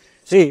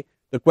 See,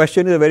 the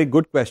question is a very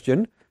good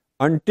question.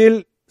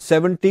 Until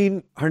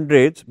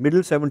 1700s, middle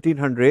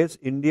 1700s,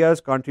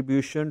 India's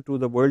contribution to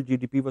the world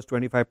GDP was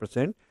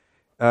 25%.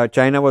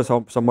 China was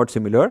somewhat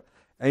similar.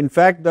 In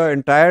fact, the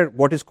entire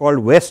what is called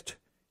West,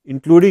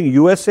 including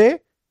USA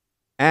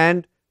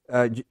and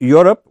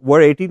Europe,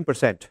 were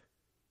 18%.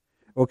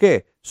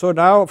 Okay, so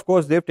now of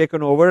course they've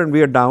taken over and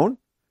we are down.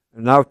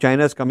 Now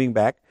China is coming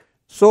back.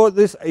 So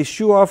this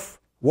issue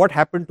of what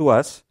happened to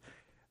us,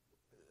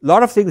 a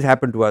lot of things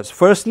happened to us.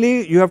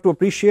 Firstly, you have to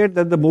appreciate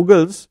that the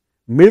Mughals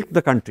milked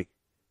the country.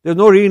 There was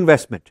no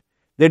reinvestment.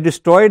 They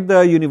destroyed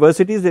the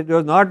universities. There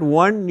was not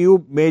one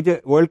new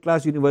major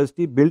world-class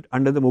university built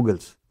under the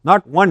Mughals.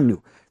 Not one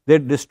new. They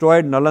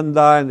destroyed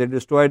Nalanda and they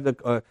destroyed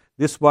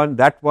this one,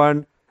 that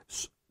one.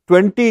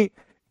 20.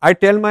 I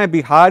tell my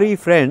Bihari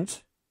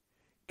friends,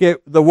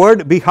 the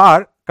word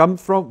Bihar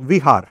comes from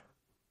Vihar.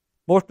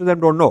 Most of them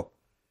don't know.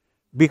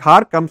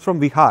 Bihar comes from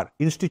Vihar,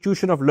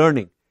 institution of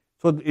learning.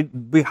 So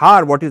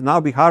Bihar, what is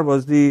now Bihar,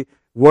 was the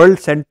world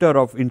center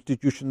of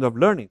institutions of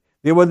learning.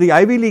 They were the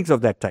Ivy Leagues of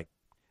that time.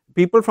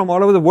 People from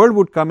all over the world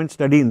would come and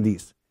study in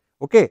these.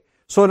 Okay,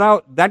 so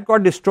now that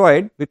got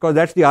destroyed because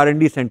that's the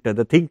R&D center,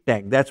 the think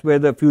tank. That's where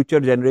the future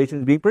generation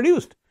is being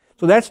produced.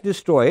 So that's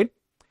destroyed.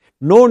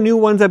 No new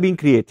ones are being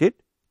created.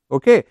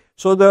 Okay,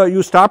 so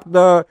you stopped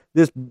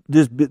this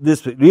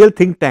real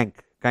think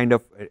tank kind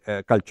of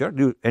culture.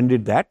 You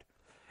ended that,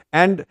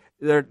 and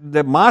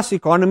the mass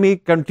economy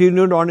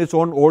continued on its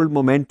own old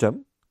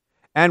momentum,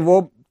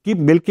 and keep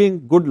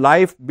milking good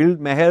life, build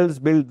mahals,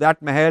 build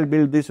that mahal,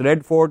 build this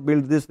red fort,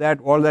 build this,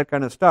 that, all that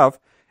kind of stuff,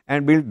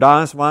 and build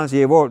dance,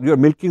 you're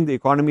milking the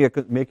economy,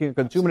 making a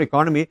consumer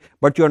economy,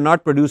 but you're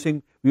not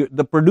producing,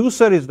 the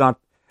producer is not,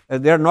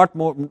 there are not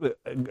more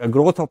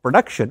growth of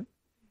production,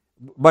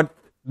 but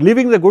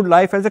living the good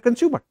life as a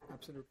consumer.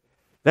 Absolutely.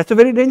 That's a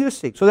very dangerous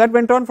thing. So that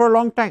went on for a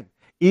long time.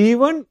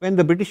 Even when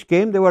the British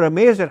came, they were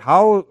amazed at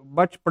how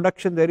much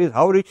production there is,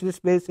 how rich this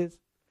place is.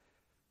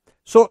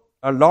 So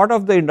a lot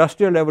of the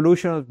industrial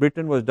revolution of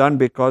Britain was done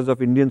because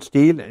of Indian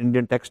steel,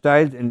 Indian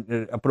textiles,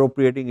 and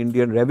appropriating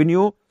Indian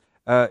revenue,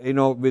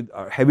 with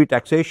heavy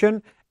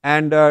taxation,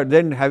 and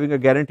then having a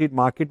guaranteed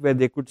market where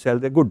they could sell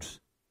their goods,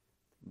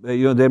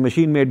 their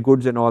machine-made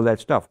goods and all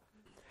that stuff.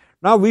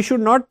 Now we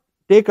should not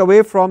take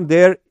away from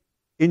their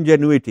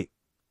ingenuity.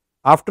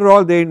 After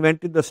all, they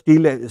invented the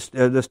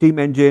steam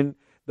engine,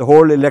 the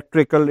whole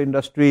electrical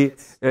industry,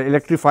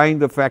 electrifying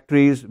the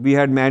factories. We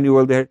had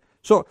manual there.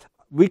 So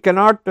we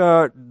cannot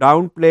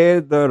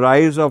downplay the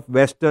rise of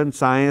Western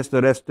science,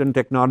 the Western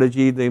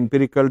technology, the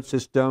empirical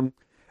system,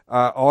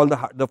 all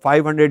the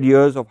 500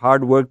 years of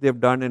hard work they've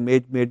done and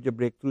major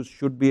breakthroughs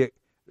should be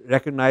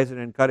recognized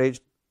and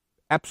encouraged.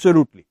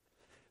 Absolutely.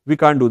 We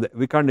can't do that.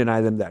 We can't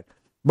deny them that.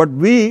 But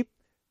we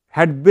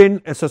had been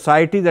a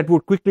society that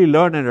would quickly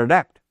learn and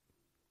adapt.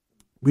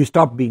 We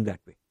stopped being that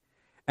way.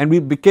 And we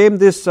became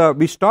this,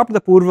 we stopped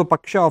the Purva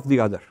Paksha of the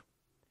other.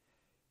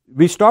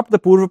 we stopped the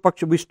Purva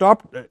Paksha, we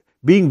stopped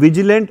being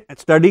vigilant at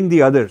studying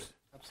the others.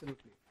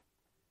 Absolutely.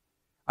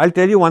 I'll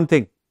tell you one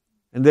thing,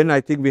 and then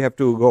I think we have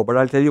to go, but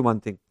I'll tell you one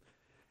thing.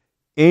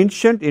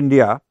 Ancient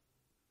India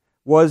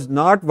was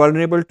not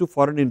vulnerable to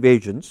foreign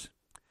invasions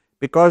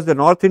because the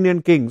North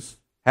Indian kings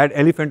had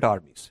elephant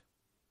armies.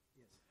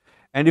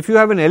 And if you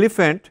have an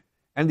elephant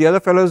and the other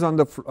fellow is on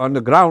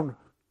the ground,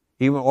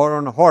 or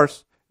on a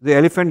horse, the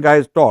elephant guy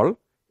is tall,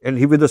 and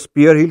he with a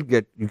spear he'll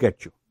get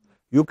you.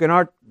 You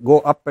cannot go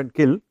up and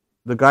kill.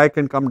 The guy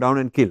can come down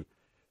and kill.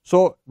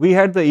 So we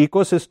had the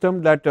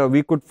ecosystem that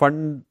we could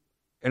fund.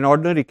 An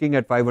ordinary king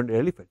had 500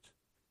 elephants,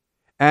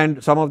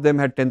 and some of them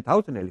had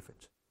 10,000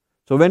 elephants.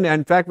 So when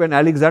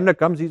Alexander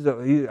comes, he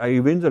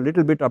wins a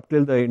little bit up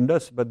till the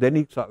Indus, but then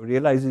he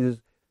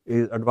realizes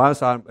his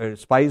advanced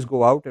spies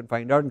go out and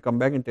find out and come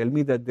back and tell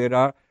me that there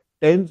are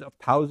tens of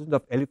thousands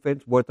of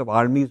elephants worth of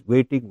armies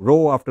waiting,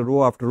 row after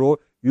row after row.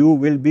 You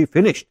will be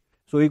finished.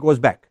 So he goes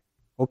back.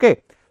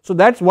 Okay, so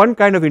that's one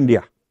kind of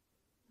India.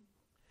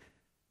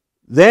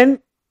 Then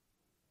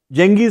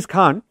Genghis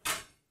Khan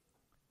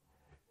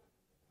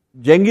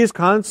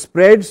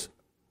spreads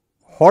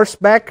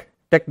horseback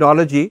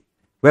technology,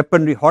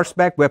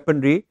 horseback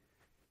weaponry.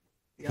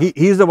 He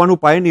is the one who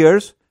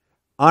pioneers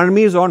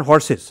armies on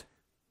horses.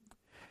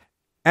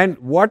 And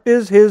what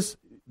is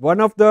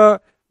one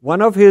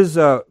of his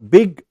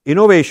big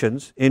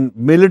innovations in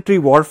military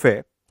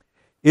warfare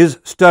is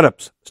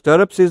stirrups.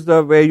 Stirrups is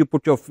the way you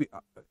put your feet,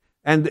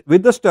 and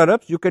with the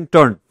stirrups you can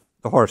turn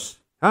the horse.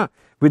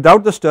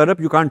 Without the stirrup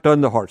you can't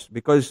turn the horse,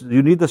 because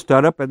you need the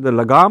stirrup and the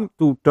lagam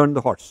to turn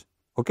the horse.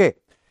 Okay,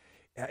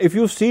 if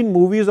you've seen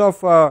movies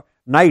of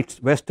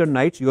knights, Western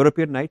knights,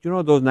 European knights, you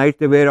know those knights,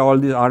 they wear all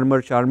these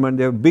armor, and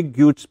they have big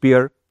huge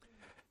spear.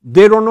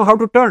 They don't know how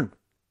to turn.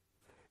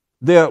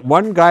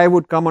 One guy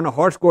would come on a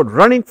horse, go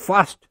running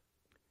fast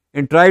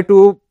and try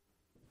to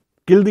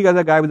kill the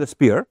other guy with a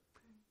spear,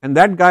 and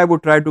that guy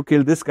would try to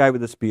kill this guy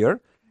with a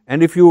spear,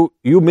 and if you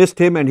missed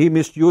him and he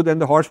missed you, then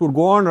the horse would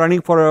go on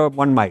running for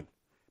 1 mile,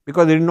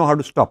 because they didn't know how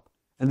to stop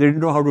and they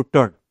didn't know how to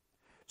turn.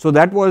 So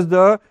that was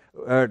the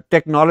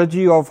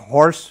technology of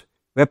horse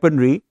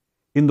weaponry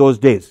in those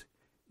days.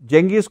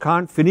 Genghis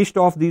Khan finished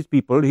off these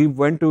people. He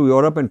went to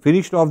Europe and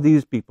finished off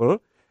these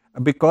people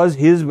because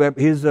he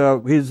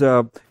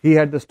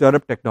had the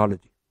stirrup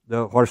technology,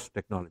 the horse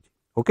technology.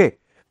 Okay.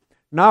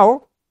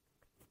 Now,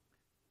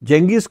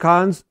 Genghis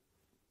Khan's,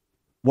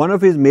 one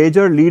of his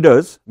major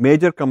leaders,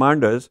 major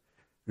commanders,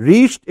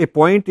 reached a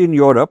point in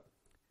Europe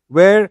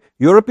where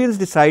Europeans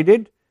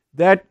decided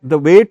that the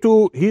way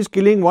he's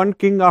killing one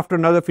king after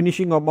another,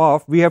 finishing them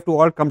off, we have to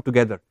all come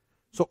together.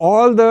 So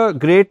all the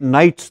great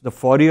knights, the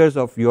warriors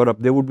of Europe,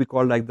 they would be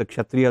called like the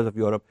Kshatriyas of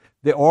Europe,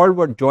 they all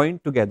were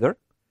joined together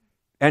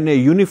and a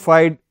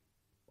unified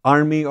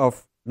army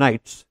of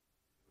knights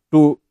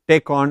to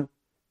take on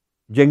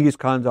Genghis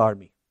Khan's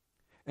army.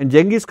 And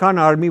Genghis Khan's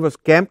army was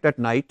camped at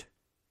night,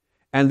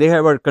 and they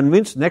were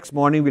convinced next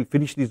morning we'll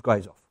finish these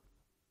guys off.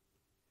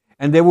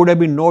 And there would have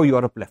been no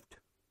Europe left.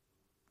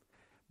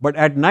 But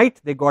at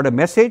night they got a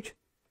message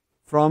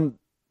from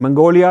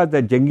Mongolia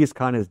that Genghis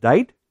Khan has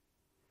died,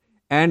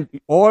 and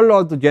all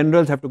of the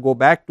generals have to go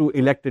back to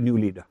elect a new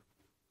leader.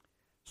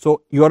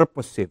 So Europe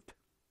was saved.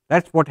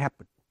 That's what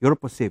happened.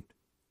 Europe was saved.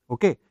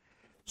 Okay.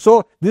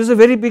 So this is a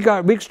very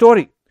big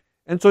story.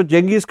 And so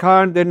Genghis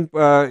Khan, then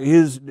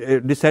his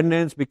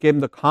descendants became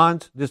the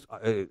Khans. This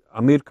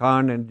Amir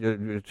Khan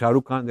and Shah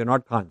Rukh Khan, they're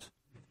not Khans.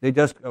 They're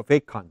just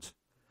fake Khans.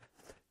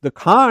 The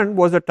Khan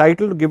was a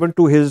title given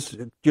to his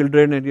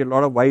children, and a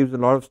lot of wives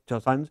and a lot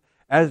of sons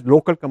as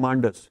local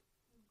commanders.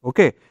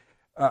 Okay.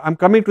 I'm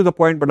coming to the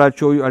point, but I'll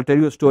tell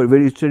you a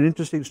story. It's an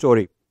interesting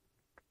story.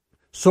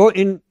 So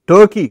in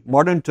Turkey,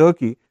 modern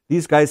Turkey,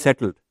 these guys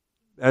settled,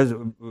 as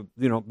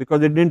because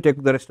they didn't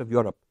take the rest of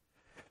Europe.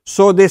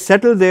 So they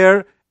settled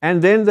there,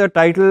 and then the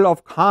title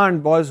of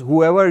Khan was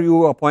whoever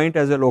you appoint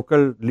as a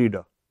local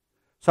leader.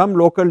 Some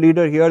local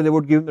leader here, they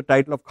would give him the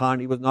title of Khan.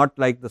 He was not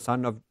like the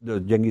son of the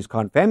Genghis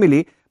Khan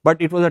family,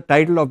 but it was a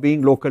title of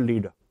being local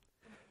leader.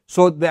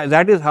 So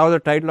that is how the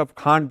title of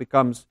Khan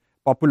becomes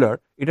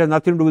popular. It has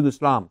nothing to do with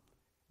Islam.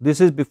 This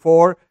is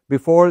before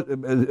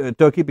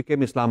Turkey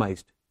became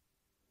Islamized.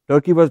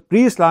 Turkey was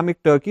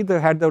pre-Islamic Turkey. They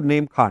had the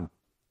name Khan.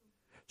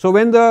 So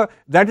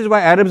that is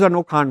why Arabs are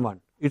no Khan one.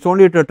 It's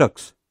only the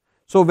Turks.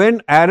 So when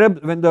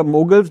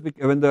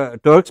the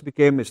Turks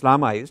became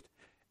Islamized,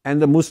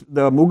 and the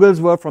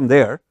Mughals were from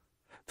there,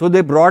 so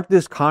they brought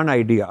this Khan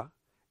idea,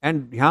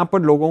 and यहाँ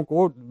पर लोगों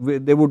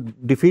को they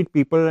would defeat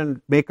people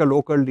and make a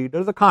local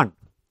leader, the Khan.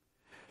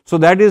 So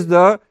that is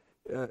the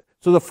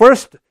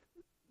first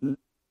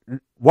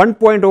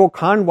 1.0,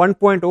 Khan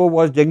 1.0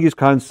 was Genghis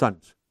Khan's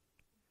sons.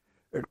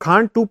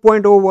 Khan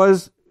 2.0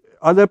 was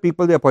other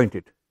people they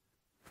appointed.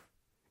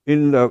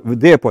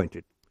 They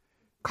appointed.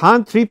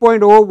 Khan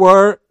 3.0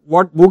 were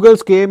what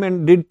Mughals came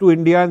and did to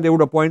India, and they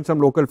would appoint some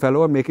local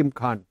fellow and make him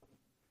Khan.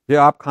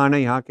 आप खान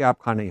है यहाँ के, आप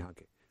खान है यहाँ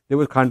के. There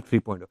was Khan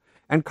 3.0.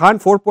 And Khan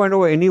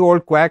 4.0, any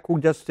old quack who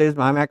just says,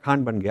 मैं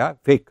Khan बन गया,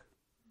 fake.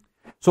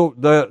 So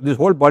this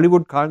whole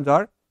Bollywood Khans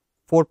are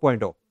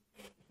 4.0.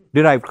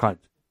 derived Khans.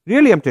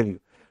 Really, I'm telling you.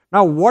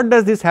 Now, what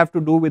does this have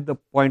to do with the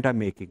point I'm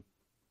making?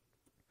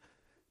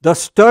 The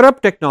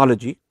stirrup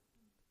technology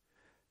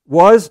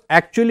was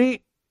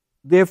actually,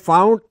 they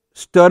found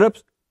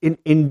stirrups in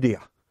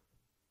India,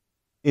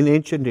 in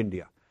ancient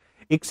India,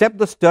 except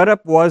the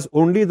stirrup was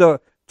only the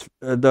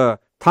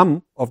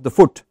thumb of the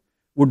foot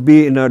would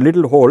be in a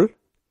little hole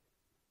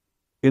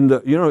in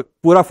the,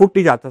 pura foot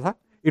hi jata tha.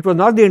 It was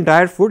not the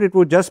entire foot, it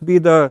would just be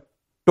the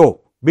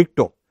toe, big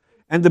toe.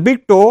 And the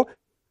big toe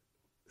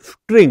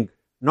string,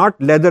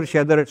 not leather,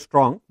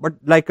 strong, but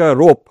like a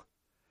rope,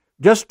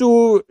 just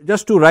to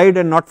ride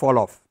and not fall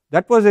off.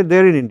 That was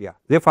there in India.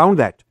 They found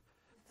that.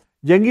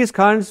 Genghis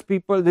Khan's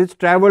people, this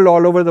traveled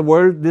all over the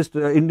world. This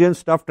Indian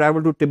stuff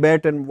traveled to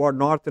Tibet and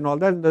north and all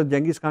that. And the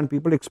Genghis Khan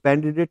people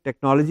expanded it,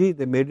 technology.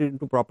 They made it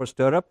into proper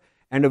stirrup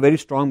and a very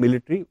strong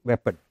military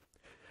weapon.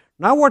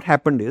 Now what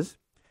happened is,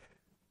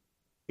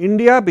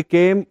 India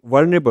became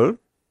vulnerable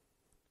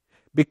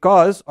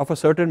because of a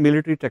certain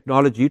military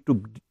technology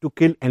to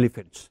kill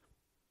elephants.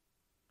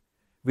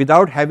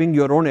 Without having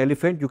your own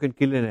elephant, you can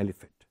kill an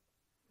elephant.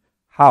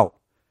 How?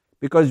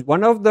 Because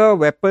one of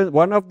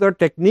the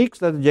techniques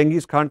that the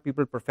Genghis Khan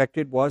people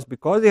perfected was,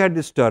 because they had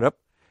this stirrup,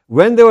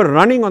 when they were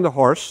running on the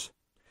horse,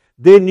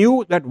 they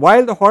knew that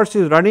while the horse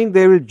is running,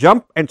 they will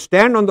jump and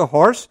stand on the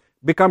horse,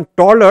 become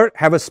taller,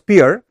 have a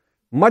spear,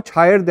 much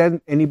higher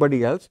than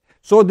anybody else.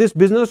 So this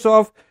business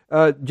of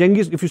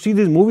Genghis, if you see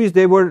these movies,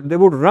 they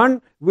would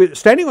run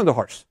standing on the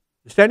horse.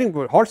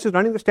 Horse is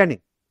running, they're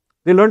standing.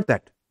 They learned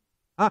that.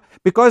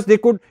 Because they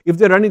could, if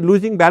they're running,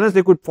 losing balance,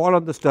 they could fall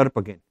on the stirrup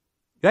again.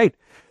 Right?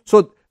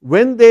 So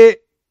when they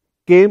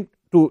came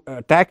to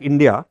attack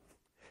India,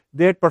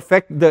 they had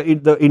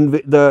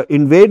the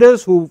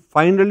invaders who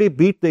finally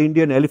beat the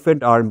Indian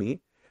elephant army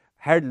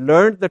had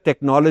learned the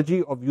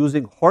technology of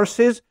using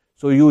horses.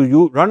 So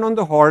you run on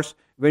the horse.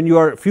 When you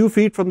are a few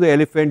feet from the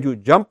elephant, you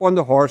jump on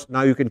the horse.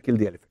 Now you can kill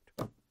the elephant.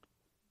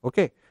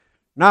 Okay.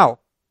 Now,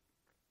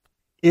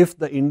 if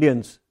the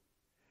Indians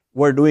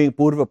were doing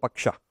Purva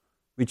Paksha,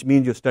 which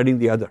means you're studying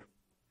the other,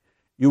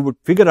 you would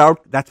figure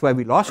out that's why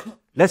we lost.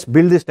 Let's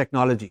build this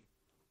technology.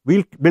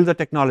 We'll build the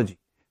technology,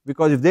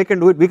 because if they can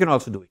do it, we can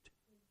also do it.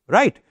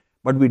 Right?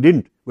 But we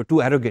didn't. We're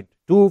too arrogant,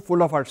 too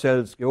full of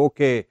ourselves.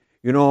 Okay,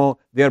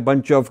 they're a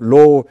bunch of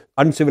low,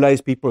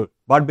 uncivilized people,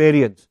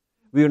 barbarians.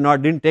 We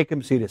didn't take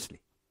them seriously.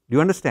 Do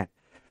you understand?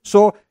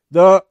 So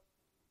the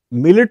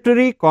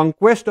military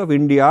conquest of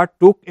India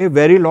took a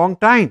very long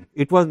time.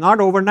 It was not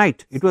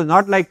overnight. It was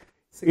not like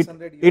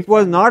it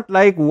was not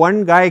like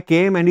one guy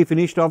came and he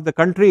finished off the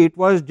country. It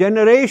was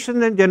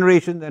generations and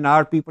generations, and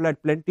our people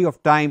had plenty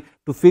of time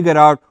to figure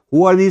out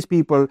who are these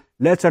people.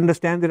 Let's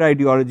understand their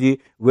ideology.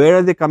 Where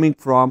are they coming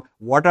from?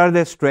 What are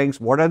their strengths?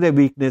 What are their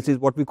weaknesses?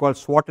 What we call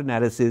SWOT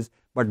analysis.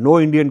 But no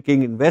Indian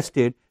king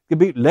invested.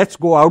 Let's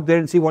go out there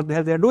and see what the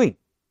hell they're doing.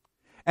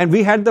 And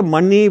we had the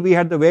money, we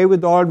had the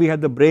wherewithal, we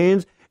had the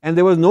brains, and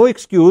there was no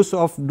excuse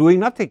of doing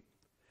nothing.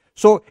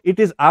 So it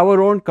is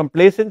our own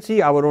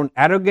complacency, our own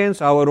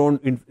arrogance, our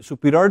own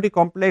superiority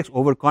complex,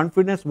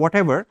 overconfidence,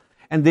 whatever,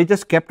 and they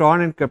just kept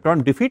on and kept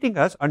on defeating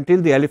us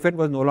until the elephant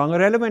was no longer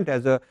relevant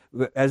as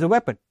a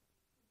weapon.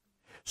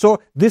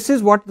 So this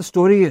is what the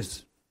story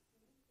is.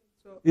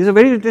 It's a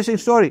very interesting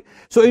story.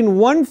 So in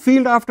one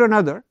field after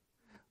another,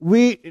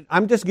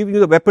 I'm just giving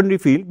you the weaponry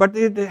field, but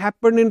it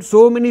happened in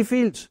so many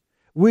fields.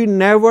 We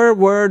never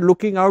were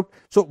looking out.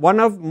 So one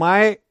of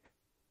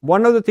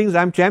the things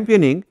I'm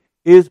championing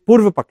is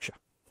Purva Paksha.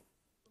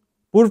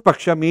 Purva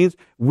Paksha means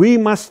we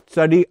must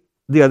study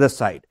the other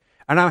side,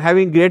 and I'm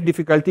having great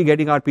difficulty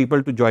getting our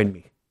people to join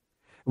me.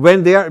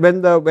 When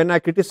I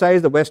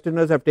criticize the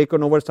Westerners have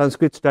taken over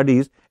Sanskrit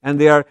studies and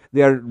they are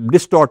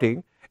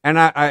distorting, and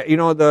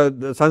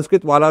the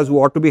Sanskrit walas who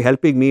ought to be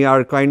helping me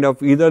are kind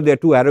of either they're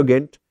too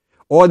arrogant,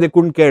 or they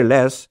couldn't care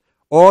less,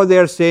 or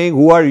they're saying,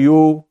 who are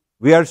you?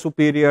 We are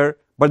superior,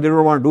 but they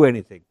don't want to do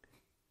anything.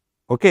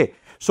 Okay,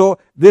 so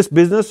this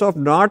business of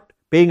not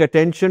paying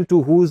attention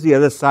to who's the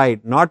other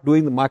side, not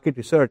doing the market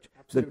research,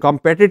 the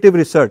competitive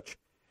research,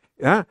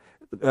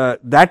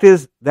 that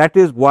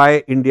is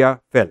why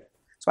India fell.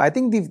 So I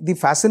think the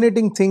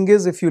fascinating thing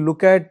is, if you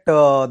look at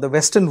the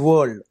Western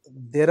world,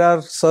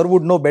 Sir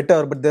would know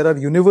better, but there are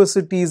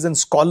universities and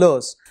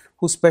scholars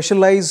who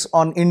specialize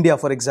on India,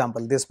 for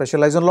example. They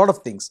specialize on a lot of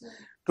things.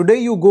 Today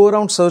you go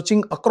around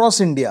searching across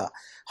India,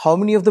 how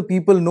many of the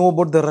people know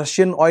about the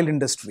Russian oil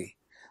industry?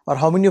 Or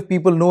how many of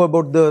people know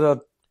about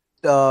the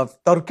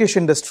Turkish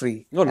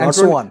industry and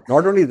so on?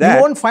 Not only that.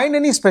 You won't find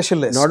any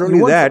specialists. Not only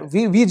that.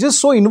 We just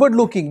so inward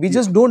looking. We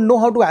just don't know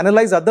how to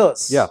analyze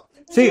others. Yeah.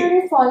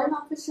 See, foreign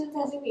officers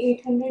having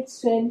 800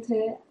 strength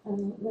hai,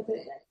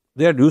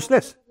 they are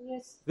useless.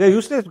 Yes. They are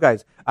useless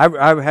guys.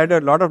 I've had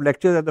a lot of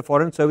lectures at the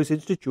Foreign Service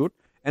Institute,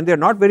 and they are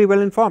not very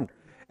well informed.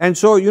 And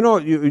so, you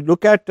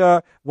look at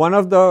one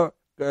of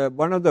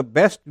the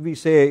best, we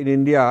say in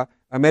India,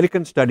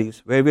 American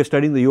studies, where we are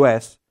studying the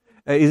US,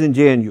 is in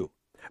JNU.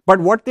 But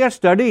what they are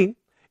studying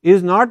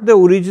is not the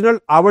original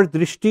our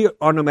drishti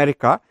on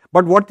America,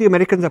 but what the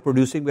Americans are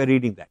producing. We are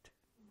reading that.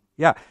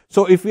 Yeah.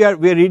 So if we are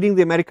reading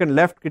the American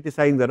left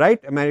criticizing the right,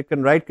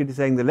 American right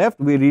criticizing the left,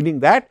 we are reading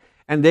that,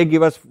 and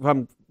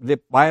they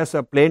buy us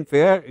a plane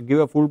fare, give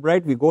a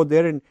Fulbright, we go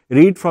there and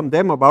read from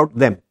them about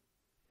them.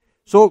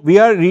 So we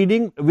are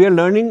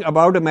learning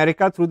about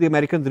America through the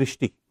American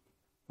drishti.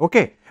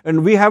 Okay,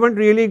 and we haven't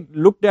really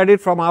looked at it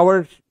from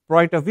our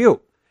point of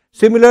view.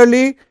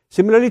 Similarly,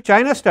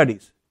 China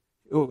studies.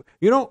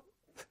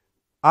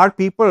 Our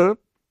people,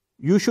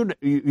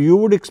 you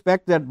would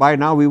expect that by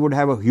now we would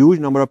have a huge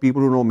number of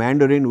people who know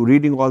Mandarin, who are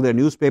reading all their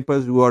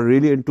newspapers, who are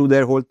really into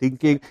their whole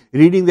thinking,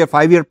 reading their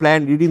 5-year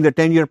plan, reading the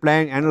 10-year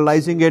plan,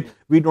 analyzing it.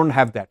 We don't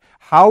have that.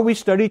 How we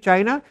study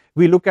China?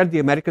 We look at the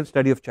American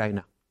study of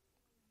China,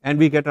 and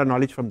we get our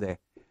knowledge from there.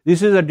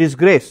 This is a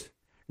disgrace.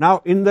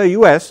 Now, in the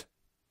US,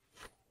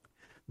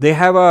 they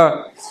have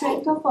a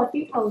strength of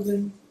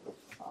 40,000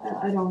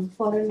 around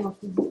foreign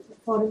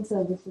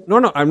services.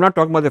 No, I'm not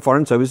talking about the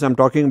foreign service. I'm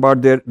talking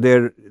about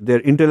their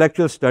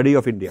intellectual study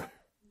of India.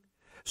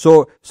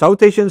 So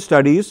South Asian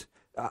studies,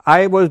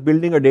 I was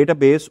building a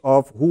database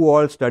of who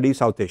all study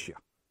South Asia,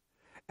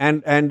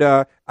 and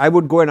I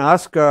would go and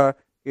ask,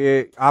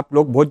 आप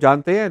लोग बहुत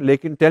जानते हैं,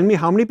 लेकिन tell me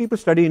how many people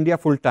study India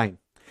full time?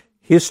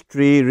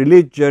 History,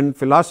 religion,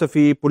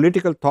 philosophy,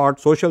 political thought,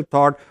 social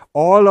thought,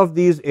 all of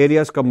these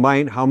areas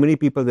combined, how many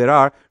people there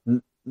are?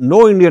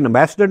 No Indian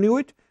ambassador knew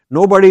it.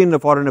 Nobody in the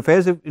foreign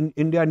affairs in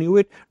India knew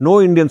it. No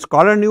Indian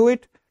scholar knew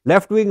it.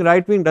 Left wing,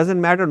 right wing,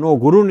 doesn't matter. No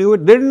guru knew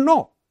it. They didn't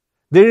know.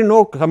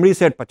 Somebody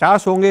said 50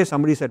 honge,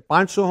 somebody said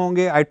 500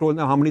 honge. I told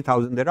them how many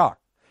thousand there are.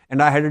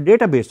 And I had a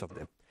database of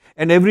them.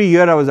 And every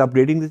year I was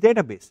updating this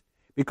database.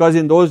 Because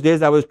in those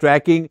days I was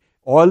tracking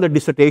all the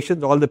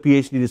dissertations, all the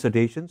PhD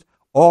dissertations,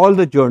 all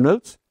the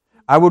journals.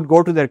 I would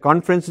go to their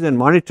conferences and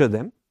monitor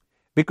them.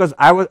 Because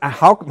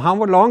how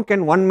long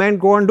can one man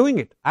go on doing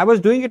it? I was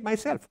doing it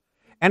myself.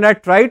 And I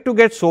tried to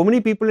get so many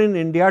people in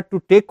India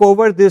to take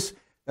over this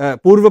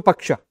Purva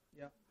Paksha.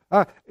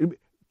 Yeah.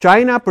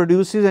 China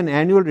produces an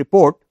annual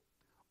report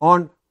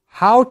on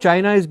how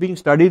China is being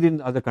studied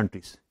in other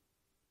countries.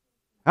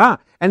 And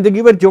they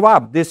give a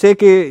jawab. They say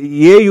कि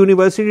ये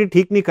university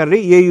ठीक नहीं कर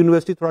रही, ये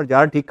university थोड़ा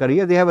ज़्यादा ठीक कर रही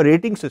है. They have a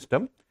rating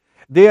system.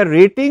 They are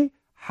rating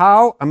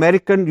how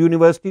American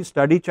universities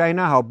study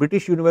China, how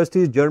British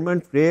universities,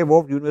 German,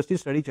 universities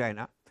study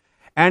China.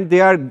 And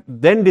they are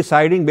then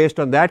deciding based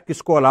on that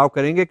किसको allow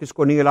करेंगे,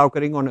 किसको नहीं allow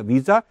करेंगे on a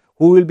visa,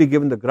 who will be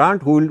given the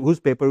grant, whose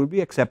paper will be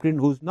accepted and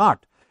who's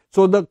not.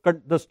 So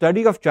the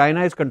study of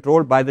China is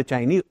controlled by the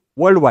Chinese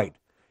worldwide.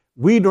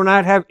 We do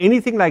not have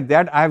anything like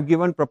that. I have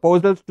given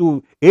proposals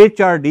to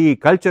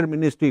HRD, Culture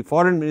Ministry,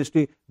 Foreign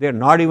Ministry. They are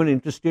not even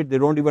interested. They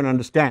don't even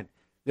understand.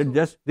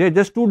 They're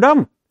just too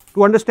dumb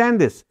to understand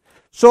this.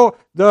 So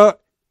the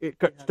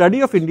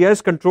study of India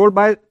is controlled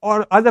by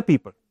other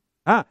people.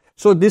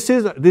 So this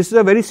is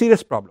a very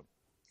serious problem.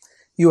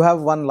 You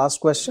have one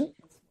last question?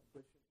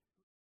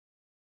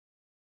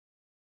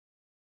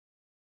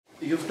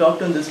 You've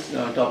talked on this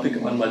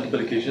topic on multiple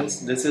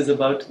occasions. This is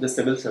about the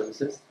civil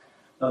services.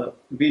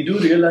 We do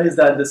realize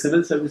that the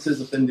civil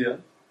services of India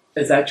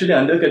is actually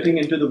undercutting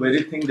into the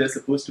very thing they're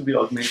supposed to be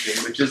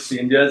augmenting, which is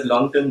India's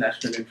long-term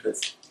national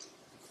interest.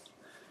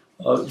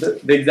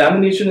 The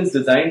examination is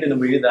designed in a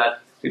way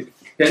that it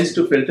tends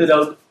to filter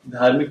out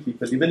dharmic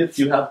people. Even if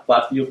you're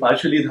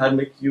partially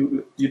dharmic,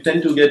 you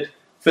tend to get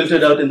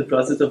filtered out in the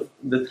process of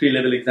the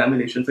 3-level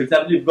examination. For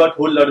example, you've got a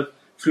whole lot of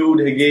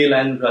Freud, Hegel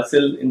and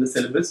Russell in the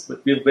syllabus,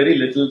 but we have very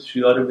little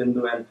Sri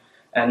Aurobindo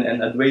and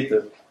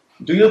Advaita.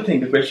 Do you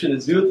think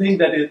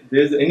that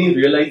there's any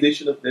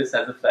realization of this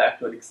as a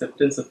fact or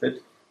acceptance of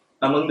it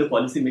among the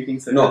policy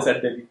making circles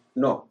at Delhi?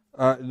 No,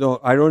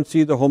 I don't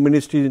see the Home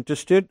Ministry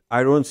interested.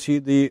 I don't see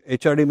the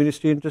HRD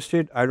Ministry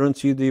interested. I don't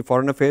see the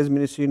Foreign Affairs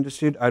Ministry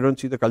interested. I don't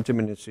see the Culture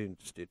Ministry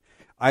interested.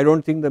 I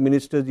don't think the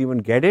ministers even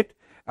get it.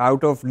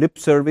 Out of lip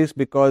service,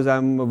 because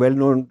I'm a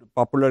well-known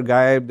popular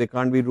guy, they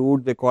can't be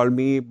rude, they call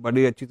me,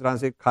 बड़ी अच्छी तरह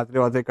से खातरे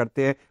वाते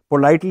करते हैं,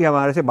 politely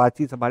हमारे से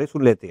बातचीत हमारी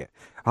सुन लेते हैं,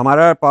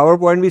 हमारा पावर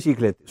पॉइंट भी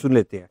सुन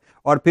लेते हैं,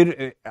 और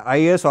फिर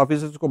IAS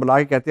ऑफिसर्स को बुला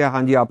के कहते हैं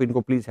हाँ जी आप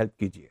इनको प्लीज हेल्प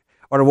कीजिए,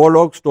 और वो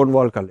लोग स्टोन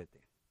वॉल कर लेते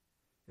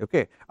हैं.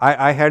 Okay,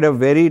 I had a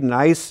very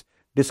nice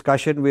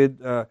discussion with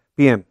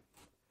PM,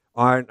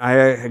 and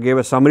I gave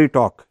a summary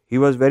talk. He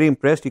was very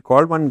impressed. He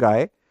called one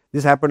guy.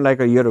 This happened like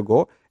a year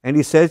ago. And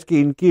he says कि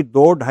इनकी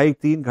 2, 2.5,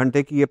 3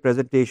 घंटे की ये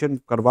presentation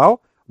करवाओ,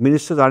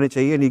 ministers आने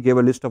चाहिए, and he gave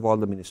a list of all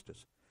the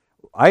ministers.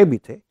 आए भी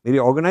थे, मेरी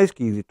organized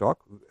की थी talk,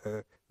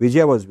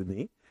 Vijaya was with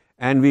me,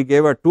 and we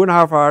gave a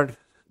 2.5 hour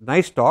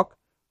nice talk.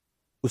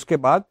 उसके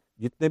बाद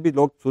जितने भी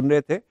लोग सुन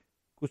रहे थे,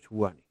 कुछ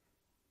हुआ नहीं.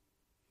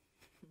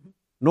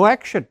 No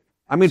action.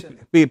 I mean,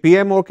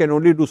 PMO can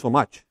only do so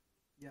much.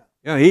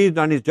 Yeah, he's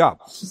done his job.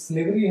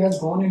 Slavery has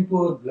gone into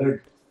our blood.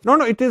 No,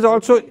 it is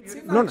also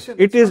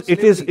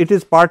it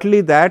is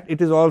partly that.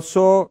 It is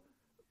also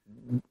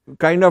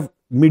kind of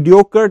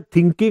mediocre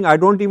thinking. I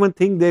don't even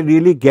think they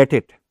really get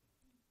it.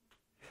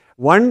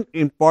 One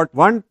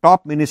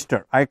top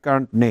minister I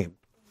can't name,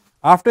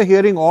 after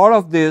hearing all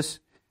of this,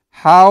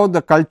 how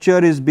the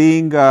culture is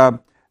being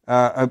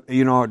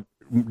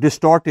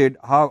distorted,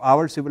 how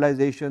our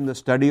civilization, the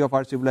study of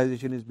our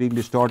civilization is being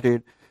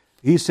distorted.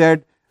 He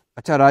said,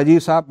 अच्छा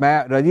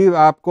राजीव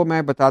आपको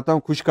मैं बताता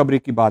हूँ खुशखबरी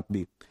की बात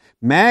भी.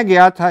 मैं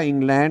गया था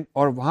इंग्लैंड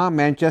और वहाँ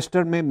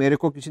मैनचेस्टर में मेरे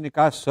को किसी ने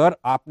कहा सर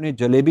आपने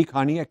जलेबी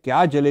खानी है,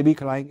 क्या जलेबी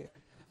खिलाएंगे?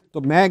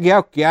 तो मैं गया,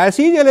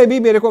 कैसी जलेबी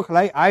मेरे को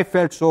खिलाई. आई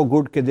फेल्ट सो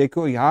गुड कि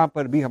देखो यहाँ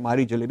पर भी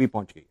हमारी जलेबी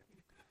पहुँच गई.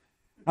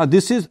 Now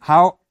this is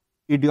how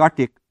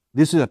idiotic,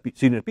 this is a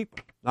senior people.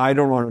 Now I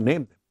don't want to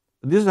name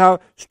them. This is how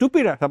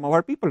stupid some of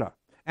our people are.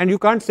 And you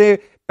can't say,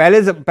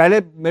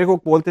 पहले मेरे को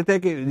बोलते थे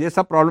कि ये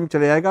सब प्रॉब्लम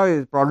चले जाएगा,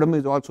 problem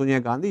is all Sonia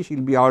Gandhi, she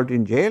will be out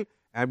in jail,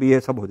 and ये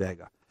सब हो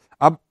जाएगा.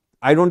 अब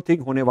आई डोंट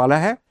थिंक होने वाला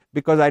है,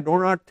 because I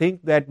don't not think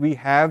that we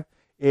have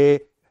a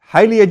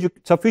highly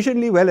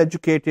sufficiently well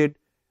educated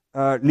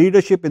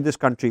leadership in this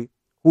country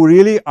who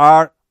really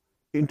are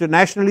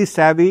internationally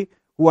savvy,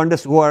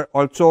 who are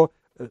also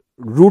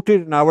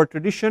rooted in our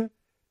tradition,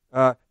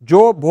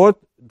 जो बहुत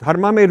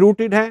dharma में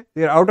rooted हैं,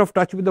 they are out of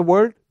touch with the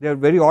world, they are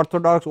very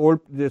orthodox, old,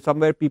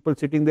 somewhere people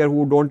sitting there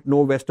who don't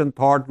know Western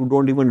thought, who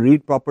don't even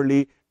read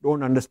properly,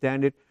 don't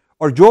understand it.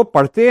 और जो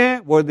पढ़ते हैं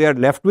वो they are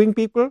left wing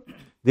people,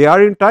 they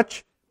are in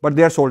touch but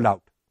they are sold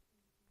out.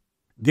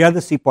 They are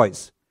the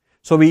sepoys.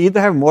 So we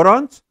either have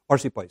morons or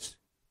sepoys.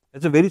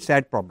 It's a very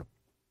sad problem.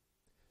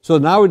 So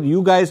now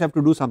you guys have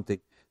to do something.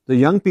 The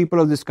young people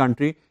of this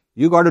country,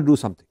 you got to do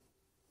something.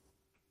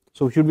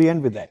 So should we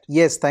end with that?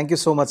 Yes, thank you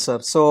so much, sir.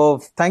 So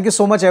thank you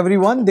so much,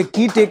 everyone. The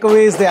key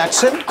takeaway is the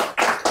action.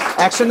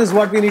 Action is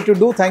what we need to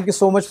do. Thank you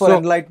so much for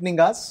enlightening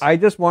us. I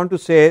just want to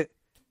say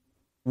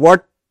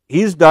what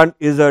he's done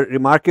is a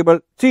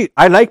remarkable. See,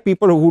 I like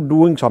people who are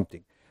doing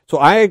something. So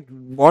I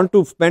want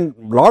to spend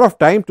a lot of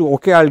time to,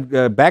 okay,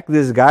 I'll back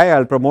this guy,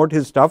 I'll promote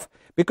his stuff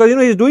because, you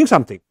know, he's doing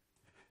something.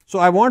 So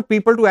I want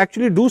people to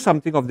actually do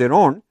something of their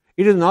own.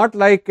 It is not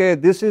like,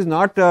 this is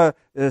not a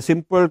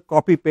simple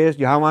copy paste,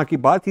 yahan wahan ki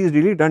baat. He's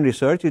really done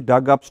research, he's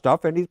dug up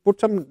stuff and he's put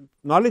some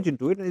knowledge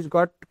into it and he's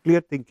got clear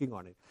thinking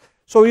on it.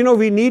 So, you know,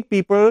 we need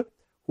people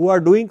who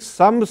are doing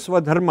some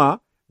swadharma,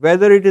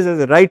 whether it is as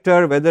a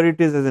writer, whether it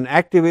is as an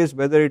activist,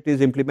 whether it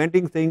is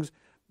implementing things,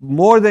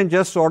 more than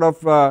just sort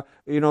of,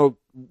 you know,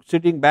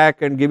 sitting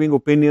back and giving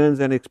opinions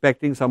and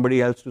expecting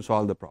somebody else to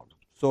solve the problem.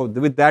 So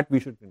with that, we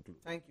should conclude.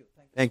 Thank you.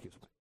 Thank you.